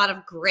have a lot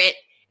of grit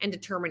and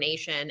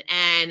determination.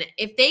 And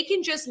if they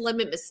can just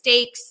limit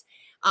mistakes,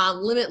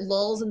 limit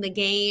lulls in the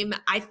game,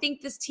 I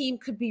think this team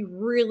could be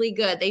really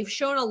good. They've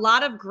shown a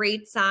lot of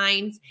great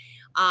signs.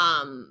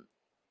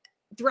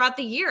 throughout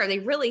the year. They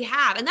really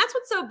have. And that's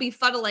what's so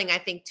befuddling, I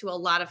think, to a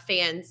lot of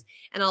fans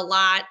and a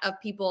lot of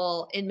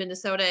people in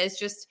Minnesota is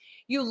just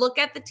you look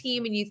at the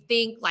team and you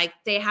think like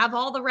they have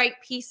all the right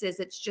pieces.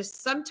 It's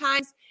just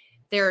sometimes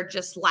they're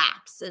just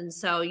laps. And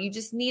so you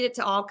just need it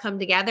to all come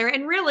together.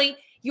 And really,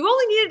 you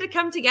only need it to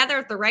come together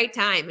at the right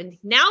time. And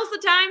now's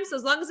the time. So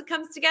as long as it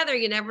comes together,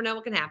 you never know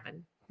what can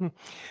happen.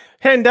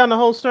 Heading down the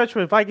home stretch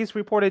with Vikings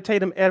reporter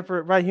Tatum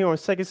Everett right here on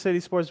Second City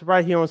Sports,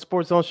 right here on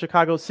Sports Zone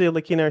Chicago. Sid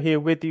Lakina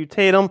here with you,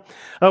 Tatum.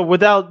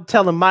 Without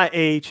telling my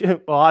age,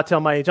 well, I'll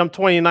tell my age. I'm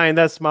 29.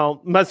 That's my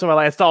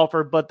last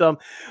offer. But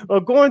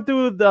going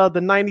through the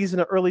 90s and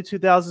the early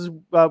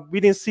 2000s, we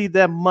didn't see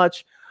that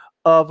much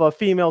of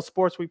female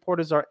sports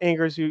reporters or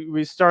anchors.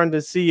 We're starting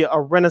to see a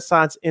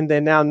renaissance in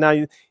there now. Now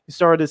you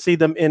started to see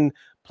them in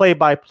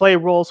play-by-play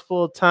roles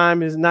full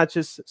time. Is not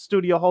just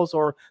studio hosts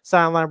or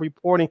sideline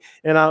reporting.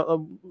 And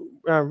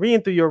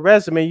reading through your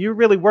resume, you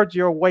really worked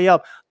your way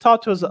up.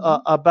 Talk to us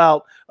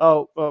about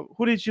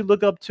who did you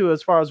look up to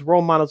as far as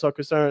role models are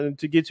concerned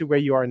to get to where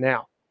you are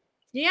now?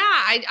 Yeah,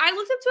 I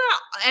looked up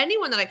to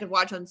anyone that I could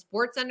watch on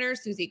SportsCenter,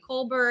 Susie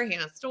Colbert,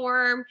 Hannah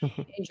Storm,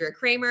 Andrea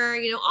Kramer,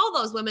 all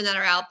those women that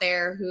are out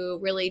there who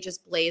really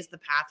just blaze the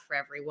path for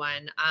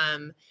everyone.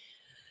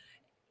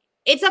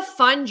 It's a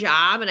fun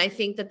job. And I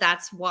think that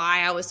that's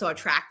why I was so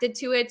attracted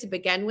to it to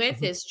begin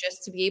with, is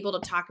just to be able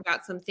to talk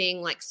about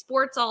something like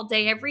sports all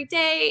day, every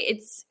day.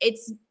 It's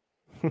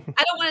I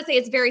don't want to say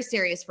it's very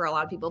serious for a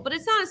lot of people, but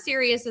it's not as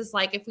serious as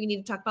like if we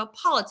need to talk about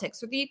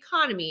politics or the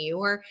economy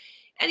or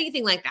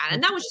anything like that.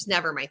 And that was just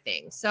never my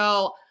thing.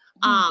 So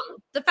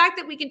the fact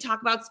that we can talk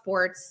about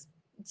sports,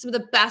 some of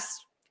the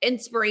best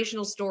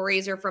inspirational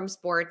stories are from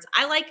sports.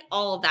 I like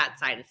all of that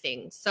side of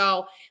things.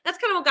 So that's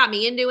kind of what got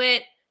me into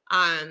it.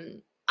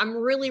 I'm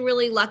really,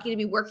 really lucky to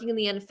be working in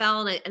the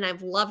NFL, and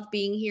I've loved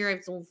being here.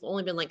 It's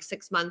only been like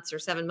 6 months or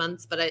 7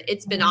 months, but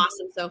it's been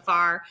awesome so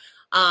far.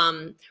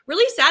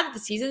 Really sad that the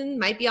season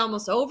might be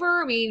almost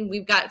over. I mean,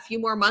 we've got a few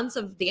more months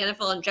of the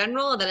NFL in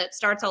general, and then it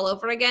starts all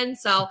over again.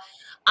 So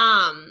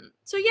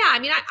yeah, I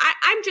mean,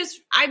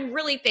 I'm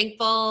really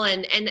thankful,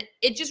 and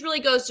it just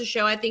really goes to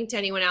show, I think, to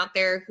anyone out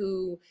there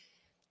who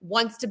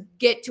wants to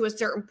get to a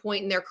certain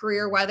point in their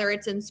career, whether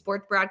it's in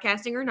sports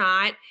broadcasting or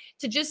not,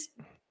 to just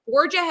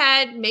forge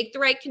ahead, make the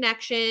right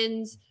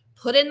connections,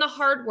 put in the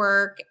hard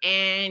work,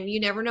 and you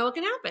never know what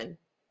can happen.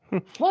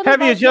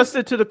 Have you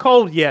adjusted to the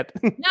cold yet?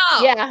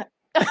 No. Yeah.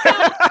 Adjusted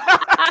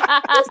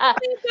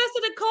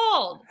to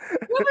cold.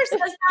 Whoever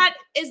says that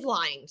is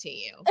lying to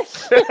you.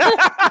 It's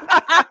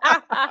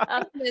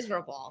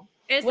miserable.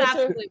 It's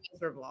absolutely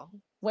miserable.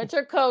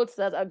 Winter coats.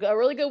 That's a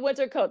really good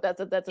winter coat. That's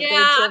a yeah, thing to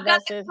I've got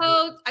invest the in.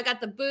 coat. I got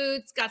the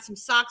boots. Got some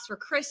socks for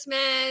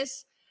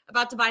Christmas.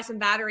 About to buy some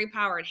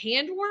battery-powered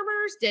hand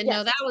warmers. Didn't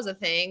know that was a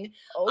thing.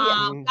 Oh,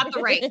 yeah. Got the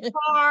right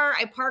car.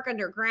 I park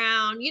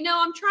underground.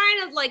 I'm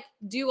trying to like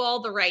do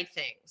all the right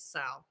things.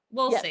 So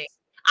we'll see.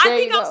 I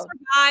think I'll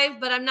survive,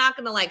 but I'm not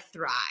gonna like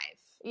thrive.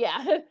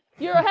 Yeah,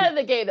 you're ahead of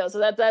the game though, so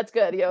that's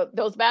good.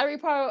 Those battery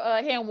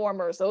power hand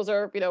warmers. Those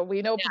are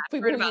we know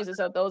people who use it.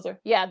 So those are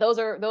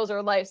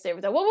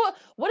lifesavers.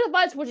 What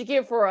advice would you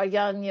give for a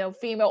young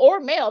female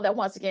or male that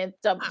wants to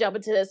jump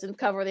into this and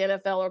cover the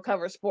NFL or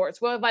cover sports?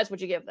 What advice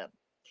would you give them?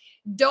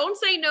 Don't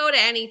say no to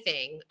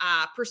anything.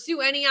 Pursue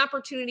any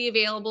opportunity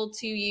available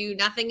to you.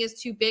 Nothing is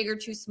too big or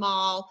too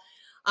small.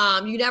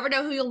 You never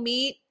know who you'll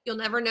meet. You'll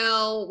never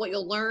know what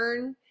you'll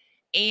learn.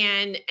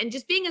 And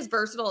just being as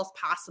versatile as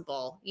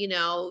possible.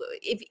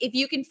 If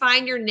you can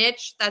find your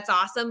niche, that's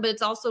awesome. But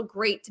it's also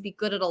great to be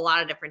good at a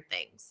lot of different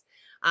things.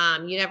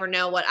 You never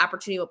know what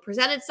opportunity will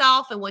present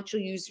itself and what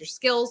you'll use your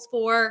skills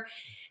for.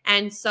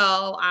 And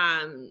so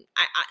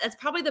that's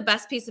probably the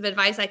best piece of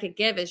advice I could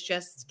give is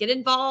just get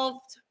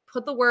involved.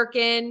 Put the work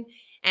in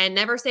and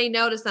never say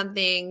no to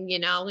something,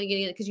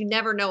 because you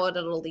never know what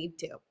it'll lead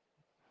to.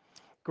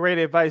 Great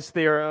advice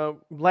there.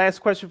 Last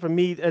question for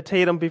me,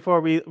 Tatum,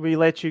 before we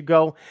let you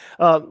go.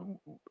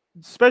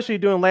 Especially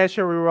during last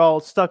year, we were all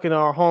stuck in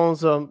our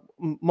homes.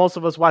 Most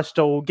of us watched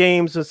old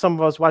games, and some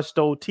of us watched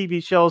old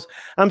TV shows.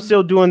 I'm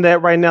still doing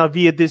that right now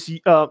via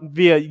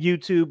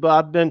YouTube.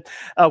 I've been,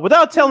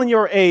 without telling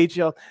your age,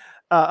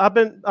 I've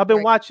been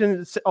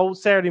watching old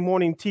Saturday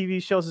morning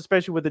TV shows,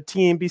 especially with the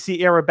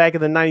TNBC era back in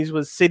the 90s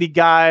with City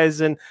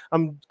Guys, and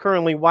I'm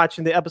currently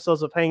watching the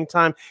episodes of Hang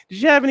Time.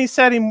 Did you have any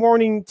Saturday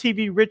morning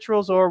TV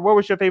rituals, or what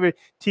was your favorite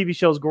TV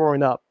shows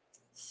growing up?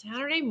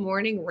 Saturday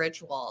morning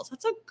rituals.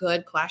 That's a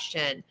good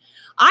question.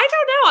 I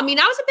don't know. I mean,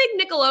 I was a big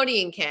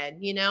Nickelodeon kid.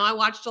 I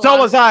watched a lot.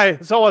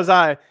 So was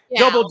I. Yeah.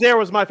 Double Dare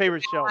was my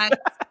favorite show.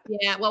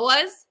 Yeah. What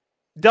was?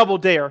 Double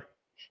Dare.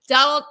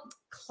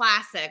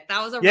 Classic.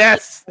 That was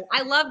yes.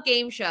 I love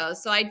game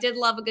shows, so I did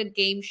love a good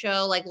game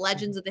show like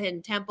Legends of the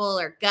Hidden Temple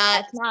or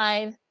Guts.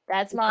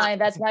 That's mine.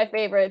 That's my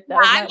favorite.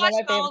 I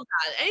watched all of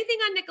that. Anything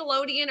on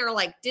Nickelodeon or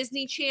like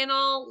Disney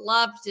Channel.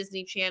 Loved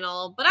Disney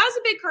Channel, but I was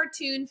a big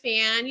cartoon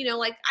fan.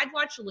 Like I'd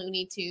watch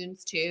Looney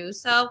Tunes too.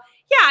 So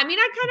yeah, I mean,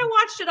 I kind of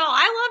watched it all.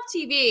 I love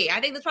TV.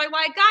 I think that's probably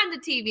why I got into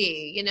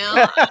TV.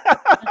 I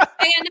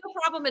had no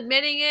problem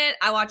admitting it.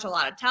 I watch a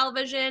lot of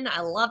television.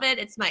 I love it.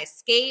 It's my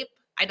escape.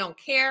 I don't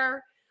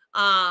care.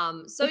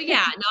 So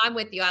yeah, no, I'm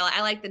with you.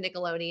 I like the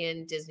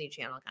Nickelodeon, Disney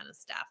Channel kind of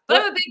stuff, but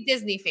I'm a big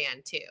Disney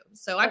fan too.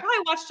 So I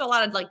probably watched a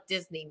lot of like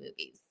Disney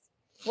movies.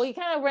 Well, you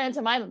kind of ran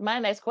into my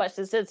next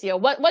question since,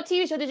 what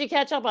TV show did you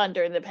catch up on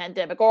during the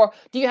pandemic? Or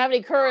do you have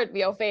any current,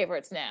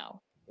 favorites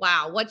now?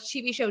 Wow. What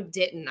TV show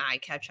didn't I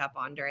catch up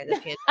on during the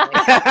pandemic?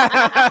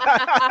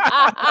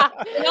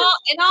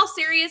 in all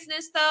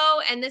seriousness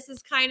though, and this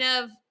is kind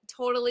of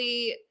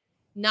totally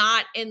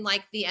not in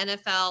like the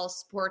NFL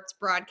sports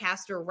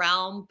broadcaster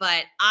realm,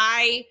 but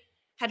I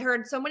had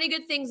heard so many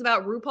good things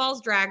about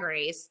RuPaul's Drag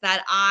Race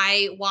that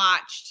I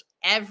watched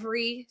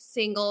every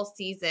single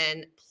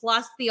season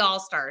plus the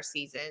All-Star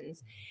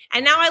seasons.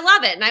 And now I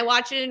love it and I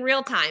watch it in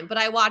real time, but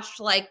I watched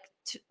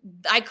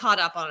I caught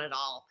up on it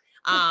all.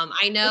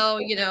 I know,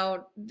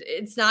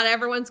 it's not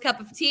everyone's cup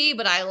of tea,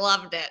 but I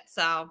loved it.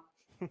 So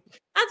that's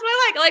what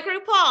I like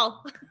RuPaul.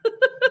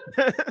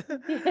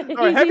 All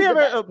right. Have you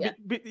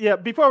ever,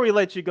 before we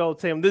let you go,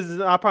 Tim,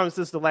 I promise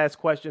this is the last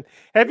question.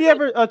 Have you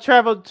ever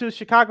traveled to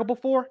Chicago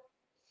before?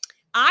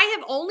 I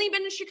have only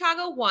been to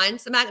Chicago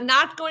once. I'm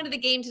not going to the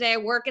game today. I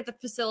work at the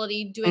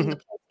facility doing the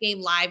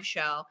post-game live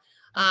show.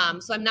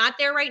 So I'm not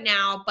there right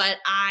now, but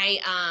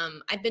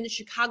I've been to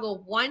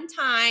Chicago one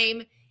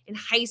time in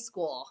high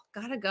school.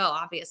 Gotta go,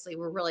 obviously.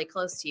 We're really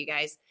close to you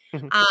guys.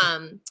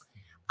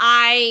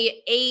 I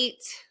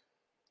ate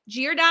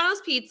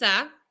Giordano's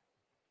Pizza.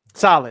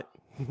 Solid.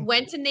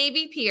 Went to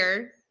Navy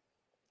Pier.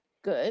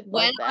 Good.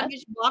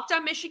 Walked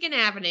on Michigan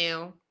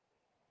Avenue.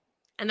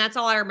 And that's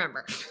all I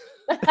remember.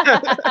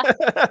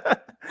 I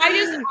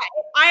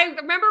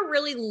remember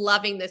really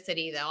loving the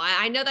city though.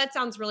 I know that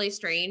sounds really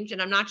strange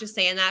and I'm not just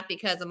saying that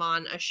because I'm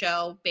on a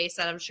show based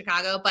out of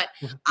Chicago, but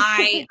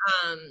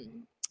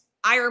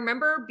I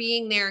remember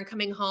being there and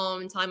coming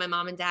home and telling my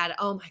mom and dad,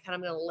 oh my God,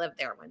 I'm going to live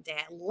there one day.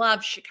 I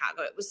love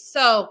Chicago. It was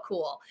so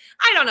cool.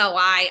 I don't know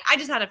why. I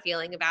just had a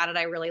feeling about it.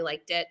 I really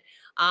liked it.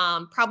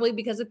 Probably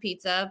because of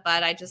pizza,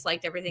 but I just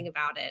liked everything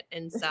about it.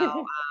 And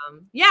so,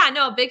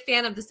 a big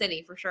fan of the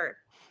city for sure.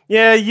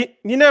 Yeah, you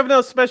never know,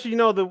 especially,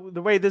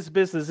 the way this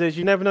business is.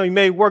 You never know. You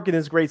may work in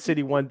this great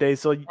city one day.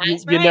 So you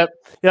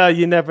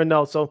never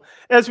know. So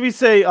as we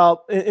say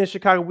in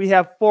Chicago, we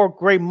have 4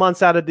 great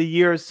months out of the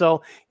year.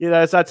 So,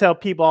 as I tell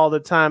people all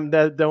the time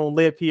that don't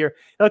live here,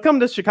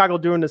 come to Chicago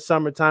during the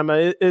summertime.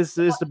 It's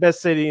the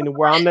best city in the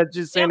world. I'm not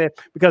just saying that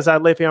because I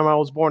live here. I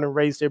was born and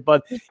raised here,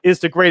 but it's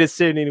the greatest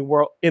city in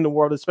the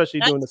world, especially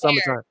during the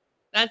summertime.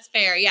 That's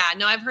fair. Yeah.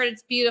 No, I've heard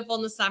it's beautiful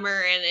in the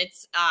summer and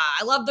it's,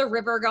 I love the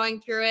river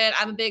going through it.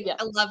 I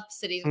love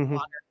cities with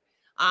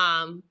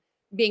water.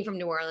 Being from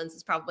New Orleans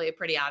is probably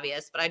pretty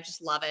obvious, but I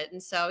just love it.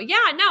 And so,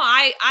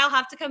 I'll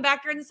have to come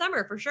back during the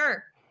summer for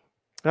sure.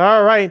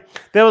 All right.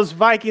 That was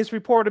Vikings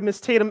reporter, Miss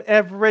Tatum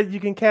Everett.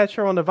 You can catch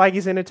her on the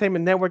Vikings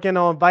Entertainment Network and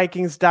on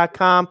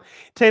Vikings.com.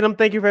 Tatum,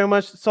 thank you very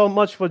much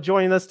for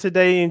joining us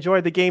today.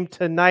 Enjoy the game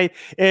tonight.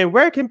 And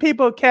where can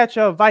people catch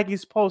a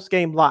Vikings post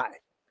game live?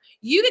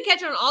 You can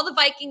catch it on all the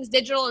Vikings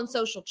digital and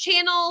social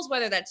channels,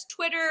 whether that's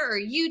Twitter or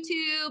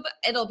YouTube.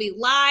 It'll be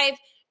live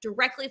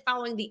directly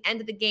following the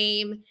end of the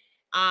game.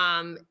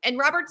 And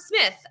Robert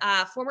Smith,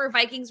 former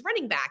Vikings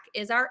running back,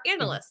 is our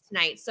analyst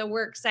tonight. So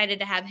we're excited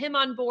to have him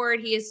on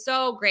board. He is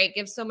so great,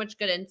 gives so much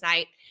good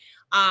insight.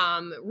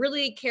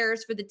 Really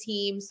cares for the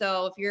team.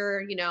 So if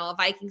you're, a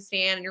Vikings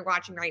fan and you're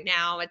watching right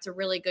now, it's a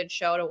really good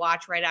show to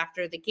watch right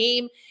after the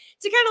game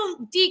to kind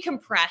of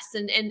decompress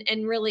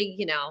and really,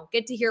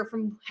 get to hear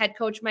from head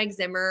coach Mike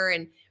Zimmer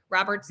and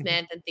Robert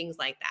Smith and things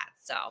like that.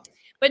 So,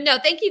 but no,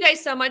 thank you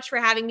guys so much for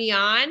having me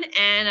on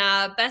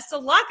and best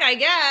of luck, I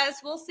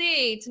guess. We'll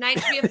see. Tonight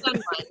should be a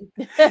fun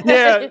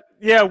one.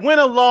 Yeah. Win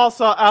or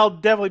loss, I'll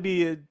definitely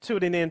be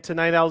tuning in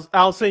tonight.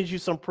 I'll send you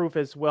some proof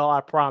as well,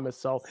 I promise.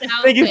 So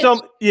thank you so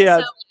much.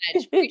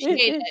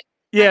 Appreciate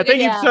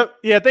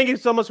it. Thank you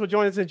so much for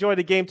joining us. Enjoy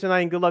the game tonight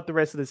and good luck the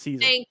rest of the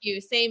season. Thank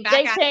you. Same back.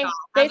 Thanks,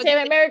 Sam.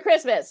 And Merry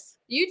Christmas.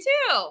 You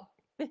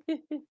too.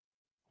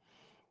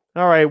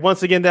 All right.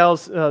 Once again, that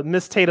was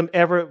Miss Tatum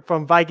Everett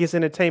from Vikings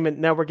Entertainment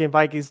Network and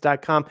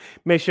Vikings.com.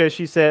 Make sure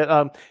she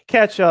said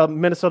catch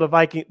Minnesota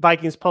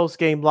Vikings post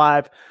game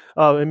live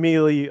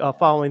immediately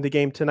following the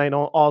game tonight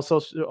on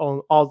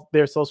all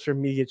their social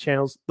media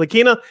channels.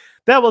 Lakina,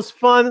 that was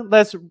fun.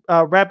 Let's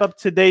wrap up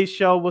today's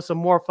show with some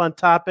more fun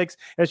topics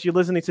as you're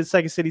listening to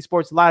Second City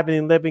Sports live and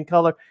in living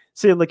color.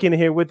 Sid Lakina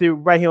here with you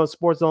right here on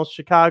Sports Zone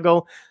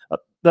Chicago.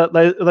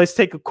 Let's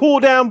take a cool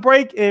down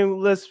break and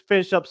let's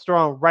finish up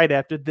strong right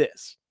after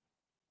this.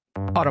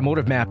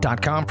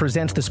 AutomotiveMap.com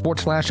presents the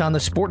Sports Flash on the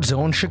Sports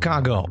Zone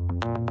Chicago.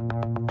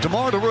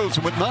 DeMar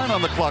DeRozan with 9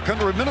 on the clock,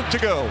 under a minute to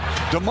go.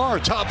 DeMar,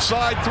 top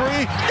side 3,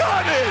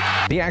 got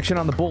it! The action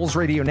on the Bulls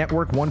Radio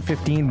Network,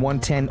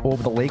 115-110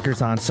 over the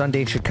Lakers on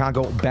Sunday.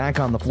 Chicago back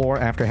on the floor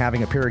after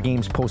having a pair of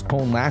games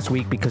postponed last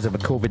week because of a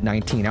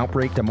COVID-19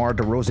 outbreak. DeMar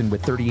DeRozan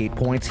with 38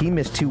 points. He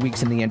missed 2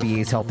 weeks in the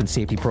NBA's health and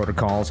safety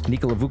protocols.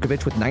 Nikola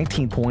Vukovic with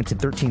 19 points and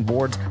 13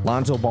 boards.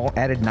 Lonzo Ball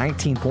added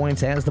 19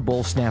 points as the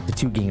Bulls snapped a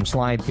 2-game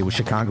slide. It was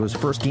Chicago's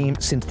first game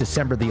since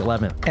December the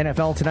 11th.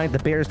 NFL tonight, the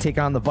Bears take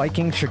on the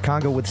Vikings.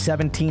 Chicago with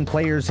 17 13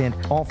 players and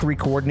all 3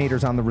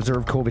 coordinators on the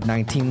reserve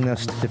COVID-19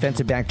 list.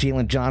 Defensive back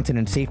Jalen Johnson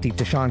and safety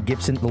Tashawn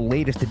Gibson, the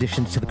latest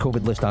additions to the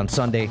COVID list on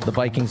Sunday. The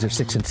Vikings are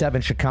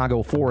 6-7,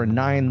 Chicago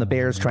 4-9. The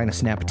Bears trying to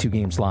snap a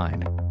 2-game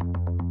slide.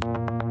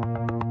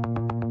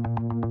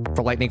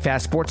 For lightning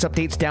fast sports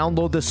updates,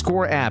 download the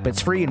Score app. It's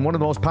free and one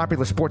of the most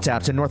popular sports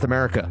apps in North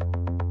America.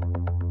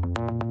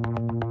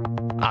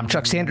 I'm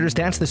Chuck Sanders.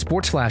 That's the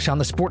Sports Flash on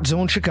the Sports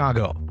Zone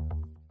Chicago.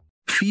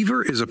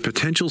 Fever is a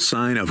potential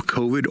sign of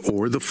COVID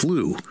or the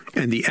flu,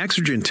 and the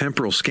Exergen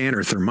temporal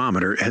scanner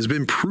thermometer has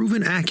been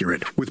proven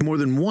accurate with more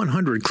than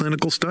 100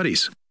 clinical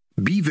studies.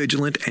 Be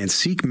vigilant and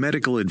seek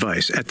medical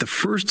advice at the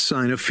first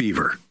sign of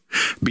fever.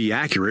 Be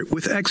accurate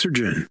with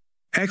Exergen.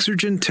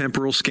 Exergen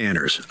temporal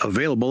scanners,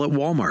 available at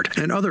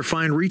Walmart and other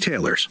fine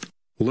retailers.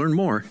 Learn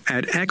more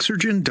at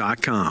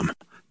Exergen.com.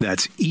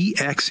 That's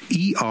EXERGEN.com.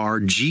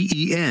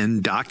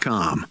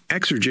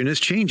 Exergen is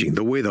changing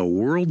the way the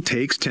world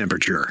takes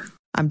temperature.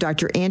 I'm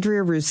Dr.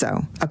 Andrea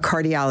Russo, a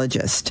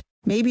cardiologist.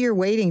 Maybe you're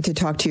waiting to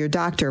talk to your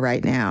doctor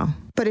right now.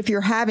 But if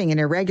you're having an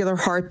irregular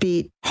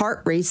heartbeat,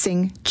 heart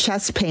racing,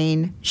 chest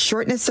pain,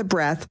 shortness of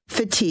breath,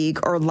 fatigue,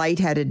 or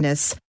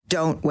lightheadedness,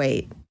 don't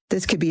wait.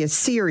 This could be a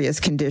serious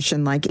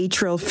condition like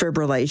atrial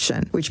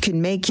fibrillation, which can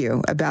make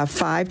you about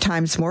 5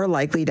 times more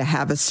likely to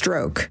have a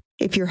stroke.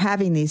 If you're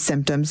having these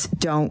symptoms,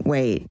 don't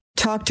wait.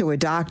 Talk to a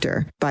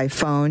doctor by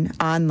phone,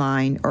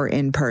 online, or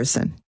in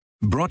person.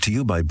 Brought to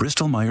you by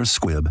Bristol Myers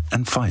Squibb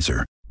and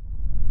Pfizer.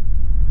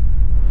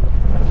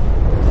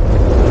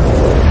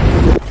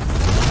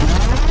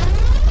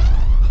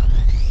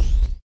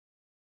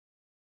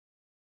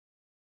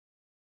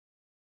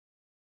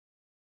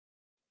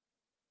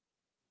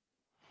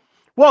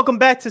 Welcome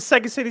back to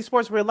Second City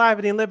Sports. We're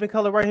live in living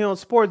color right here on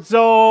Sports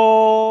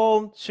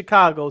Zone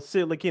Chicago.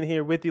 Sid Lakin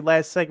here with you.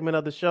 Last segment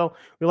of the show.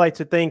 We'd like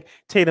to thank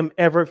Tatum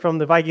Everett from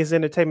the Vikings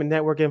Entertainment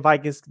Network and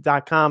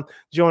Vikings.com.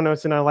 Join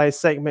us in our last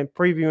segment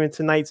previewing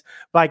tonight's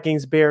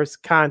Vikings-Bears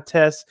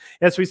contest.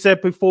 As we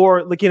said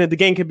before, Lakin, the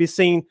game can be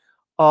seen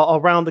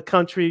around the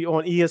country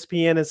on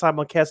ESPN and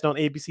simulcast on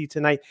ABC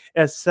tonight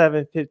at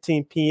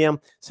 7:15 p.m.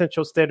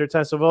 Central Standard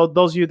Time. So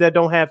those of you that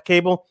don't have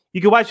cable,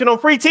 you can watch it on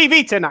free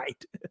TV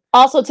tonight.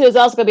 Also, too, it's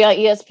also going to be on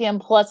ESPN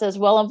Plus as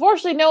well.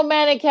 Unfortunately, no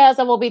Manicast.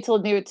 That will be till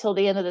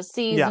the end of the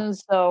season. Yeah.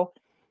 So,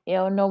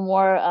 no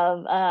more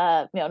of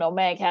no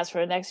Manicast for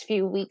the next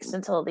few weeks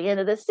until the end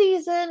of the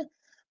season.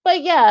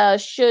 But yeah,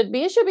 it should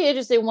be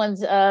interesting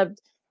ones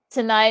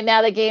tonight.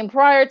 Now, the game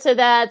prior to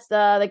that,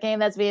 the game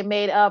that's being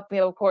made up,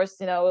 of course,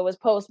 it was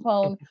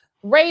postponed.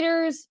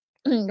 Raiders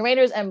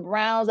and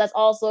Browns. That's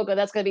also good.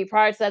 That's going to be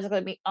prior to that. It's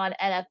going to be on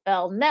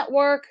NFL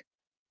Network.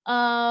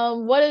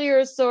 What are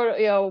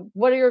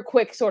your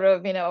quick sort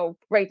of,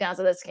 breakdowns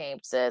of this game,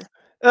 Sid?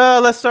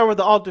 Let's start with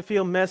the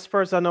off-the-field mess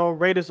first. I know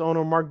Raiders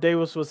owner Mark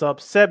Davis was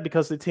upset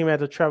because the team had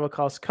to travel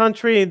across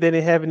country. They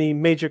didn't have any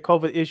major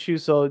COVID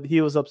issues, so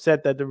he was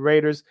upset that the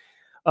Raiders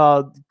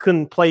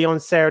couldn't play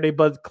on Saturday.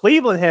 But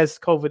Cleveland has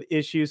COVID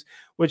issues,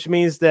 which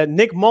means that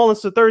Nick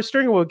Mullins, the third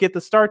stringer, will get the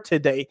start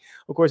today.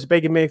 Of course,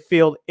 Baker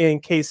Mayfield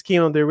and Case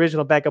Keenum, the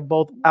original backup,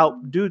 both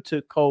out due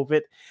to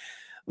COVID.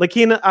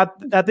 Lakina,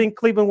 I think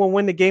Cleveland will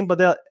win the game, but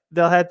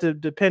they'll have to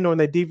depend on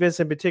their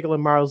defense, in particular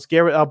Myles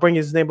Garrett. I'll bring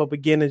his name up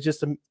again in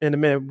a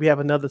minute. We have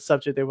another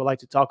subject they would like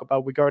to talk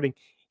about regarding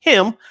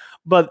him.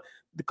 But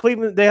the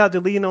Cleveland, they have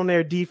to lean on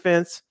their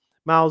defense,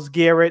 Myles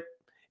Garrett,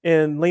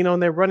 and lean on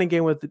their running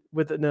game with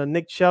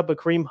Nick Chubb or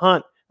Kareem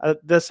Hunt.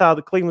 That's how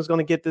the Cleveland's going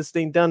to get this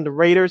thing done. The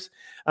Raiders,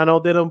 I know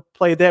they don't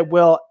play that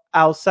well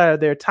outside of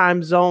their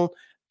time zone.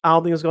 I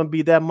don't think it's going to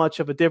be that much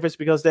of a difference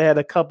because they had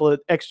a couple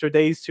of extra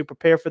days to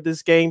prepare for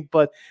this game.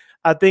 But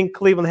I think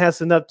Cleveland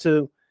has enough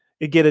to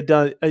get it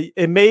done.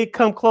 It may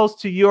come close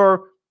to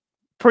your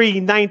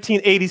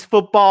pre-1980s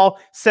football,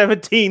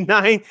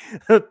 17-9,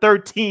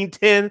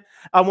 13-10.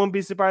 I wouldn't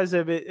be surprised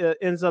if it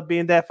ends up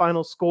being that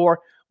final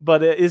score.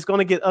 But it's going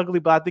to get ugly.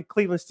 But I think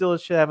Cleveland still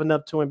should have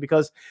enough to win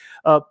because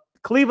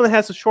Cleveland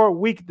has a short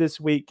week this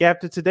week.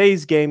 After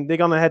today's game, they're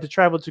going to have to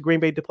travel to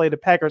Green Bay to play the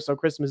Packers on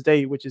Christmas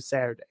Day, which is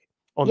Saturday.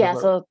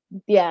 So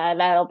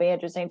that'll be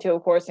interesting too.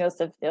 Of course,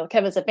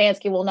 Kevin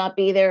Stefanski will not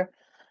be there,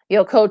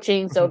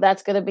 coaching, so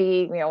that's going to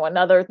be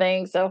another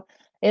thing. So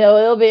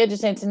it'll be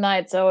interesting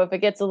tonight. So if it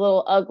gets a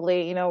little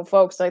ugly,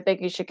 folks, I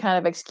think you should kind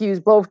of excuse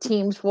both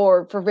teams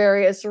for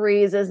various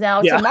reasons.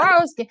 Now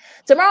tomorrow's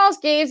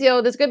games,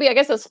 there's going to be I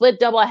guess a split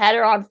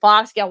doubleheader on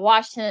Fox. You got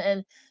Washington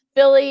and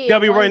Philly. They'll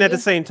be running at the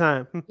same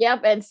time.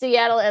 Yep, and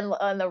Seattle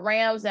and the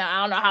Rams. Now,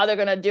 I don't know how they're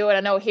going to do it.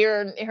 I know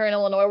here in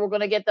Illinois, we're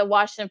going to get the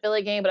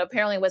Washington-Philly game, but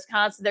apparently in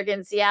Wisconsin, they're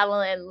getting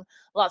Seattle and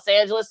Los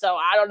Angeles. So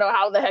I don't know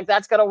how the heck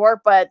that's going to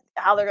work, but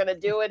how they're going to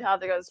do it, how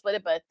they're going to split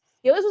it. But,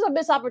 this was a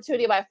missed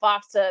opportunity by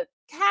Fox to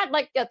had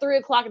like at 3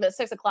 o'clock and at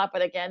 6 o'clock.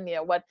 But again,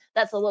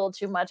 that's a little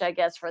too much, I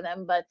guess, for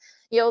them. But,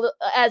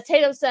 as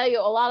Tatum said,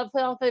 a lot of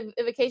playoff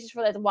implications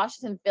for that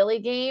Washington-Philly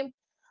game.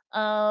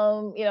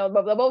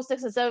 But both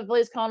 6 and 7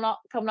 Phillies coming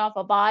off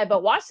a bye,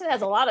 but Washington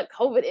has a lot of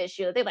COVID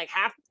issues. I think like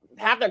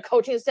half their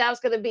coaching staff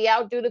is going to be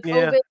out due to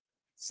COVID.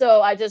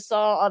 So I just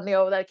saw on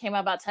that came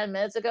out about 10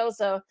 minutes ago.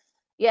 So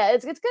yeah,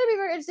 it's gonna be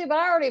very interesting. But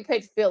I already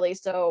picked Philly,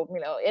 so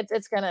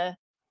it's gonna,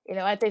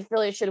 I think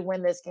Philly should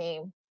win this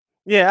game.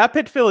 Yeah, I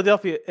picked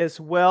Philadelphia as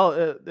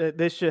well.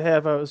 They should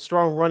have a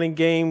strong running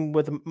game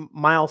with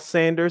Miles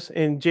Sanders,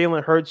 and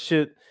Jalen Hurts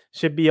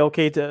should be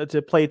okay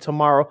to play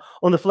tomorrow.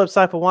 On the flip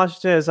side for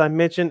Washington, as I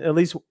mentioned, at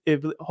least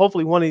if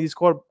hopefully one of these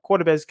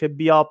quarterbacks could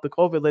be off the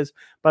COVID list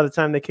by the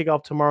time they kick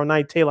off tomorrow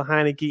night. Taylor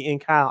Heineke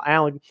and Kyle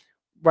Allen.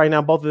 Right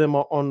now, both of them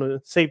are on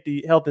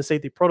the health and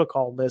safety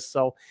protocol list.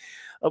 So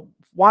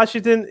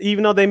Washington,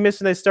 even though they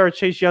missing their star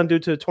Chase Young due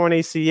to a torn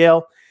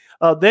ACL.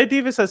 Their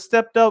defense has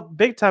stepped up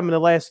big time in the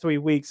last 3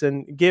 weeks,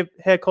 and give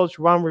head coach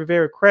Ron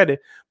Rivera credit.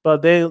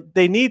 But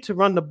they need to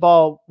run the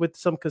ball with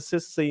some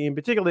consistency, in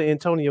particular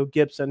Antonio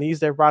Gibson. He's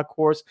their rock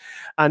horse.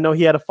 I know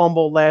he had a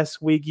fumble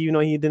last week. He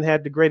didn't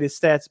have the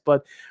greatest stats,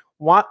 but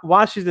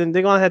Washington,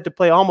 they're going to have to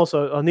play almost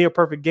a near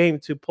perfect game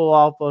to pull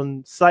off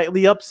a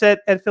slightly upset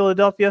at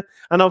Philadelphia.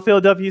 I know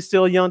Philadelphia is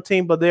still a young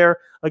team, but they're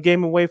a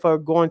game away for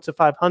going to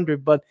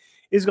 500. But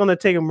it's going to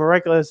take a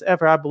miraculous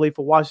effort, I believe,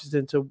 for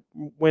Washington to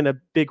win a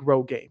big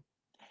road game.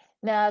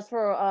 Now, as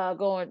for as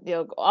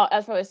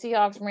for the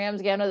Seahawks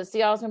Rams, again, I know the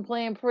Seahawks been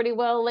playing pretty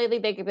well lately.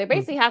 They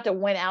basically have to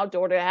win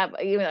outdoor to have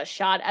even a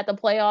shot at the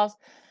playoffs.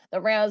 The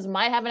Rams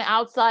might have an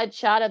outside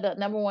shot at the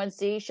number 1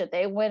 seed should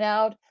they win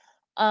out.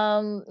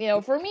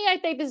 For me, I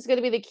think this is going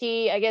to be the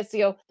key. I guess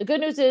the good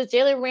news is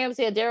Jalen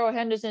Ramsey and Darrell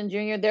Henderson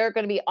Jr. They're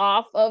going to be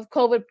off of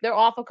COVID. They're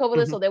off of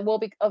COVID, so they will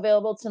be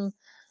available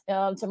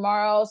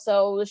tomorrow.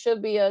 So this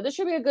should be a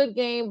good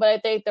game. But I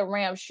think the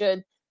Rams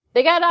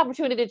they got an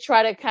opportunity to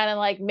try to kind of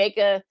like make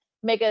a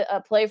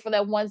play for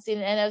that 1 seed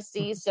in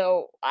NFC.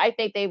 So I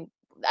think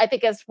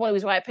that's one of the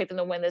reasons why I picked them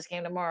to win this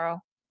game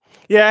tomorrow.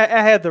 Yeah,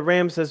 I had the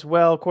Rams as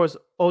well. Of course,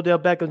 Odell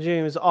Beckham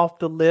Jr. is off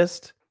the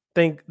list.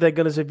 Think they're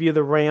going to review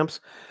the Rams.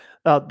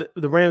 The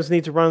Rams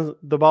need to run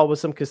the ball with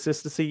some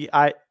consistency.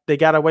 They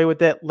got away with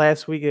that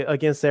last week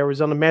against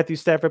Arizona. Matthew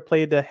Stafford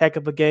played a heck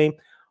of a game.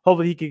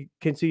 Hopefully he can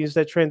continue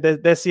that trend.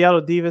 That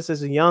Seattle defense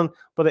is a young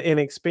but an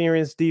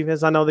inexperienced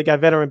defense. I know they got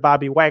veteran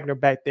Bobby Wagner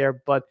back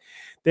there, but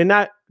they're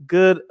not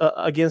good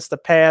against the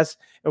pass.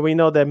 And we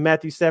know that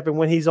Matthew Stafford,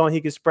 when he's on, he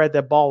can spread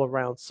that ball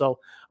around. So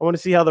I want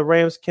to see how the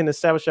Rams can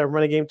establish that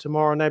running game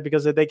tomorrow night,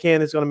 because if they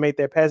can, it's going to make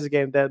their passing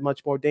game that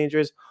much more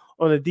dangerous.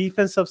 On the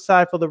defensive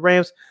side for the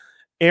Rams,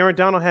 Aaron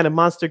Donald had a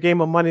monster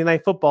game on Monday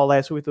Night Football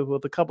last week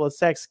with a couple of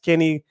sacks. Can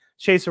he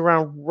chase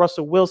around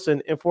Russell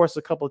Wilson and force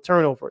a couple of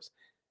turnovers?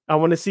 I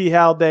want to see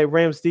how that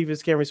Rams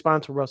defense can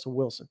respond to Russell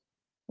Wilson.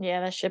 Yeah,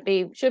 that should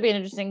be an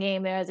interesting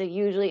game there, as it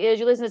usually is.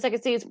 You listen to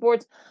Second City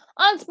Sports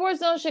on Sports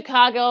Zone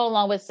Chicago,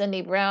 along with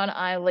Cindy Brown.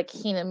 I'm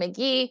Lakina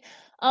McGee.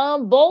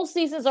 Bowl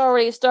season's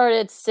already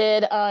started,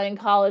 Sid, in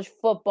college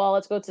football.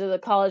 Let's go to the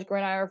college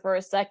gridiron for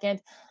a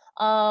second.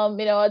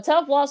 A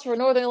tough loss for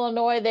Northern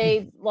Illinois.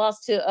 They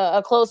lost to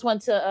a close one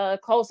to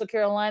Coastal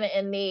Carolina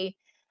in the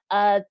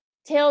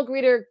Tail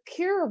Greeter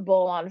Cure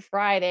Bowl on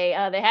Friday.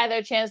 They had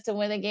their chance to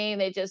win the game.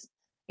 They just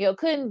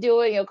couldn't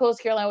do it.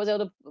 Coastal Carolina was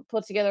able to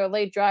put together a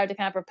late drive to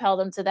kind of propel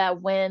them to that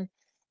win.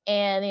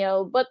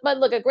 And but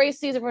look, a great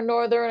season for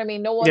Northern. I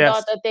mean, no one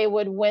thought that they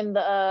would win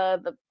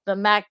the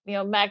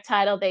MAC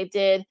title. They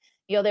did.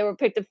 They were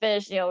picked to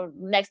finish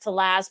next to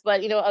last,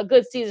 but a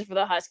good season for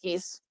the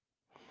Huskies.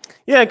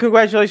 Yeah,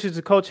 congratulations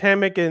to Coach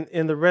Hammock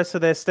and the rest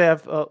of that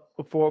staff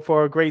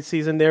for a great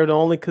season. They're the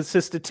only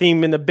consistent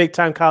team in the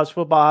big-time college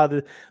football out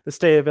of the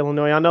state of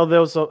Illinois. I know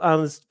there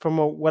was from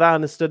what I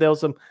understood, there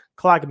was some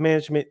clock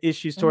management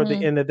issues toward the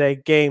end of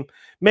that game.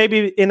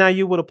 Maybe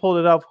NIU would have pulled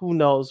it off. Who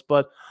knows?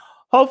 But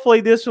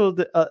hopefully this will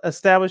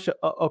establish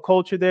a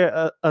culture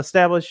there,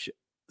 establish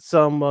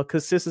some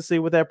consistency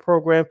with that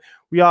program.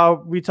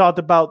 We talked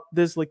about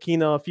this,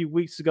 Lakina, a few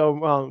weeks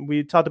ago.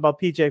 We talked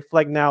about PJ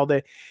Fleck, now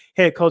the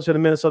head coach of the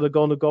Minnesota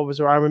Golden Gophers.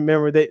 Or I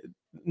remember that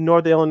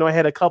Northern Illinois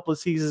had a couple of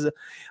seasons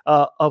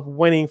of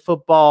winning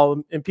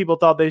football, and people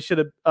thought they should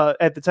have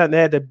at the time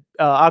they had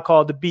I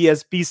call it the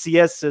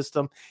BCS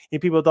system,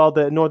 and people thought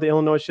that Northern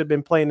Illinois should have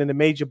been playing in a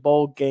major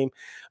bowl game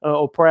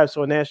or perhaps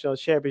a national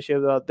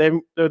championship.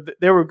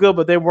 They were good,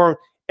 but they weren't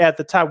at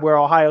the time where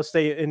Ohio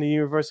State and the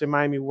University of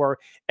Miami were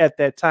at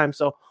that time.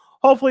 So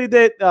hopefully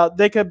that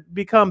they could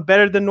become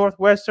better than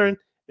Northwestern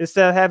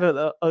instead of having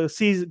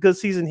a good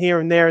season here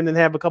and there and then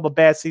have a couple of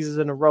bad seasons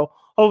in a row.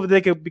 Hopefully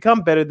they could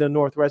become better than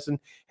Northwestern,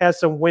 have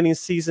some winning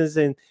seasons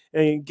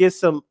and get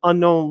some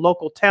unknown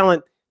local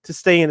talent to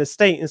stay in the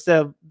state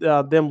instead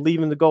of them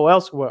leaving to go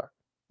elsewhere.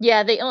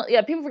 Yeah,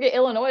 people forget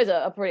Illinois is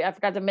I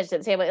forgot to mention it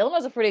today, but Illinois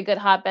is a pretty good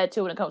hotbed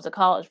too when it comes to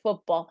college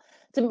football.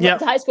 To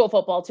high school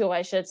football too,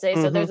 I should say.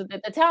 So there's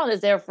the talent is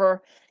there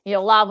for a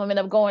lot of them end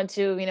up going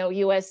to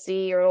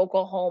USC or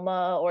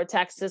Oklahoma or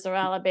Texas or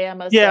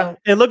Alabama. Yeah,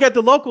 and look at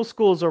the local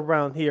schools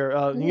around here: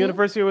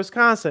 University of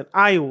Wisconsin,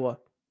 Iowa,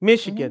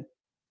 Michigan,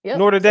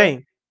 Notre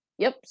Dame.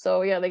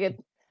 So they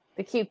get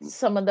to keep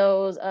some of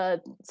those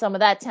some of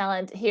that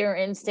talent here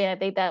in state. I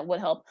think that would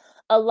help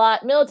a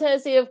lot. Middle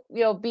Tennessee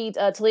beat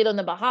Toledo in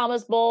the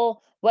Bahamas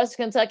Bowl. West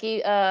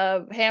Kentucky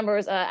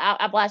hammers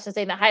Appalachian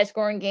State in a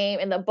high-scoring game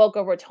in the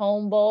Boca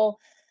Raton Bowl.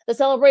 the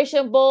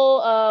Celebration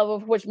Bowl,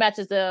 which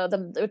matches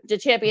the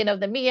champion of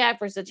the MEAC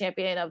versus the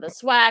champion of the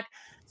SWAC.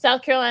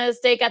 South Carolina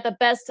State got the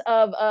best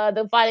of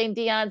the Fighting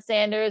Deion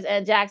Sanders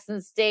and Jackson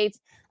State,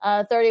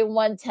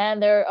 31-10.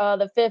 They're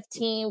the fifth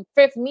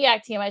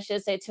MEAC team, I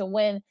should say, to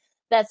win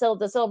that. So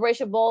the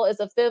Celebration Bowl is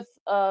the fifth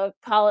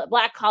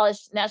Black College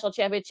National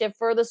Championship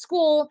for the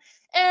school,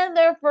 and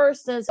their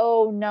first since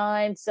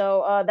 2009.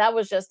 So that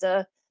was just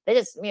they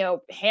just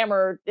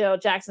hammered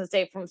Jackson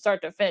State from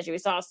start to finish.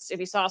 If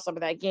you saw some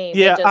of that game,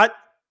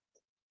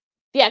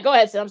 yeah, go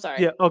ahead, Sid. I'm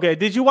sorry. Yeah, okay.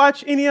 Did you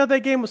watch any of that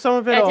game or some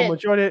of it or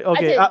majority?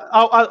 Okay,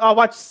 I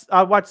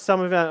watched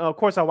some of it. Of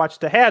course, I watched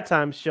the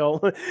halftime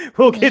show.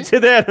 We'll get to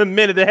that in a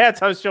minute. The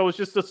halftime show was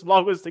just as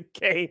long as the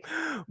game.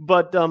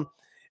 But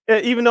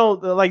even though,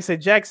 like I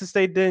said, Jackson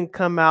State didn't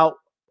come out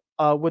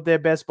with their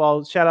best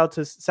ball, shout out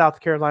to South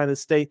Carolina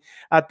State.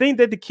 I think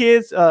that the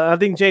kids, I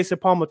think Jason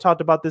Palmer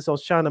talked about this on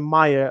Shana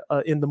Meyer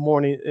in the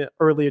morning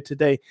earlier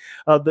today.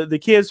 The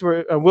kids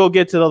were, and we'll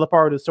get to the other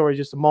part of the story in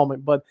just a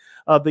moment, but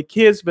the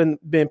kids been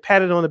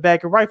patted on the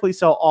back, and rightfully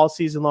so, all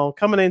season long,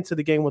 coming into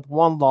the game with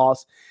one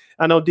loss.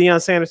 I know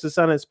Deion Sanders'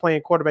 son is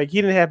playing quarterback.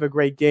 He didn't have a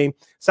great game.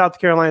 South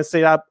Carolina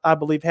State, I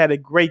believe, had a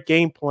great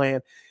game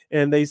plan,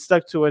 and they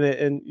stuck to it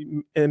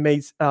and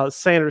made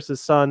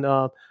Sanders'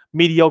 son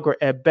mediocre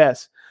at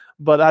best.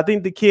 But I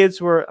think the kids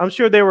I'm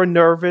sure they were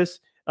nervous.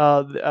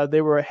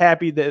 They were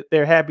happy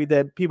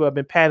that people have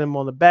been patting them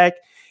on the back.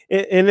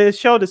 And it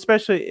showed,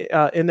 especially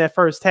in that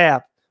first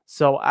half.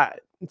 So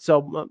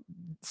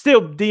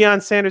still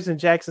Deion Sanders and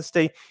Jackson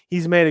State,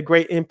 he's made a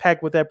great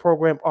impact with that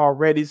program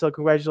already. So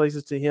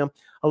congratulations to him.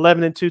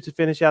 11-2 to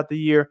finish out the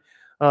year.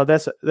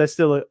 That's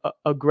still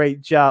a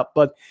great job.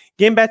 But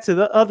getting back to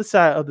the other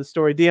side of the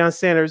story, Deion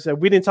Sanders,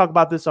 we didn't talk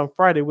about this on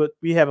Friday.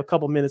 We have a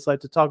couple minutes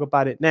left to talk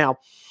about it now.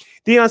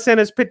 Deion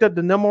Sanders picked up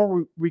the number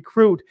one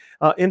recruit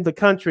in the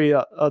country.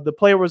 The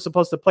player was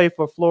supposed to play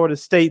for Florida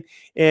State,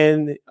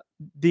 and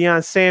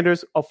Deion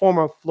Sanders, a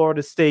former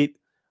Florida State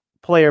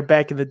player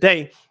back in the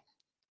day,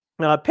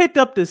 picked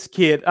up this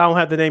kid. I don't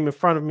have the name in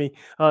front of me.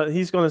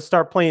 He's going to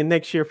start playing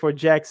next year for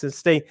Jackson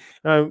State.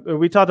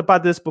 We talked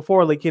about this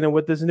before,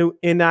 with this new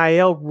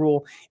NIL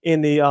rule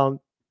in the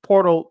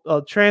portal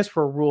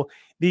transfer rule.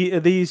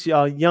 These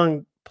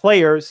young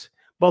players,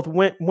 both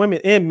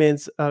women and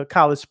men's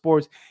college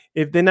sports,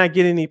 if they're not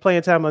getting any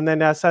playing time and they're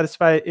not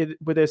satisfied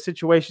with their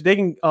situation, they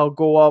can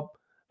go up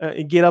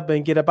and get up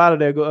out of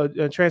there, go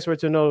transfer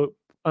to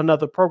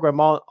another program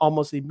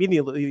almost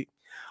immediately.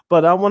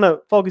 But I want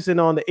to focus in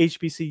on the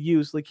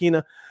HBCUs.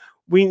 Lakina,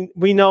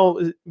 we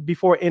know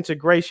before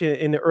integration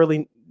in the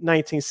early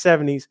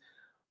 1970s,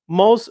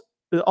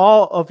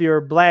 all of your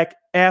black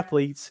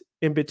athletes,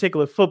 in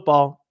particular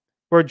football,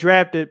 were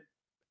drafted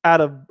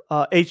out of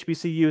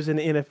HBCUs in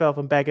the NFL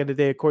from back in the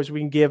day. Of course, we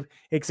can give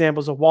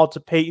examples of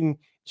Walter Payton,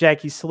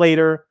 Jackie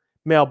Slater,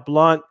 Mel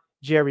Blount,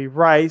 Jerry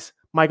Rice,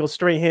 Michael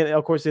Strahan,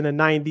 of course, in the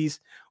 90s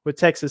with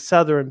Texas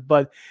Southern.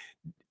 But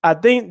I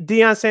think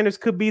Deion Sanders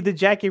could be the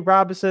Jackie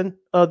Robinson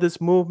of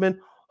this movement.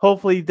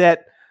 Hopefully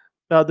that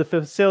the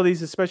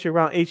facilities, especially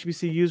around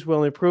HBCUs,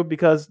 will improve,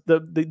 because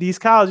these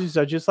colleges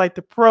are just like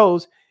the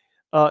pros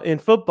in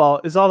football.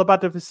 It's all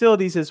about the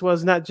facilities as well.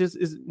 It's not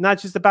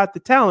just about the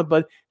talent,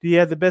 but do you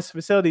have the best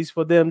facilities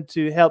for them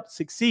to help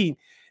succeed?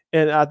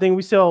 And I think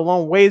we still a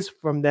long ways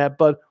from that.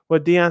 But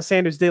what Deion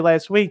Sanders did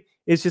last week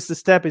is just a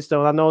stepping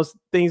stone. I know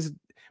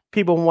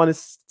people want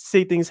to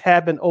see things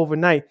happen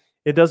overnight.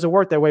 It doesn't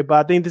work that way,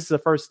 but I think this is the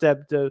first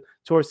step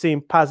towards seeing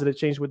positive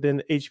change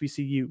within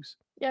HBCUs.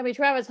 Yeah, I mean,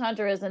 Travis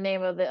Hunter is the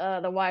name of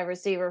the wide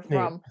receiver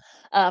from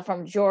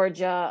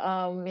Georgia.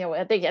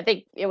 I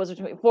think it was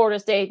between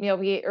Florida State.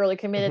 He early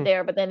committed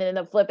there, but then ended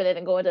up flipping it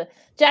and going to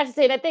Jackson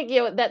State. I think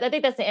I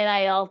think that's the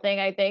NIL thing.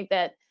 I think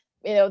that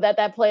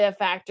that played a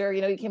factor.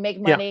 You can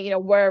make money,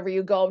 wherever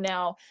you go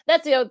now.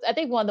 That's, I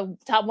think one of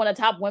the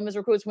top women's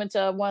recruits went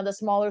to one of the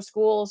smaller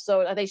schools.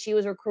 So I think she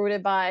was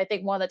recruited by, I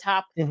think, one of the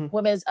top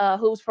women's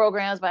hoops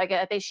programs, but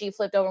I think she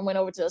flipped over and went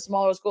over to a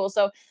smaller school.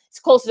 So it's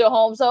closer to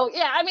home. So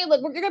yeah, I mean,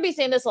 look, we're going to be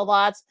seeing this a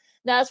lot.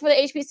 Now, as for the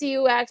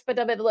HBCU aspect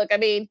of it, look, I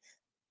mean,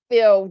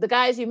 the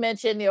guys you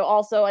mentioned,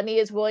 also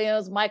Aeneas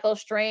Williams, Michael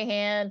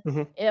Strahan,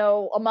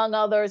 among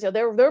others.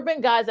 There have been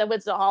guys that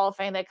went to the Hall of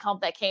Fame that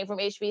came from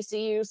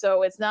HBCU.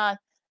 So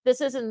this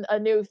isn't a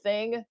new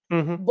thing.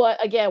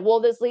 But again, will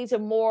this lead to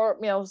more,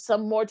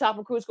 some more top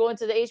recruits going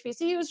to the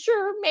HBCUs?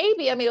 Sure,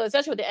 maybe. I mean,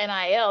 especially with the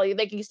NIL,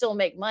 they can still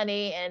make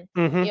money and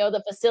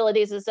the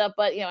facilities and stuff.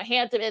 But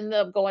Hampton ended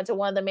up going to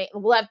one of the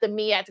left the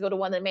MEAC to go to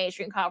one of the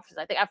mainstream conferences.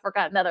 I think I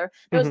forgot there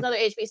was another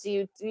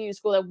HBCU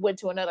school that went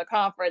to another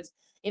conference.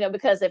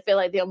 Because they feel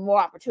like there are more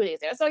opportunities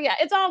there. So yeah,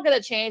 it's all going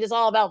to change. It's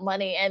all about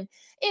money. And,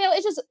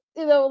 it's just,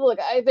 look,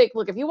 I think,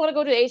 if you want to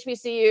go to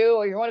HBCU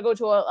or you want to go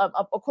to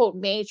a quote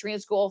mainstream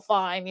school,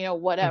 fine,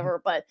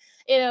 whatever. But,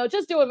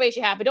 just do what makes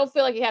you happy. Don't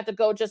feel like you have to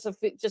go just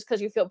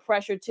because you feel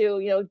pressured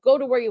to, go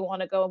to where you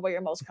want to go and where you're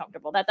most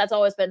comfortable. That's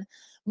always been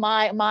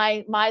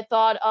my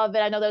thought of it.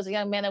 I know there was a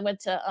young man that went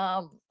to,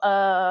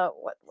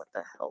 what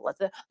the hell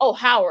was it? Oh,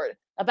 Howard,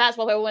 a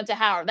basketball player went to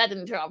Howard. That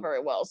didn't turn out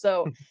very well.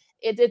 So,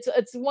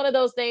 it's one of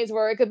those things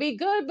where it could be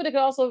good, but it could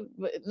also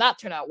not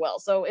turn out well.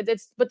 So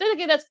but then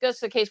again, that's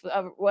just the case with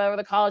whatever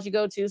the college you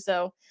go to.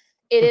 So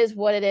it is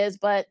what it is.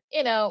 But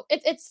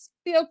it's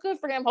good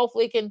for him.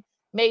 Hopefully, he can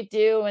make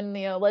do, and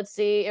let's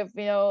see if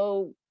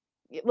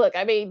Look,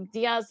 I mean,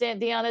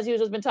 Deion, as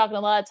usual, has been talking a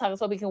lot of times,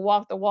 so we can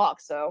walk the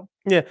walk. So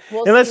yeah,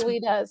 we'll see what he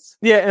does.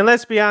 Yeah, and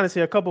let's be honest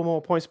here. A couple more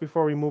points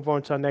before we move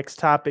on to our next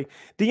topic.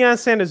 Deion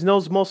Sanders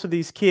knows most of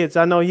these kids.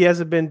 I know he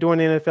hasn't been doing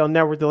the NFL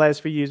Network the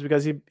last few years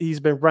because he's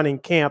been running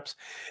camps,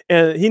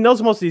 and he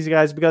knows most of these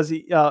guys because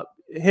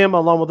him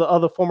along with the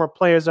other former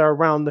players are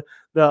around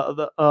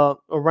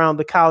around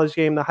the college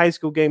game, the high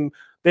school game.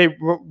 They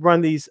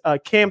run these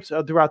camps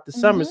throughout the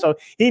summer, so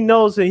he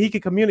knows that he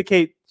can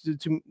communicate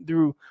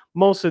through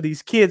most of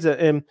these kids,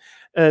 and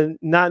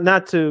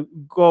not to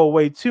go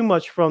away too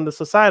much from the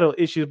societal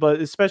issues, but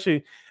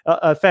especially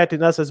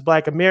affecting us as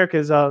Black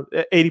Americans.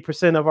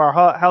 80% of our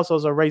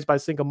households are raised by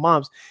single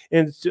moms,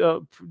 and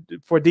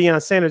for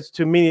Deion Sanders,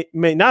 to many,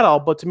 not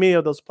all, but to many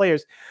of those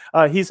players,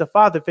 he's a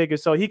father figure,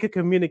 so he could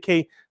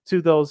communicate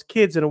to those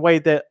kids in a way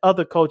that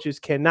other coaches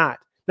cannot.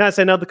 Not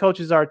saying other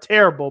coaches are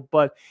terrible,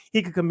 but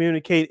he can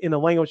communicate in a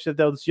language that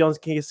those young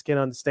kids can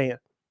understand.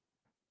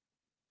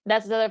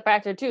 That's another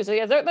factor too. So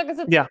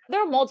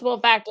there are multiple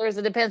factors.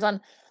 It depends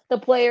on the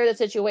player, the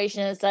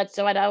situation, and such.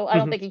 So I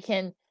don't think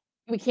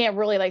we can't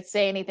really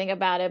say anything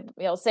about it.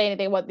 Say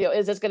anything.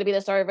 Is this going to be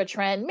the start of a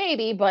trend?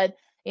 Maybe, but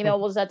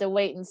we'll just have to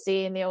wait and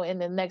see. And in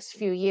the next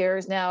few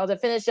years. Now to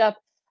finish up,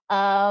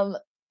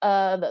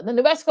 the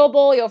New Mexico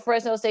Bowl,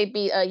 Fresno State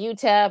beat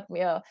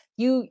UTEP.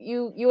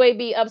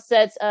 UAB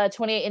upsets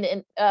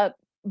 28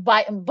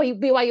 by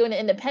BYU in the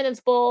Independence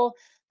Bowl.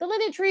 The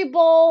Linden Tree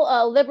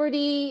Bowl,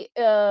 Liberty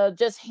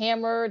just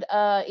hammered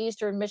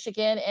Eastern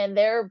Michigan, and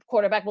their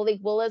quarterback Malik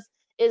Willis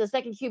is the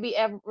second QB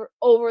ever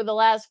over the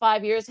last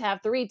 5 years to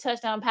have 3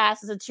 touchdown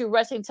passes and 2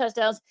 rushing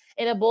touchdowns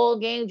in a bowl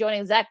game,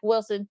 joining Zach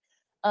Wilson,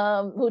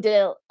 who did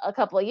it a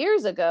couple of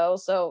years ago.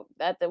 So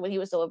when he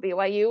was still at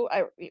BYU,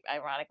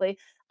 ironically.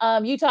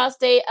 Utah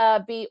State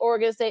beat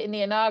Oregon State in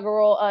the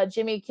inaugural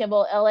Jimmy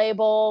Kimmel LA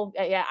Bowl.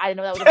 Yeah, I didn't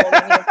know that was a bowl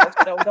game. Of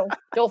course,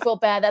 don't feel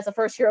bad. That's the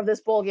first year of this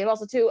bowl game.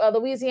 Also, too,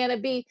 Louisiana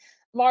beat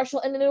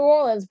Marshall in the New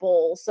Orleans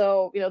Bowl.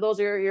 So,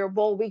 those are your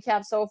bowl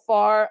recaps so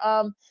far.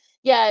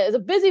 Yeah, it's a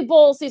busy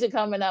bowl season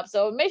coming up.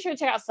 So make sure to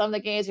check out some of the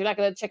games. You're not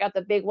going to check out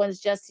the big ones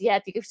just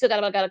yet. You still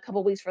got a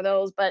couple weeks for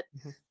those. But,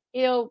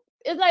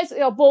 it's nice,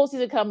 bowl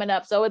season coming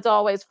up. So it's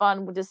always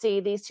fun to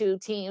see these two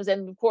teams.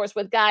 And, of course,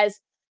 with guys,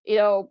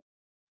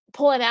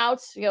 pulling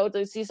out, the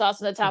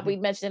Seahawks in the top. We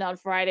mentioned it on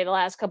Friday the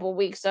last couple of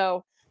weeks.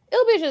 So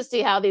it'll be interesting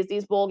to see how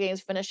these bowl games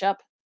finish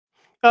up.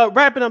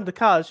 Wrapping up the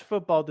college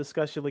football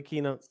discussion,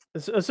 Lakina,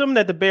 assuming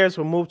that the Bears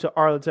will move to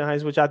Arlington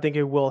Heights, which I think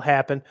it will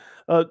happen,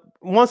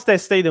 once that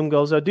stadium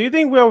goes, do you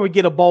think we'll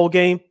get a bowl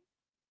game?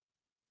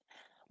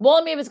 Well,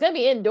 I mean, if it's going to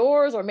be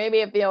indoors, or maybe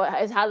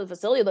if how the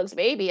facility looks,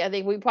 maybe I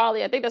think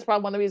that's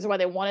probably one of the reasons why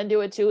they want to do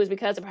it too, is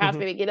because perhaps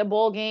maybe get a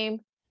bowl game.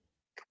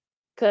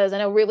 Because I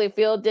know Wrigley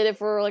Field did it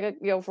for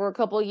for a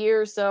couple of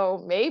years,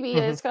 so maybe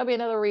it's gonna be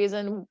another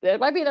reason. There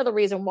might be another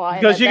reason why.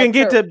 Because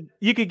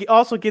you could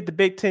also get the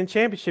Big Ten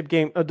championship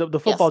game, the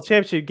football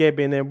championship game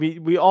in there.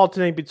 We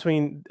alternate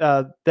between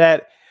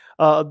the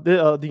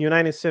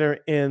United Center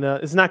and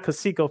it's not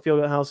Casico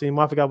Fieldhouse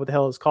anymore. I forgot what the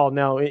hell it's called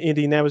now. In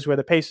Indianapolis, where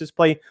the Pacers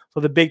play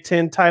for the Big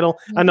Ten title.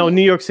 I know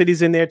New York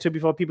City's in there too.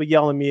 Before people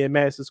yelling at me at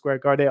Madison Square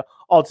Garden, they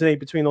alternate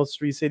between those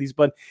 3 cities,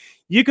 but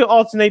you could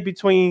alternate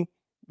between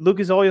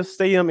Lucas Oil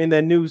Stadium and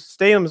that new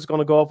stadium is going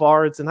to go off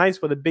Arlington Heights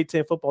for the Big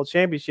Ten football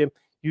championship.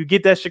 You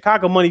get that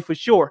Chicago money for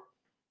sure.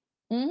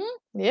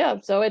 Yeah.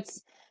 So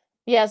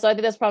so I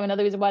think that's probably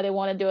another reason why they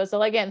want to do it.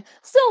 So again,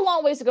 still a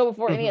long ways to go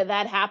before any of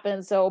that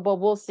happens. So, but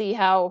we'll see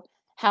how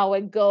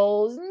it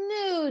goes.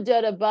 New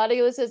data body.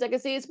 This is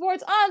SEC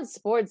Sports on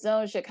Sports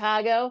Zone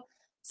Chicago.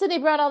 Sydney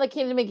Brown, all the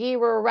Keenan McGee.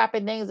 We're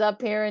wrapping things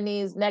up here in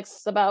these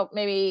next about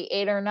maybe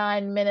 8 or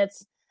 9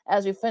 minutes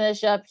as we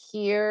finish up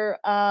here.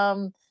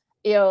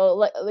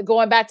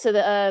 Going back to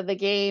the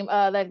game,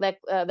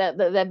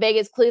 that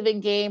Vegas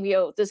Cleveland game,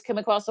 just come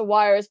across the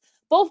wires.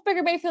 Both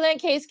Baker Mayfield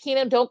and Case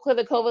Keenum don't clear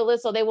the COVID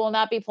list, so they will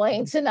not be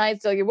playing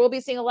tonight. So you will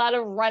be seeing a lot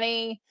of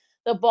running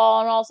the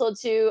ball, and also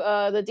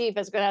the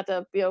defense is going to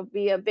have to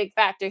be a big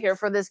factor here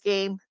for this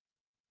game.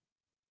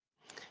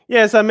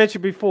 Yeah, as I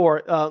mentioned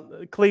before,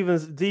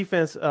 Cleveland's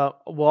defense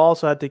will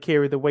also have to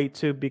carry the weight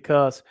too,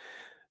 because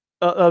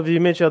you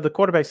mentioned the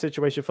quarterback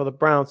situation for the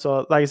Browns.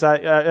 So, like I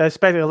said, I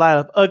expected a lot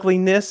of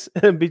ugliness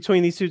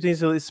between these two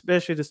teams,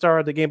 especially the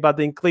start of the game. But I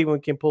think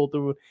Cleveland can pull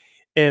through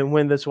and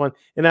win this one.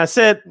 And I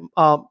said,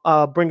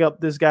 bring up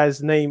this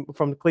guy's name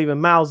from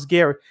Cleveland, Myles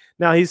Garrett.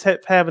 Now he's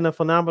having a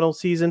phenomenal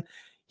season.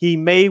 He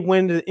may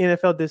win the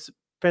NFL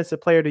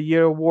Defensive Player of the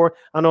Year award.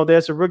 I know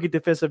there's a rookie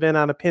defensive end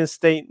out of Penn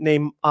State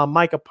named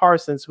Micah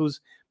Parsons, who's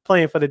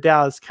playing for the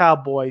Dallas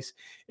Cowboys,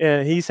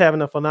 and he's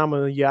having a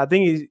phenomenal year. I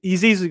think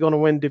he's easily going to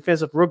win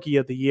Defensive Rookie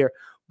of the Year,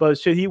 but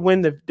should he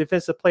win the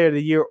Defensive Player of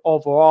the Year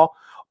overall?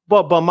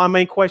 But my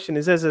main question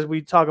is this, as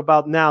we talk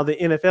about now the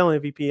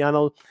NFL MVP. I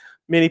know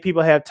many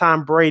people have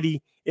Tom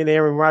Brady and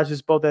Aaron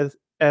Rodgers both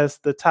as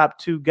the top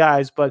two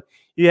guys. But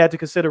you had to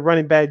consider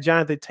running back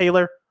Jonathan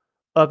Taylor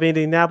of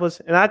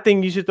Indianapolis. And I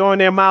think you should throw in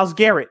there Myles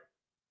Garrett.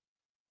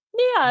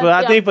 Yeah. But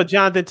I think for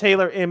Jonathan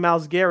Taylor and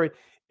Myles Garrett,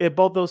 if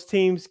both those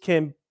teams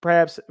can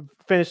perhaps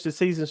finish the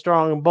season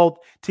strong and both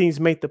teams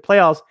make the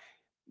playoffs,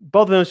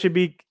 both of them should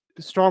be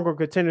stronger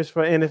contenders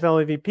for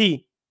NFL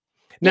MVP.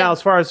 Now,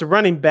 as far as the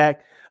running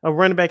back, a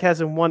running back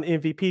hasn't won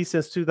MVP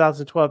since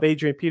 2012,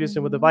 Adrian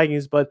Peterson with the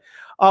Vikings. But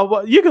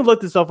well, you can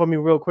look this up for me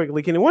real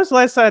quickly. Kenny, when's the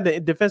last time the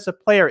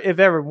defensive player, if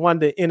ever, won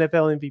the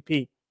NFL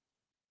MVP?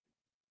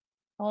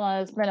 Hold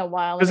on, it's been a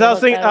while. Because I was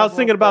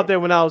thinking about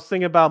that when I was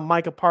thinking about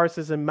Micah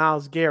Parsons and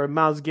Myles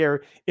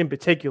Garrett in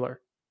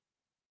particular.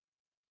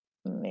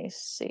 Let me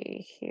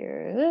see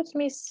here. Let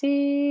me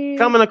see.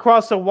 Coming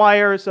across the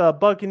wires,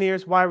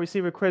 Buccaneers wide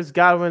receiver Chris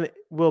Godwin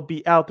will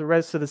be out the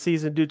rest of the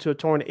season due to a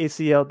torn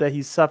ACL that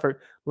he suffered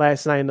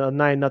last night in a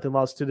 9-0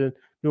 loss to the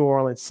New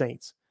Orleans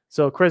Saints.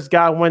 So Chris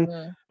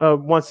Godwin,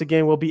 once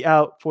again, will be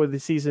out for the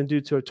season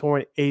due to a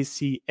torn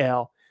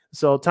ACL.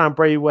 So Tom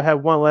Brady will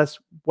have one less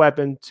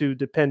weapon to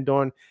depend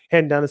on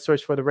heading down the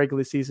stretch for the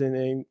regular season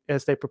and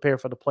as they prepare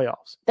for the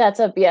playoffs.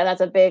 That's a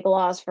big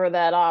loss for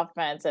that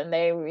offense, and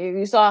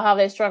you saw how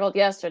they struggled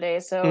yesterday.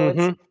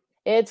 So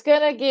it's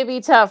gonna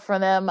be tough for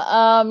them.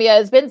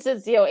 It's been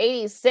since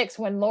 '86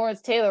 when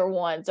Lawrence Taylor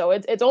won. So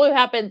it's only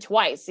happened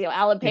twice.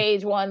 Alan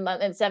Page won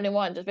in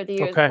 '71, just 50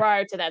 years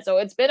prior to that. So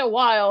it's been a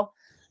while.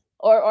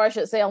 Or I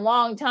should say a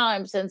long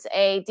time since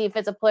a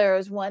defensive player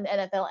has won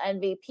NFL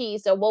MVP.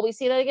 So will we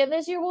see that again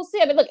this year? We'll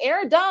see. I mean, look,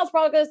 Aaron Donald's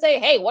probably going to say,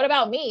 hey, what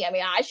about me? I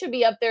mean, I should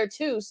be up there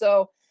too.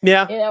 So,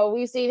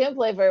 we've seen him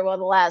play very well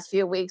the last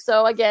few weeks.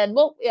 So again,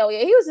 he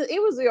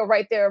was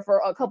right there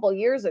for a couple of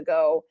years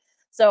ago.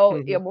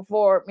 So,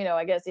 before,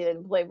 I guess he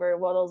didn't play very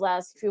well those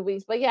last few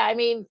weeks. But yeah, I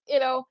mean,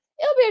 it'll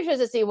be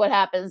interesting to see what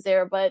happens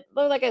there. But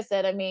like I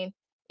said, I mean,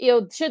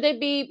 should they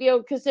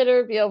be,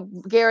 considered,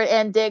 Garrett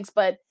and Diggs,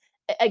 but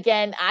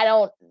again, I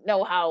don't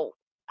know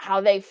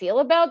how they feel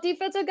about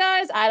defensive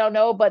guys. I don't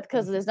know, but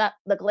because it's not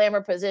the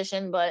glamour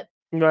position, but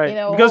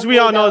because we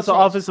all know it's an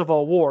offensive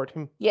award.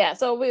 Yeah,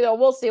 so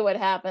we'll see what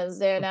happens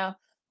there. Now,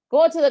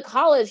 going to the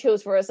college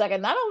hoops for a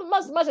second, not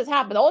much has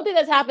happened. The only thing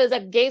that's happened is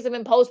that games have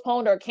been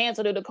postponed or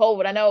canceled due to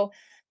COVID. I know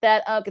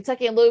that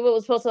Kentucky and Louisville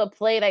was supposed to have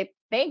played, I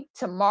think,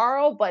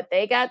 tomorrow, but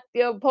they got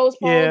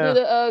postponed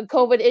due to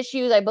COVID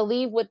issues, I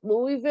believe, with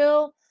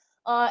Louisville.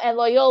 And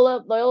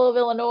Loyola of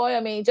Illinois.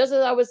 I mean, just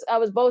as I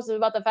was boasting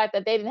about the fact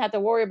that they didn't have to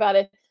worry about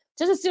it,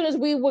 just as soon as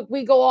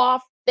we go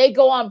off, they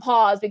go on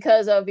pause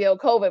because of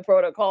COVID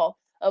protocol.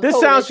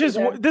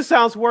 This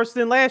sounds worse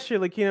than last year,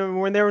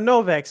 when there were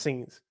no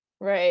vaccines.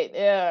 Right.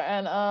 Yeah.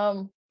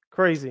 And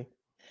crazy.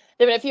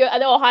 I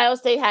know Ohio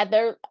State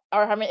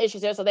are having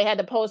issues there, so they had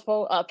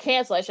to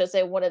cancel, I should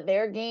say, one of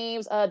their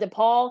games.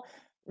 DePaul.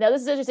 Now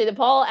this is interesting.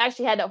 DePaul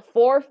actually had to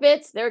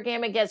forfeit their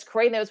game against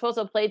Creighton. They were supposed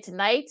to play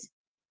tonight.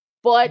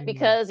 But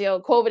because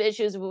COVID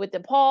issues with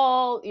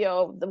DePaul,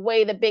 the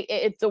way the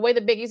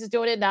Big East is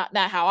doing it, not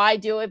how I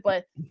do it,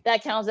 but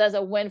that counts as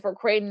a win for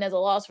Creighton, as a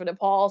loss for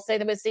DePaul.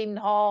 Same with Seton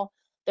Hall,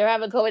 they're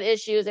having COVID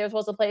issues. They were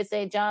supposed to play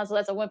St. John's, so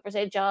that's a win for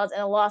St. John's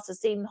and a loss to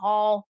Seton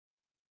Hall.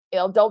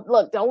 Don't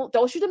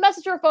shoot the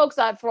messenger, folks.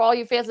 For all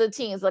you fans of the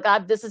teams,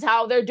 this is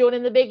how they're doing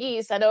in the Big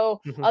East. I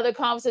know other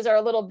conferences are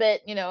a little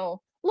bit,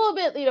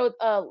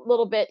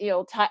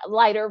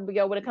 lighter,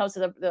 when it comes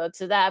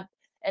to that.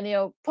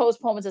 And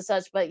postponements and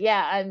such, but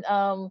yeah, and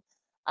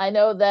I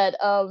know that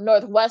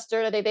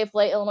Northwestern, I think they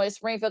play Illinois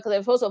Springfield because they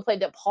were supposed to play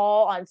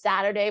DePaul on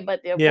Saturday,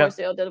 but of course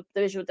the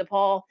issue with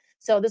DePaul,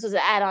 so this was an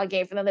add-on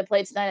game for them. They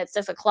played tonight at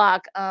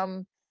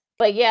 6:00.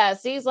 But yeah, it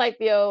seems like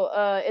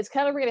it's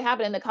kind of going to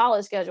happen in the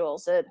college schedule,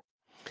 Sid.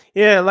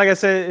 Yeah, like I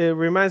said, it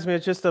reminds me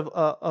just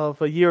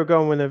of a year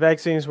ago when the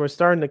vaccines were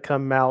starting to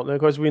come out, and of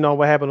course we know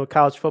what happened with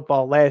college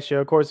football last year.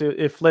 Of course,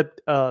 it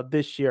flipped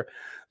this year.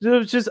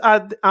 It's just I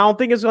don't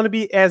think it's going to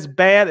be as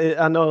bad.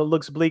 I know it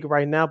looks bleak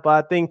right now,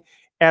 but I think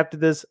after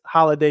this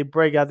holiday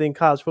break, I think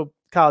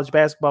college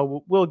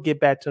basketball will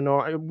get back to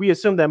normal. We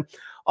assume that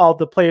all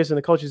the players and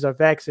the coaches are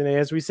vaccinated.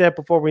 As we said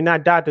before, we're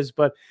not doctors,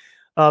 but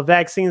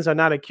vaccines are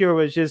not a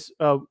cure. It just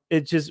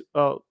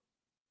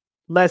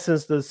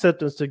lessens the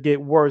symptoms to get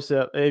worse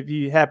if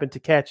you happen to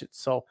catch it.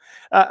 So,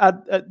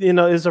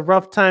 it's a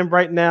rough time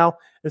right now,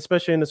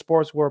 especially in the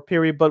sports world,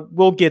 period. But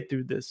we'll get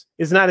through this.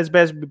 It's not as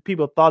bad as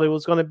people thought it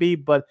was going to be,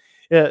 but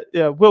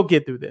we'll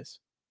get through this.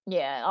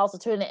 Yeah. Also,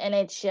 to the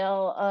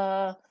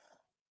NHL,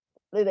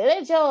 the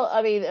NHL.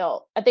 I mean,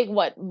 I think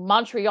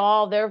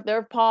Montreal,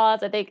 they're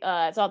paused. I think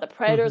I saw the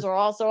Predators are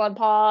also on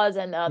pause,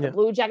 and the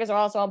Blue Jackets are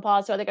also on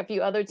pause. So I think a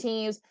few other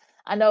teams.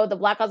 I know the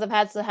Blackhawks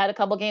have had a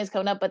couple games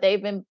coming up, but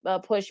they've been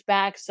pushed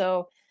back.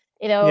 So,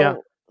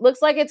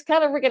 looks like it's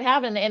kind of freaking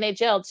happening in the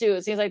NHL too.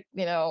 It seems like,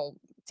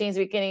 teams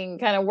are getting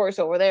kind of worse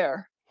over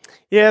there.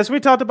 Yeah, as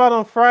we talked about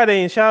on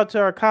Friday, and shout out to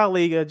our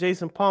colleague,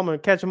 Jason Palmer.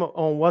 Catch him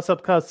on What's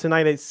Up Cubs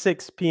tonight at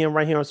 6 p.m.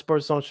 right here on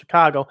Sports Zone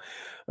Chicago.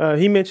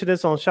 He mentioned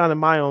this on Sean and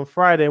Maya on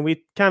Friday, and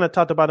we kind of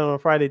talked about it on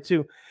Friday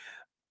too.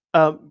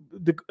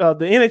 the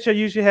NHL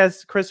usually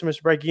has Christmas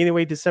break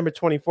anyway, December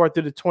 24th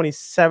through the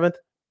 27th.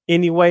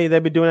 Anyway,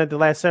 they've been doing that the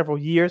last several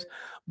years.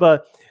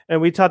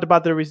 And we talked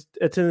about the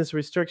attendance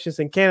restrictions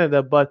in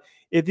Canada. But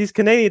if these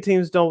Canadian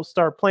teams don't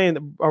start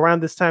playing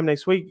around this time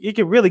next week, it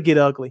could really get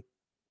ugly.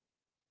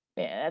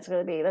 Yeah, that's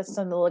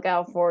something to look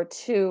out for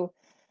too.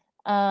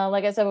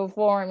 Like I said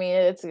before, I mean,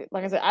 it's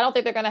like I said, I don't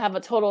think they're going to have a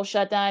total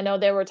shutdown. I know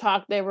they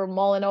were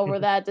mulling over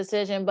that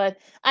decision, but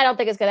I don't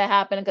think it's going to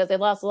happen because they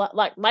lost a lot.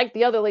 Like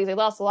the other leagues, they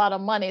lost a lot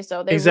of money,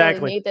 so they really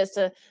need this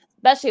to,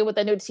 especially with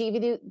the new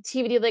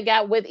TV they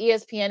got with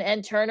ESPN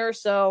and Turner.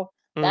 So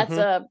that's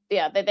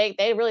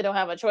they really don't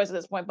have a choice at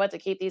this point but to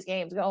keep these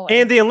games going.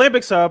 And the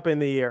Olympics are up in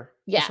the air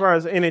as far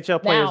as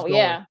NHL players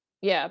go.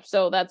 Yeah.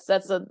 So that's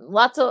a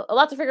lot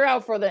to figure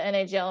out for the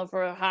NHL and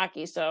for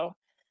hockey. So.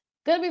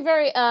 Going to be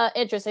very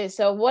interesting.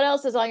 So what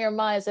else is on your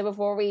mind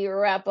before we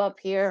wrap up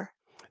here?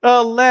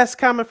 Last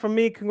comment from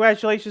me.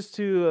 Congratulations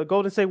to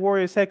Golden State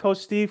Warriors head coach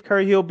Steve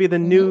Kerr. He'll be the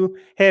new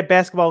head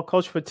basketball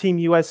coach for Team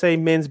USA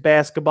men's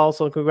basketball.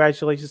 So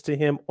congratulations to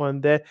him on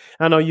that.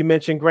 I know you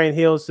mentioned Grant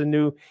Hill's the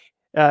new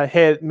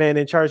head man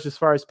in charge as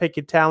far as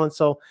picking talent.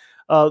 So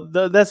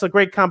that's a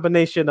great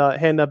combination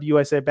heading up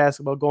USA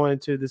basketball going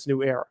into this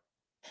new era.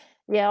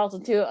 Yeah, also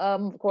too,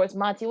 of course,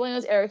 Monty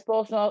Williams, Eric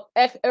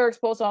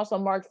Spoelstra, also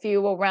Mark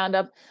Few will round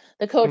up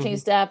the coaching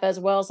staff as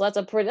well. So that's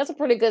a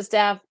pretty good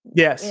staff.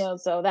 Yes.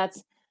 So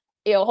that's,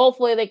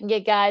 hopefully they can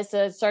get guys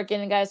to start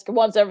getting guys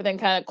once everything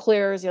kind of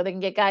clears. They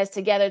can get guys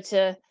together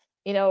to,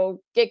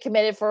 get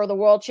committed for the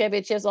World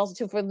Championships, also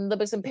too for the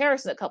Olympics in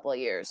Paris in a couple of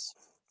years.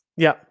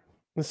 Yeah.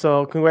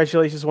 So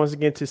congratulations once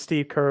again to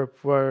Steve Kerr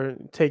for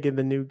taking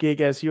the new gig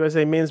as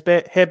USA men's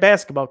head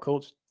basketball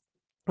coach.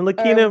 And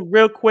Lakina,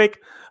 real quick,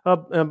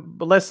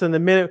 less than a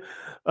minute.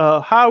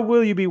 How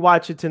will you be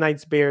watching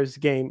tonight's Bears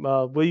game?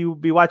 Will you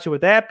be watching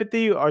with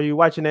apathy? Are you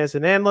watching as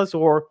an analyst,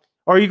 or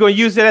are you going to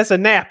use it as a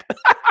nap?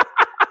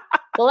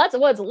 Well,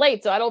 it's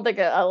late, so I don't think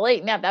a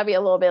late nap that'd be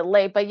a little bit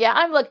late. But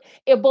yeah,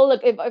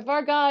 if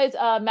our guys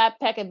Matt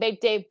Peck and Big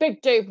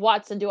Dave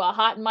Watson do a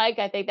hot mic,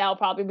 I think that'll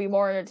probably be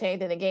more entertaining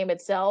than the game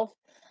itself.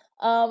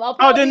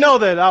 I didn't know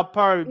that. I'll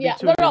probably be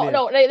no. I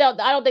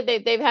don't think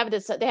they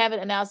haven't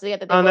announced it yet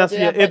that they will do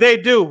that. If they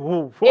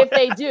do, if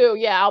they do,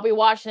 I'll be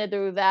watching it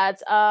through that.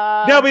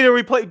 That'll be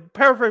the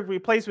perfect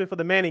replacement for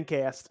the Manning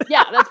cast.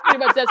 Yeah, that's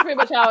pretty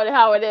much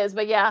how it is.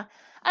 But yeah,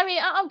 I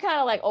mean, I'm kind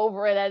of like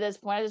over it at this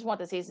point. I just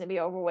want the season to be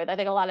over with. I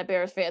think a lot of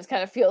Bears fans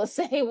kind of feel the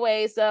same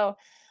way. So,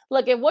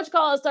 look, if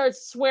Whatchcall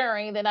starts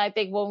swearing, then I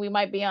think we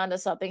might be onto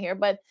something here.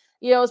 But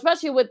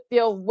especially with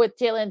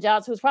Jalen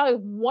Johnson, who's probably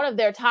one of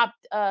their top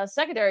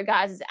secondary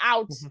guys, is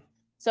out. Mm-hmm.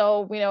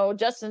 So,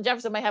 Justin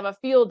Jefferson might have a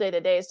field day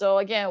today. So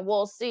again,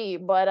 we'll see.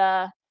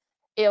 But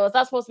it's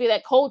not supposed to be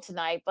that cold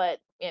tonight. But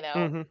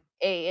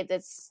hey,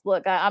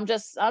 look, I'm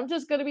just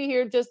gonna be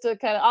here just to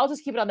I'll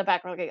just keep it on the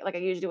background like I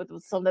usually do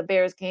with some of the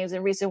Bears games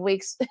in recent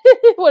weeks.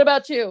 What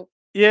about you?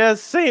 Yeah,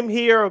 same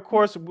here. Of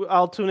course,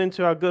 I'll tune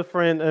into our good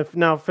friend,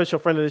 now official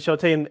friend of the show,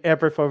 Tatum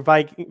Everett, for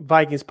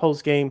Vikings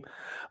post game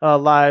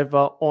live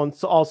on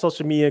all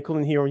social media,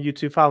 including here on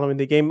YouTube, following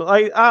the game.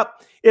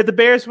 If the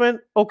Bears win,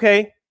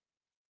 okay,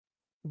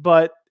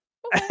 but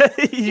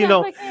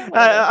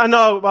I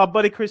know my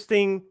buddy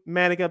Christine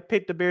Maniga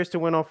picked the Bears to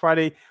win on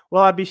Friday.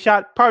 Well, I'd be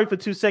shot probably for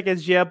 2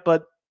 seconds,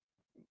 but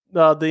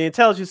the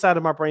intelligence side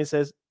of my brain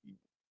says,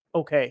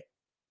 okay.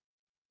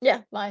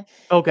 Yeah, fine.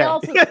 Okay.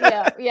 Also,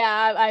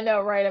 I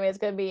know, right? I mean, it's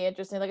going to be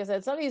interesting. Like I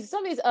said, some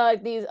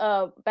of these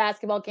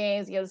basketball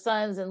games, the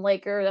Suns and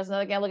Lakers. That's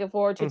another game I'm looking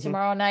forward to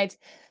tomorrow night.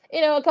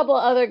 A couple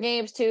of other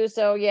games too.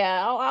 So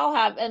yeah, I'll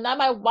have, and I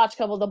might watch a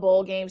couple of the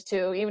bowl games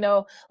too. Even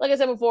though, like I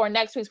said before,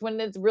 next week's when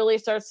it really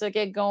starts to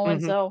get going.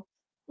 So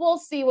we'll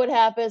see what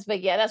happens.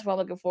 But yeah, that's what I'm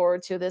looking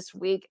forward to this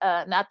week.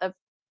 Not the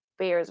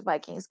Bears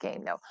Vikings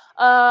game. No.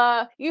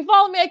 You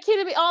follow me at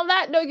Akina on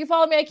that. No, you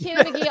follow me at Akina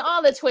McGee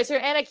on the Twitter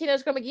and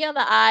Akina McGee on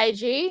the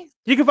IG.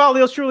 You can follow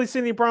yours truly,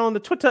 Cindy Brown, on the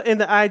Twitter and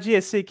the IG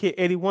at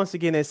SidKid80. Once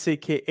again, at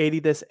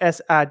SidKid80. That's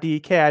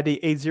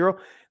SIDKID80.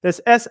 That's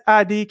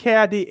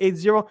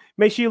SIDKID80.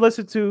 Make sure you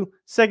listen to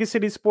Second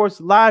City Sports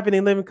live and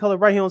in living color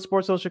right here on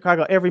Sports Zone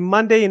Chicago every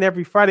Monday and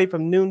every Friday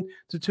from noon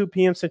to 2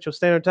 p.m. Central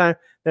Standard Time.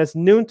 That's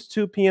noon to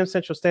 2 p.m.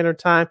 Central Standard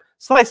Time.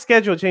 Slight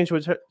schedule change,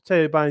 which I'll tell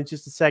you about in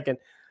just a second.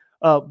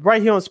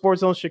 Right here on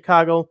Sports Zone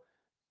Chicago.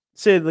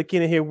 Sid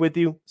Lakina here with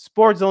you.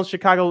 Sports Zone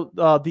Chicago,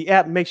 the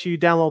app. Make sure you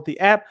download the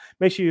app.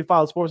 Make sure you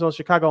follow Sports Zone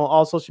Chicago on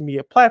all social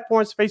media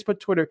platforms: Facebook,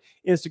 Twitter,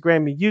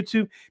 Instagram, and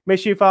YouTube. Make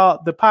sure you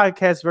follow the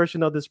podcast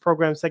version of this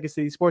program, Second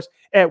City Sports,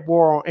 at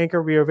War on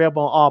Anchor. We are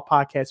available on all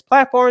podcast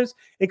platforms,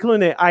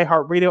 including the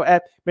iHeartRadio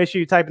app. Make sure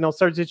you type in those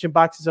search engine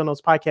boxes on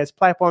those podcast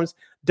platforms,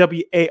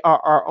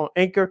 WARR on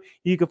Anchor.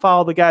 You can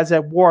follow the guys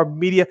at War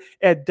Media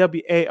at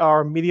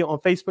WAR Media on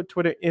Facebook,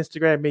 Twitter,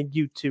 Instagram, and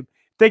YouTube.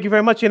 Thank you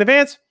very much in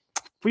advance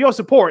for your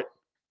support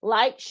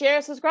like,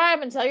 share,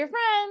 subscribe, and tell your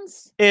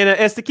friends. And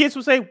as the kids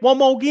would say, one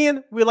more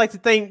again, we'd like to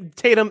thank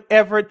Tatum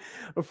Everett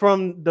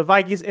from the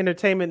Vikings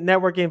Entertainment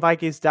Network and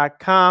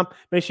Vikings.com.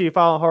 Make sure you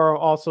follow her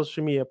on all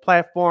social media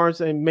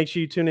platforms, and make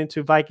sure you tune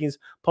into Vikings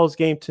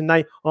post-game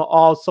tonight on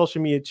all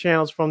social media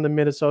channels from the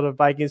Minnesota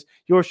Vikings.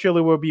 Yours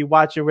surely will be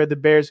watching whether the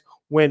Bears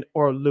win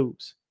or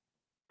lose.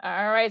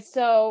 All right,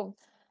 so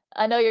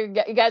I know you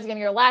guys are getting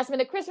your last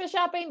minute Christmas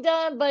shopping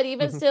done, but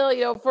even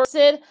still, for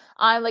Sid,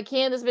 I'm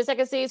Lakeem. This has been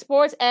Second City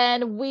Sports,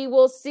 and we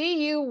will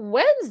see you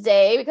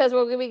Wednesday because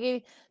we're going to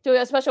be doing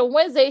a special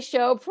Wednesday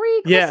show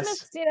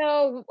pre-Christmas,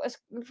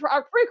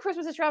 our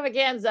pre-Christmas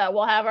extravaganza.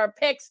 We'll have our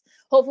picks.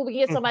 Hopefully we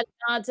can get somebody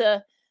on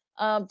to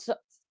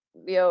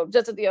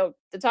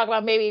talk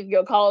about maybe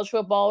college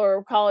football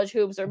or college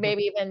hoops, or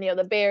maybe even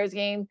the Bears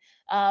game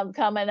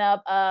coming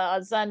up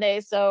on Sunday.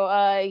 So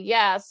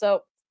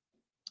so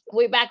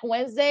we'll be back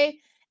Wednesday,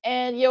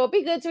 and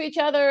be good to each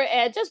other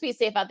and just be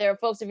safe out there,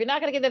 folks. If you're not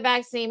going to get the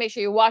vaccine, make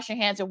sure you wash your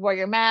hands and wear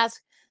your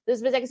mask. This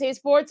has been Second City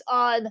Sports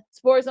on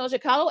Sports Zone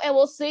Chicago, and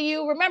we'll see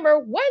you,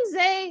 remember,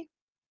 Wednesday.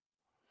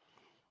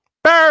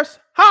 Bears,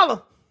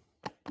 holla!